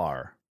the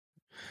car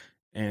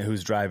and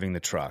who's driving the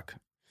truck.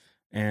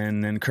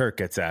 And then Kurt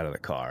gets out of the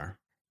car.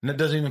 And it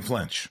doesn't even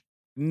flinch.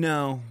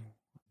 No,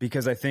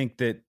 because I think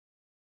that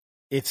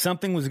if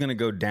something was going to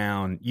go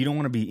down, you don't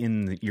want to be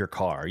in your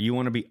car. You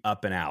want to be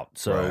up and out.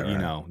 So,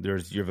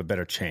 you have a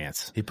better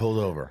chance. He pulled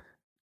over.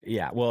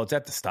 Yeah. Well, it's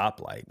at the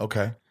stoplight.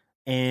 Okay.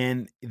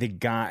 And the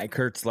guy,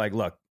 Kurt's like,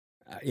 look,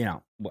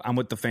 I'm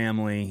with the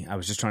family. I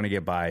was just trying to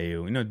get by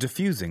you,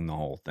 diffusing the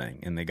whole thing.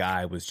 And the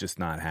guy was just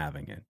not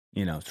having it,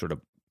 sort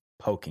of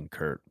poking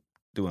Kurt,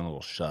 doing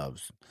little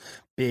shoves.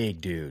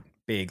 Big dude,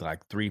 big,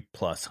 like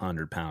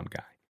 300+ pound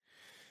guy.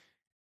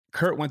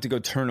 Kurt went to go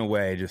turn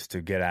away just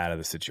to get out of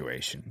the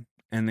situation.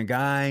 And the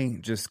guy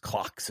just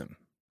clocks him.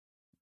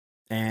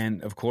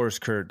 And of course,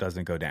 Kurt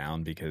doesn't go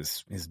down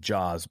because his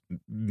jaw's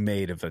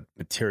made of a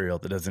material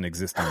that doesn't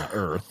exist on the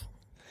earth.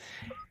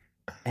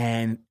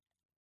 And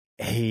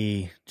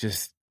he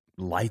just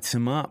lights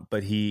him up,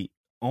 but he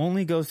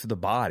only goes to the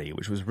body,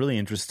 which was really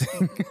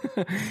interesting.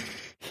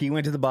 He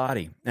went to the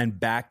body and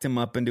backed him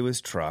up into his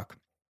truck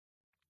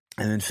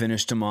and then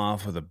finished him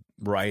off with a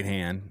right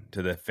hand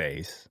to the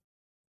face.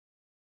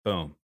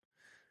 Boom.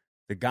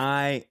 The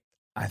guy,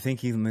 I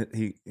think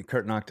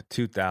Kurt knocked a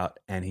tooth out,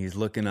 and he's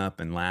looking up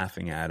and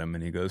laughing at him,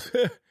 and he goes,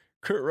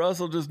 Kurt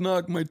Russell just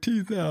knocked my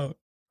teeth out.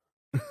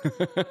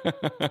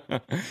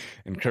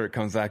 And Kurt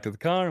comes back to the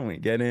car, and we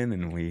get in,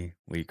 and we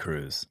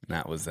cruise. And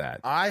that was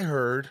that. I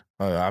heard,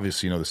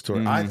 obviously you know the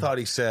story. I thought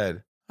he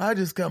said, I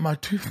just got my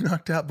tooth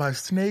knocked out by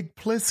Snake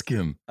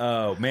Plissken.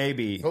 Oh,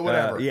 maybe. But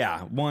whatever.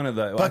 Yeah, one of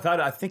the.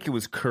 I think it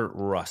was Kurt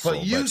Russell.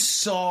 But you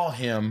saw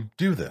him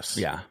do this.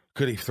 Yeah.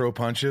 Could he throw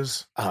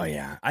punches? Oh,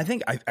 yeah. I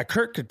think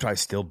Kurt could probably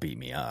still beat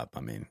me up. I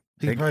mean,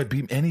 he could probably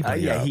beat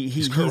anybody up.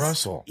 He's Kurt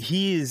Russell.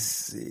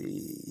 He's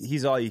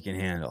all you can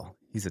handle.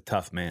 He's a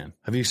tough man.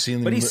 Have you seen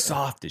him? But he's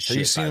soft as shit. Have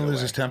you seen him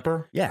lose his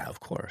temper? Yeah, of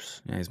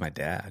course. Yeah, he's my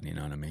dad. You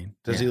know what I mean?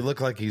 Does he look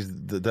like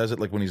does it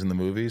like when he's in the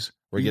movies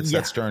where he gets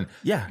that stern?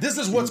 Yeah. This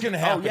is what's going to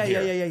happen. Oh,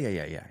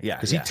 yeah.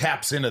 Because he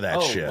taps into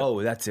that shit.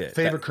 Oh, that's it.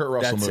 Favorite Kurt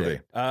Russell movie?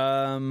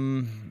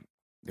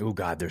 Oh,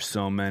 God, there's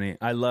so many.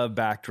 I love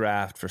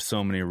Backdraft for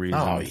so many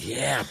reasons. Oh,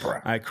 yeah, bro.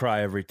 I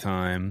cry every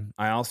time.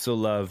 I also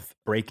love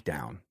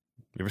Breakdown.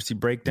 You ever see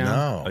Breakdown?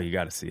 No. Oh, you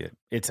got to see it.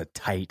 It's a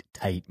tight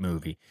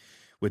movie.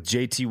 With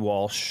J.T.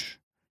 Walsh,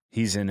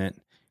 he's in it.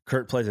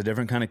 Kurt plays a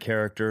different kind of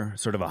character,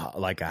 sort of a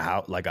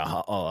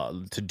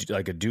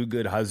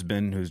do-good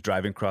husband who's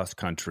driving cross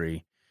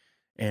country,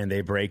 and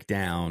they break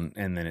down,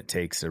 and then it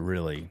takes a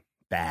really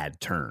bad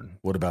turn.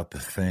 What about The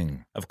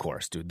Thing? Of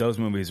course, dude. Those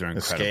movies are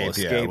incredible.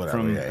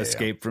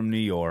 Escape from New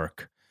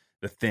York,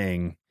 The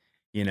Thing,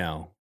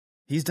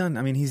 He's done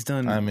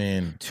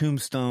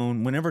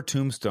Tombstone. Whenever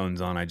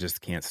Tombstone's on, I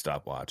just can't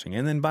stop watching.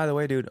 And then, by the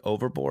way, dude,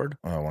 Overboard.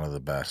 Oh, one of the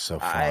best. So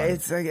fun.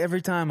 It's like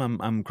every time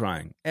I'm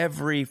crying.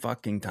 Every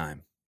fucking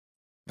time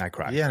I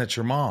cry. Yeah, and it's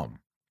your mom.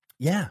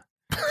 Yeah.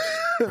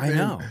 I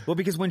know. Well,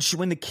 because when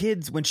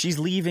she's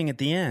leaving at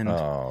the end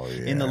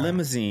in the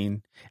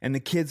limousine, and the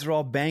kids are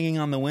all banging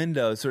on the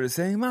window, sort of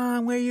saying,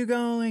 Mom, where are you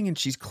going? And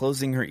she's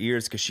closing her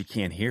ears because she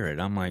can't hear it.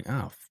 I'm like,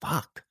 oh,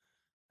 fuck.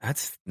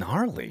 That's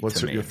gnarly.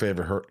 What's your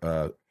favorite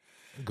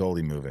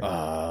Goldie movie?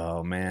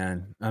 Oh,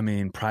 man. I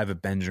mean,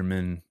 Private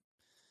Benjamin.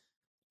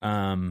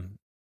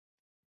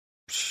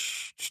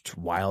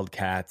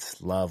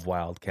 Wildcats, love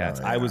Wildcats.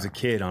 Oh, yeah. I was a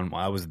kid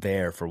I was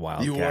there for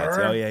Wildcats. You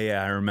were? Oh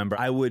yeah, I remember.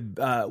 I would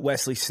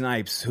Wesley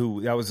Snipes,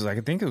 I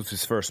think it was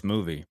his first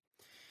movie.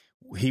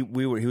 He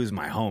was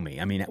my homie.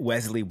 I mean,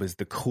 Wesley was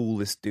the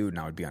coolest dude, and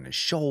I would be on his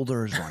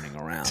shoulders running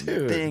around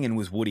the thing, and it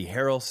was Woody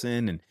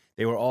Harrelson, and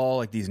they were all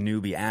like these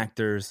newbie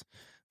actors.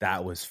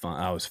 That was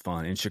fun. That was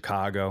fun. In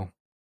Chicago,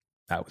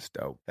 that was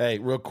dope. Hey,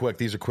 real quick,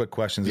 these are quick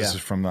questions. This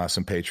is from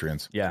some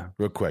Patreons. Yeah.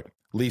 Real quick.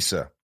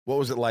 Lisa, what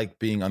was it like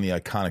being on the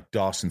iconic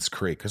Dawson's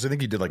Creek? Because I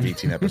think you did like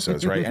 18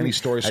 episodes, right? Any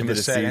stories from the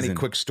set? Any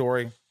quick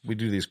story? We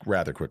do these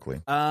rather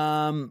quickly.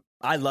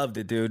 I loved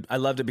it, dude. I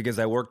loved it because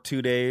I worked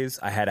 2 days.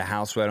 I had a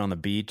house right on the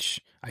beach.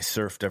 I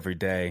surfed every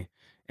day,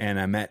 and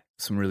I met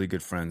some really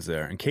good friends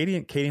there. And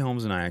Katie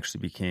Holmes and I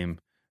actually became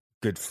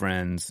good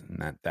friends,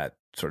 and that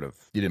sort of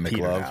You didn't make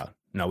love? out.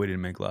 No, we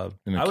didn't make love.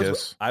 Didn't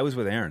kiss? I was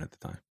with Aaron at the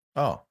time.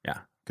 Oh,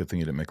 yeah. Good thing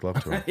you didn't make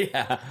love to her.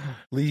 Yeah.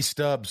 Lee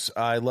Stubbs,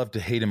 I love to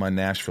hate him on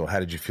Nashville.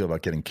 How did you feel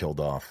about getting killed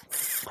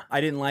off?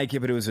 I didn't like it,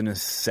 but it was a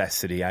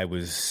necessity. I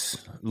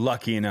was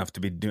lucky enough to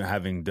be I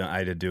had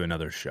to do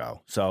another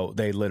show. So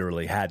they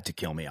literally had to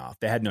kill me off.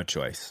 They had no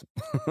choice.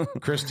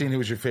 Christine, who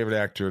was your favorite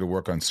actor to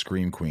work on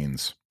Scream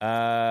Queens?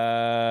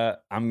 I'm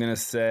going to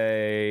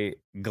say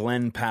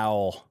Glenn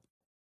Powell.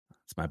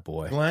 That's my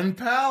boy. Glenn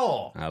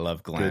Powell. I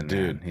love Glenn. Good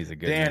dude. Man. He's a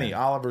good Danny, man.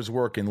 Oliver's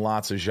work in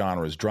lots of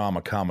genres,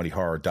 drama, comedy,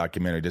 horror,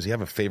 documentary. Does he have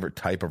a favorite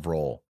type of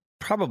role?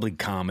 Probably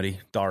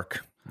comedy,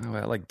 dark. Oh,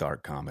 I like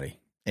dark comedy.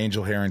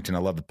 Angel Harrington, I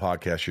love the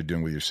podcast you're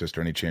doing with your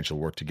sister. Any chance you'll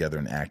work together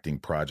in acting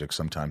projects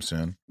sometime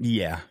soon?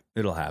 Yeah,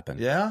 it'll happen.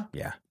 Yeah?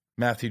 Yeah.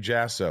 Matthew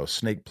Jasso,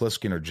 Snake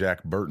Plissken or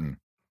Jack Burton?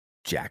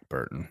 Jack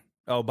Burton.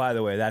 Oh, by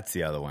the way, that's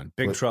the other one.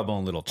 Big Trouble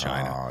in Little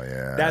China. Oh,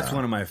 yeah. That's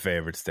one of my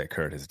favorites that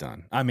Kurt has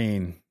done. I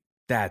mean,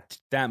 that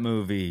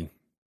movie,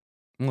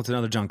 well, it's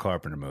another John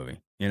Carpenter movie.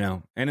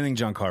 Anything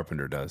John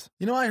Carpenter does.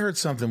 I heard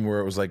something where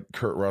it was like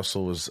Kurt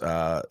Russell was,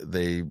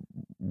 they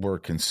were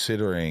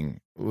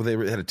considering, they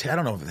had I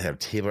don't know if they had a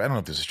table, I don't know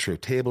if this is true,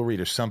 table read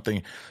or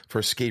something for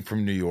Escape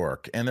from New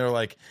York. And they're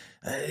like,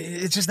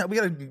 it's just not, we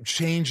got to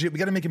change it. We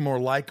got to make it more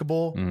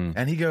likable.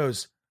 And he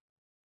goes,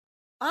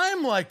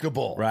 I'm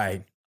likable.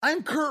 Right.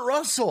 I'm Kurt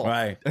Russell.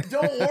 Right.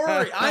 Don't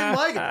worry. I'm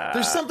like,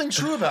 there's something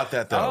true about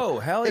that, though. Oh,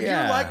 hell if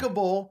yeah. you're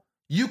likable,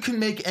 you can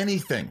make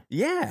anything.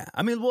 Yeah.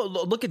 I mean, well,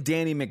 look at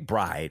Danny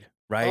McBride,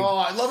 right? Oh,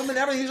 I love him in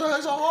everything. He's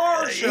a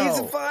horror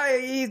show.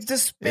 He's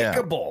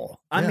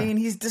despicable. Yeah. I Yeah. mean,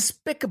 he's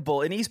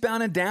despicable. In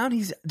Eastbound and Down,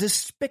 he's a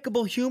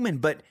despicable human,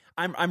 but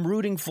I'm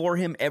rooting for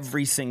him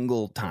every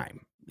single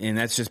time. And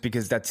that's just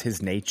because that's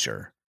his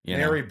nature. You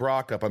know? Mary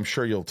Brockup, I'm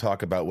sure you'll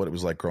talk about what it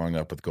was like growing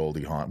up with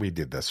Goldie Hawn. We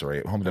did this,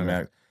 right? Home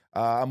Dynamic.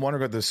 I'm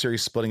wondering about the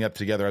series splitting up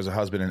together as a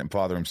husband and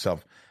father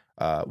himself.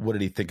 What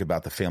did he think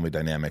about the family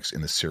dynamics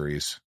in the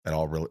series? At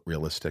all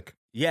realistic?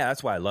 Yeah,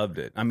 that's why I loved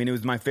it. I mean, it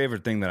was my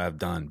favorite thing that I've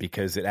done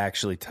because it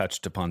actually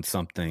touched upon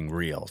something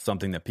real,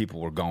 something that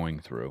people were going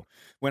through.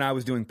 When I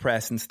was doing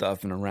press and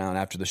stuff and around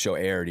after the show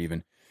aired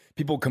even,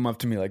 people would come up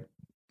to me like,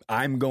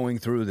 I'm going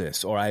through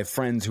this, or I have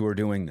friends who are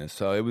doing this.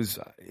 So it was,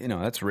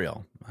 that's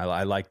real.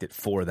 I liked it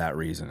for that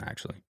reason,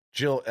 actually.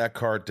 Jill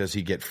Eckhart, does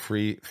he get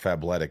free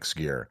Fabletics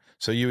gear?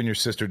 So you and your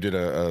sister did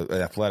an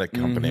athletic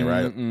company,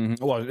 right?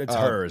 Mm-hmm. Well, it's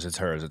hers.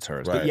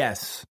 Right. But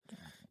yes,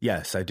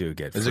 I do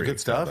get free. Is it good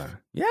stuff?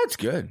 Yeah, it's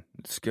good.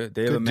 It's good.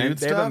 They have,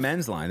 they have a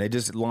men's line. They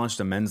just launched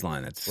a men's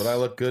line. That's Would I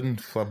look good in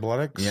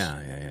Fabletics?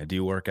 Yeah. Do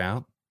you work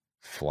out?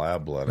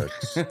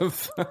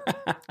 Flabletics.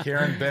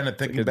 Karen Bennett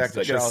thinking back to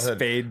like childhood. A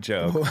spade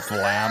joke. It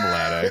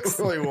Flabletics.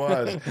 really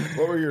was.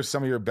 What were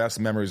some of your best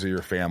memories of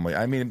your family?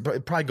 I mean,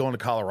 probably going to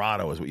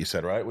Colorado is what you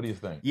said, right? What do you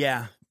think?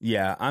 Yeah.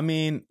 I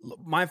mean,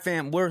 my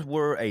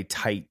we're a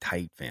tight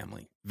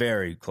family.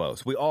 Very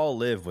close. We all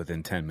live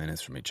within 10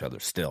 minutes from each other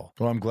still.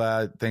 Well, I'm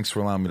glad. Thanks for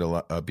allowing me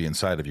to be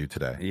inside of you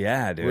today.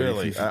 Yeah, dude.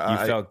 Really. You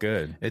felt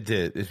good. It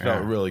did. It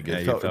felt really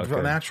good. Yeah, It felt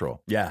good.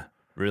 natural. Yeah,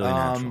 really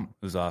natural.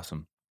 It was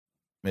awesome.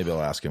 Maybe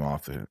I'll ask him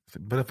off.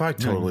 But if I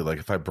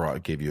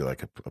gave you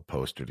like a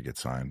poster to get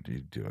signed,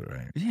 you'd do it,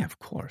 right? Yeah, of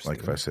course. Like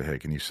dude. if I say, hey,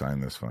 can you sign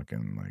this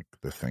fucking like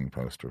the Thing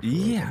poster? For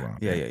Yeah.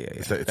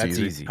 It's That's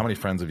easy. How many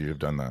friends of you have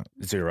done that?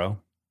 0.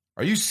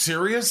 Are you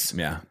serious?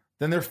 Yeah.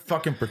 Then they're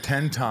fucking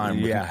pretend time.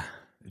 Yeah.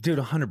 Dude,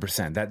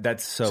 100%.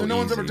 That's so no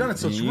one's easy. ever done it,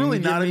 so it's really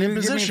not an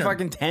imposition. Give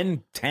me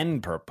fucking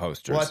 10 per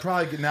posters. Well, I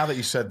probably now that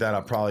you said that,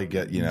 I'll probably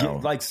get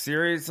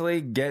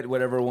seriously, get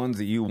whatever ones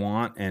that you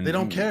want, and they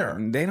don't care.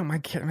 They don't. My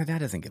dad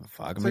doesn't give a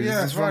fuck. I mean,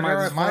 yeah, this is one of my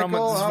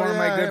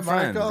good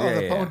friends. Michael,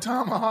 the Bone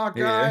Tomahawk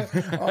guy.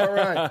 All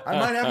right, I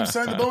might have him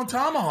sign the Bone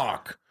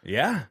Tomahawk.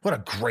 Yeah. What a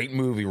great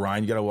movie,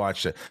 Ryan. You got to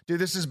watch it, dude.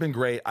 This has been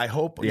great. I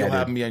hope you'll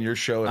have me on your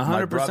show. If 100%.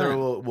 My brother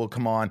will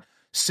come on.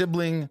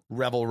 Sibling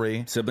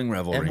revelry.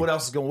 And what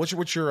else is going?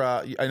 What's your?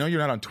 I know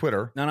you're not on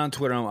Twitter. Not on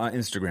Twitter. On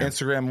Instagram.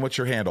 Instagram. What's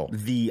your handle?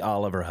 The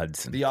Oliver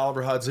Hudson. The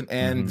Oliver Hudson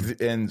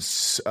and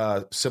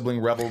Sibling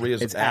Revelry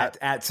is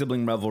at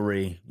Sibling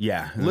Revelry.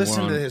 Yeah.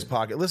 Listen to his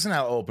pocket. Listen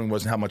how open it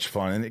was and how much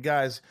fun. And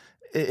guys,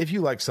 if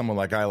you like someone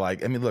like I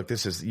like, I mean, look,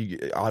 this is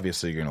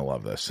obviously you're gonna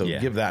love this. So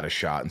give that a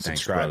shot and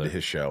subscribe to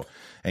his show.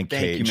 And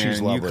Kate, you, man.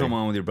 She's lovely. You come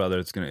on with your brother.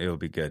 It'll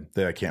be good.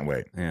 Yeah, I can't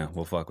wait. Yeah,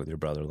 we'll fuck with your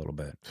brother a little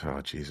bit.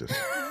 Oh Jesus.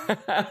 All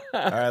right,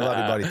 I love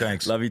you, buddy.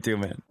 Thanks. Love you too,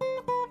 man.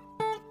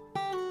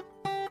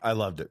 I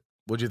loved it.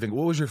 What'd you think?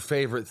 What was your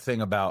favorite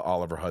thing about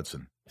Oliver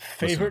Hudson?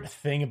 Favorite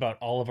thing about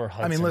Oliver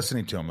Hudson? I mean,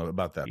 listening to him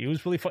about that. It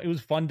was really fun. It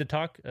was fun to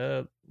talk.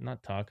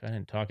 Not talk. I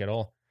didn't talk at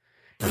all.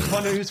 It was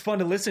fun. It was fun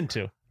to listen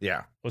to. Yeah.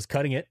 I was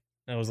cutting it.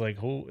 I was like,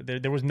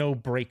 there was no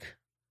break.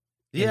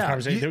 Yeah.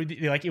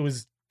 Like it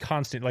was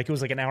constant. Like it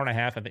was like an hour and a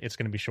half. I think it's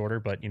going to be shorter,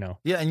 but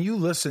Yeah, and you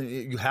listen.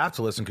 You have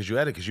to listen because you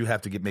edit because you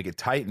have to make it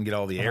tight and get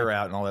all the air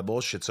out and all that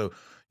bullshit. So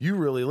you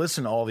really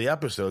listen to all the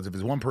episodes. If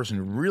there's one person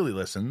who really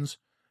listens,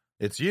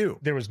 it's you.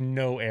 There was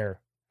no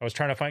air. I was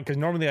trying to find, because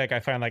normally like I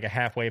find like a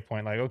halfway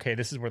point, like, okay,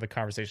 this is where the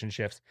conversation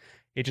shifts.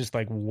 It just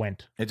like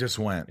went. It just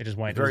went.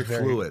 Very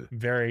fluid.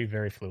 Very,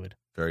 very fluid.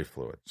 Very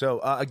fluid. So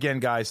again,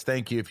 guys,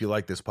 thank you. If you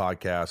like this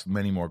podcast,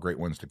 many more great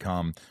ones to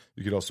come.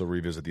 You could also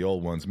revisit the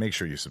old ones. Make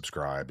sure you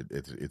subscribe.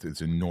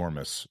 It's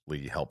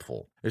enormously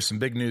helpful. There's some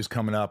big news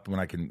coming up. When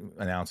I can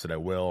announce it, I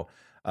will.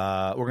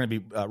 We're going to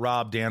be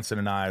Rob Danson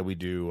and I. We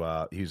do.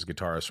 He's a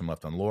guitarist from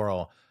Left on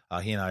Laurel.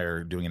 He and I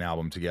are doing an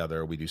album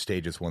together. We do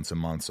stages once a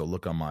month. So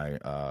look on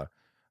my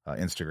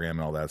Instagram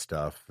and all that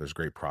stuff. There's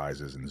great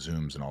prizes and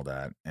Zooms and all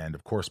that. And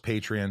of course,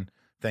 Patreon.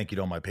 Thank you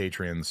to all my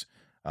patrons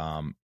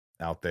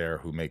out there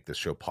who make this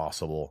show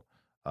possible.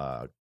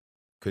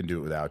 Couldn't do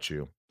it without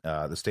you.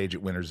 The Stage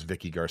It winners,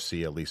 Vicky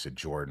Garcia, Lisa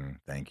Jordan.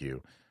 Thank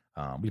you.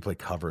 We play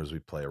covers, we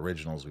play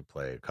originals, we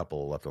play a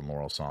couple of Left on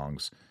Laurel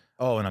songs.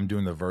 Oh, and I'm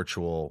doing the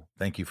virtual.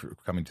 Thank you for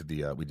coming to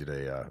the. We did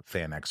a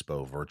fan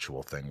expo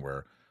virtual thing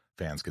where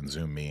fans can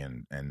Zoom me,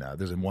 and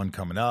there's one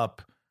coming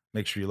up.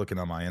 Make sure you're looking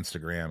on my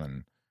Instagram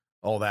and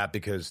all that,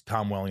 because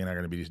Tom Welling and I are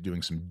going to be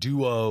doing some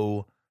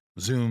duo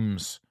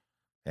Zooms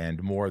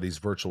and more of these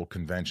virtual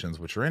conventions,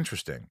 which are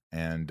interesting.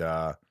 And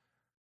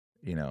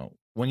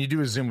when you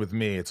do a Zoom with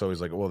me, it's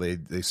always like, well,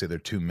 they say they're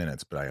 2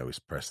 minutes, but I always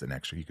press an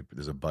extra.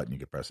 There's a button you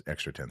can press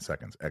extra 10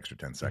 seconds.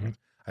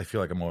 I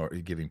feel like I'm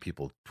already giving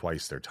people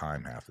twice their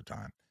time half the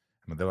time.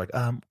 And they're like,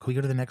 can we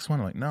go to the next one?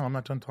 I'm like, no, I'm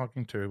not done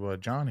talking to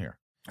John here.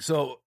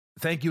 So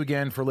thank you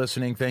again for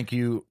listening. Thank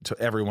you to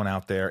everyone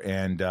out there.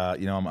 And, I'm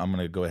going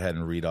to go ahead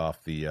and read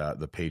off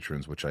the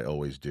patrons, which I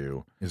always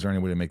do. Is there any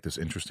way to make this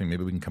interesting?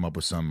 Maybe we can come up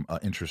with some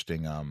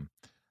interesting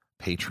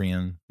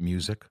Patreon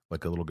music,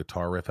 like a little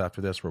guitar riff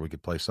after this, where we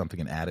could play something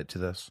and add it to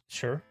this.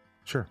 Sure.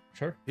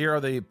 Here are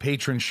the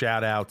patron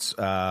shout-outs.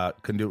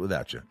 Couldn't do it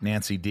without you.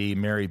 Nancy D,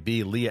 Mary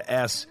B, Leah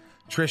S,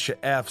 Trisha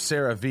F,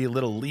 Sarah V,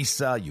 Little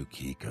Lisa,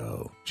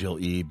 Yukiko, Jill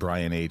E,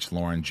 Brian H,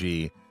 Lauren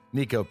G,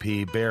 Nico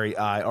P, Barry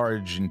I,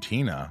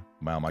 Argentina.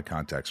 Wow, my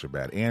contacts are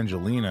bad.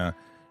 Angelina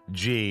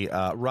G,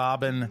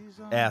 Robin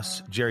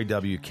S, Jerry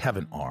W,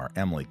 Kevin R,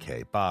 Emily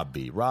K, Bob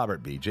B,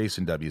 Robert B,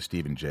 Jason W,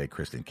 Stephen J,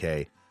 Kristen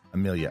K,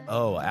 Amelia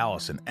O,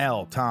 Allison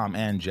L, Tom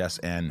N, Jess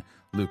N,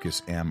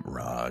 Lucas M,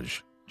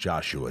 Raj,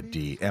 Joshua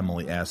D,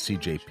 Emily S,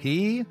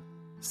 CJP,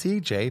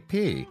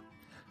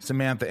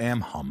 Samantha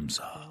M,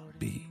 Hamza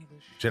B,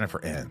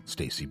 Jennifer N,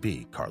 Stacy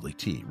B, Carly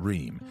T,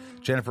 Reem,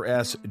 Jennifer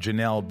S,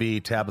 Janelle B,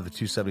 Tabitha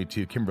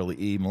 272, Kimberly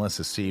E,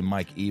 Melissa C,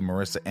 Mike E,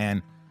 Marissa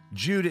N,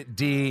 Judith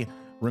D,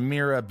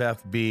 Ramira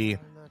Beth B,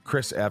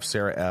 Chris F,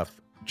 Sarah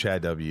F,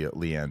 Chad W,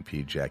 Leanne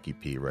P, Jackie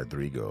P,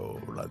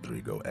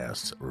 Rodrigo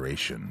S,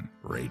 Ration,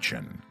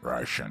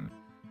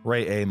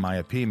 Ray A,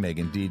 Maya P,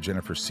 Megan D,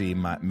 Jennifer C,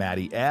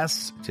 Maddie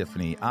S,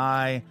 Tiffany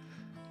I,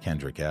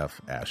 Kendrick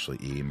F, Ashley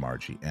E,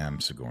 Margie M,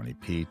 Sigourney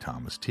P,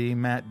 Thomas T,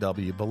 Matt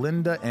W,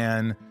 Belinda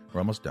N, we're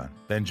almost done,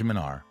 Benjamin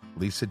R,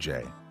 Lisa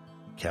J,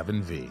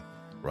 Kevin V,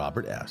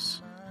 Robert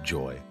S,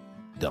 Joy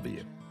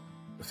W.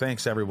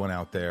 Thanks, everyone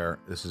out there.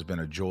 This has been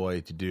a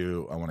joy to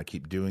do. I want to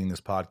keep doing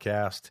this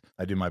podcast.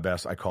 I do my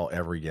best. I call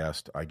every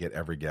guest. I get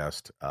every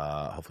guest.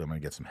 Hopefully, I'm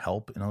going to get some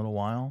help in a little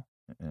while,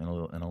 in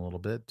a little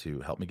bit, to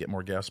help me get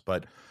more guests.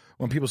 But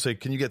when people say,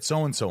 "Can you get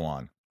so and so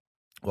on?"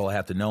 Well, I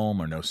have to know them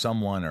or know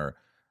someone, or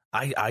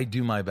I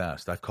do my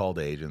best. I've called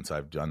agents.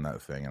 I've done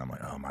that thing, and I'm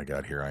like, "Oh my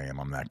God, here I am.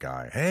 I'm that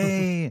guy."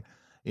 Hey,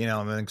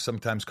 and then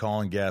sometimes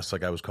calling guests,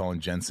 like I was calling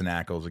Jensen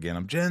Ackles again.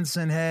 I'm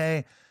Jensen.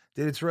 Hey,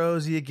 dude, it's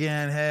Rosie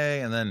again. Hey,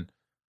 and then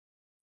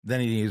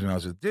he emails me. I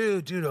was like,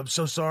 dude, I'm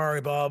so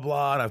sorry, blah,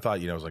 blah. And I thought,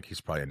 I was like, he's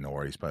probably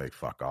annoyed. He's probably like,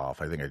 fuck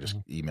off. I think I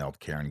just emailed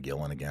Karen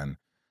Gillan again.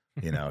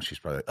 She's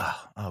probably like,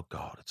 oh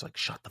God. It's like,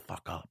 shut the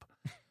fuck up.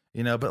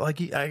 But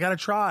like, I got to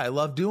try. I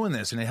love doing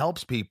this and it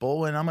helps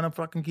people and I'm going to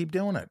fucking keep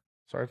doing it.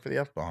 Sorry for the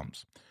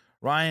F-bombs.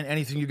 Ryan,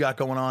 anything you got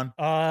going on?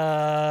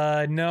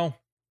 No.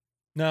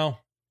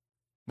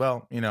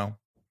 Well,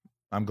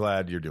 I'm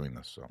glad you're doing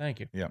this. So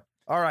thank you. Yeah.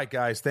 All right,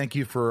 guys. Thank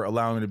you for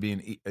allowing me to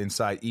be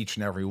inside each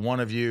and every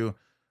one of you.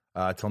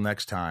 Till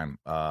next time,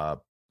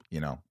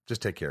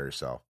 just take care of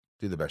yourself.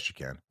 Do the best you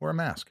can. Wear a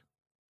mask.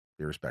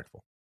 Be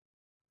respectful.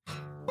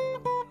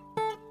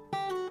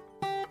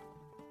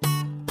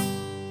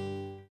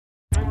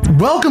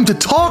 Welcome to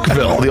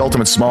Talkville, the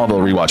ultimate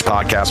Smallville rewatch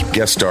podcast.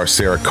 Guest star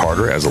Sarah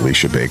Carter as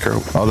Alicia Baker,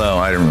 although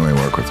I didn't really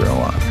work with her a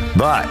lot.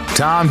 But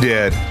Tom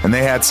did, and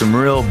they had some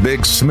real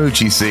big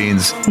smoochy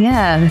scenes.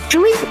 Yeah.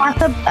 Can we talk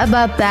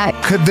about that?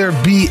 Could there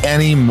be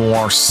any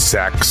more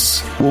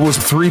sex? What was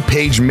a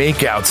 3-page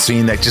makeout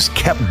scene that just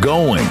kept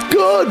going?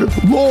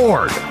 Good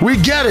Lord. We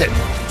get it.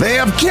 They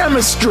have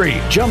chemistry.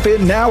 Jump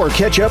in now or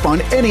catch up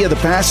on any of the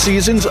past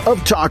seasons of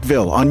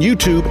Talkville on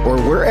YouTube or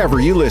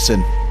wherever you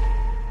listen.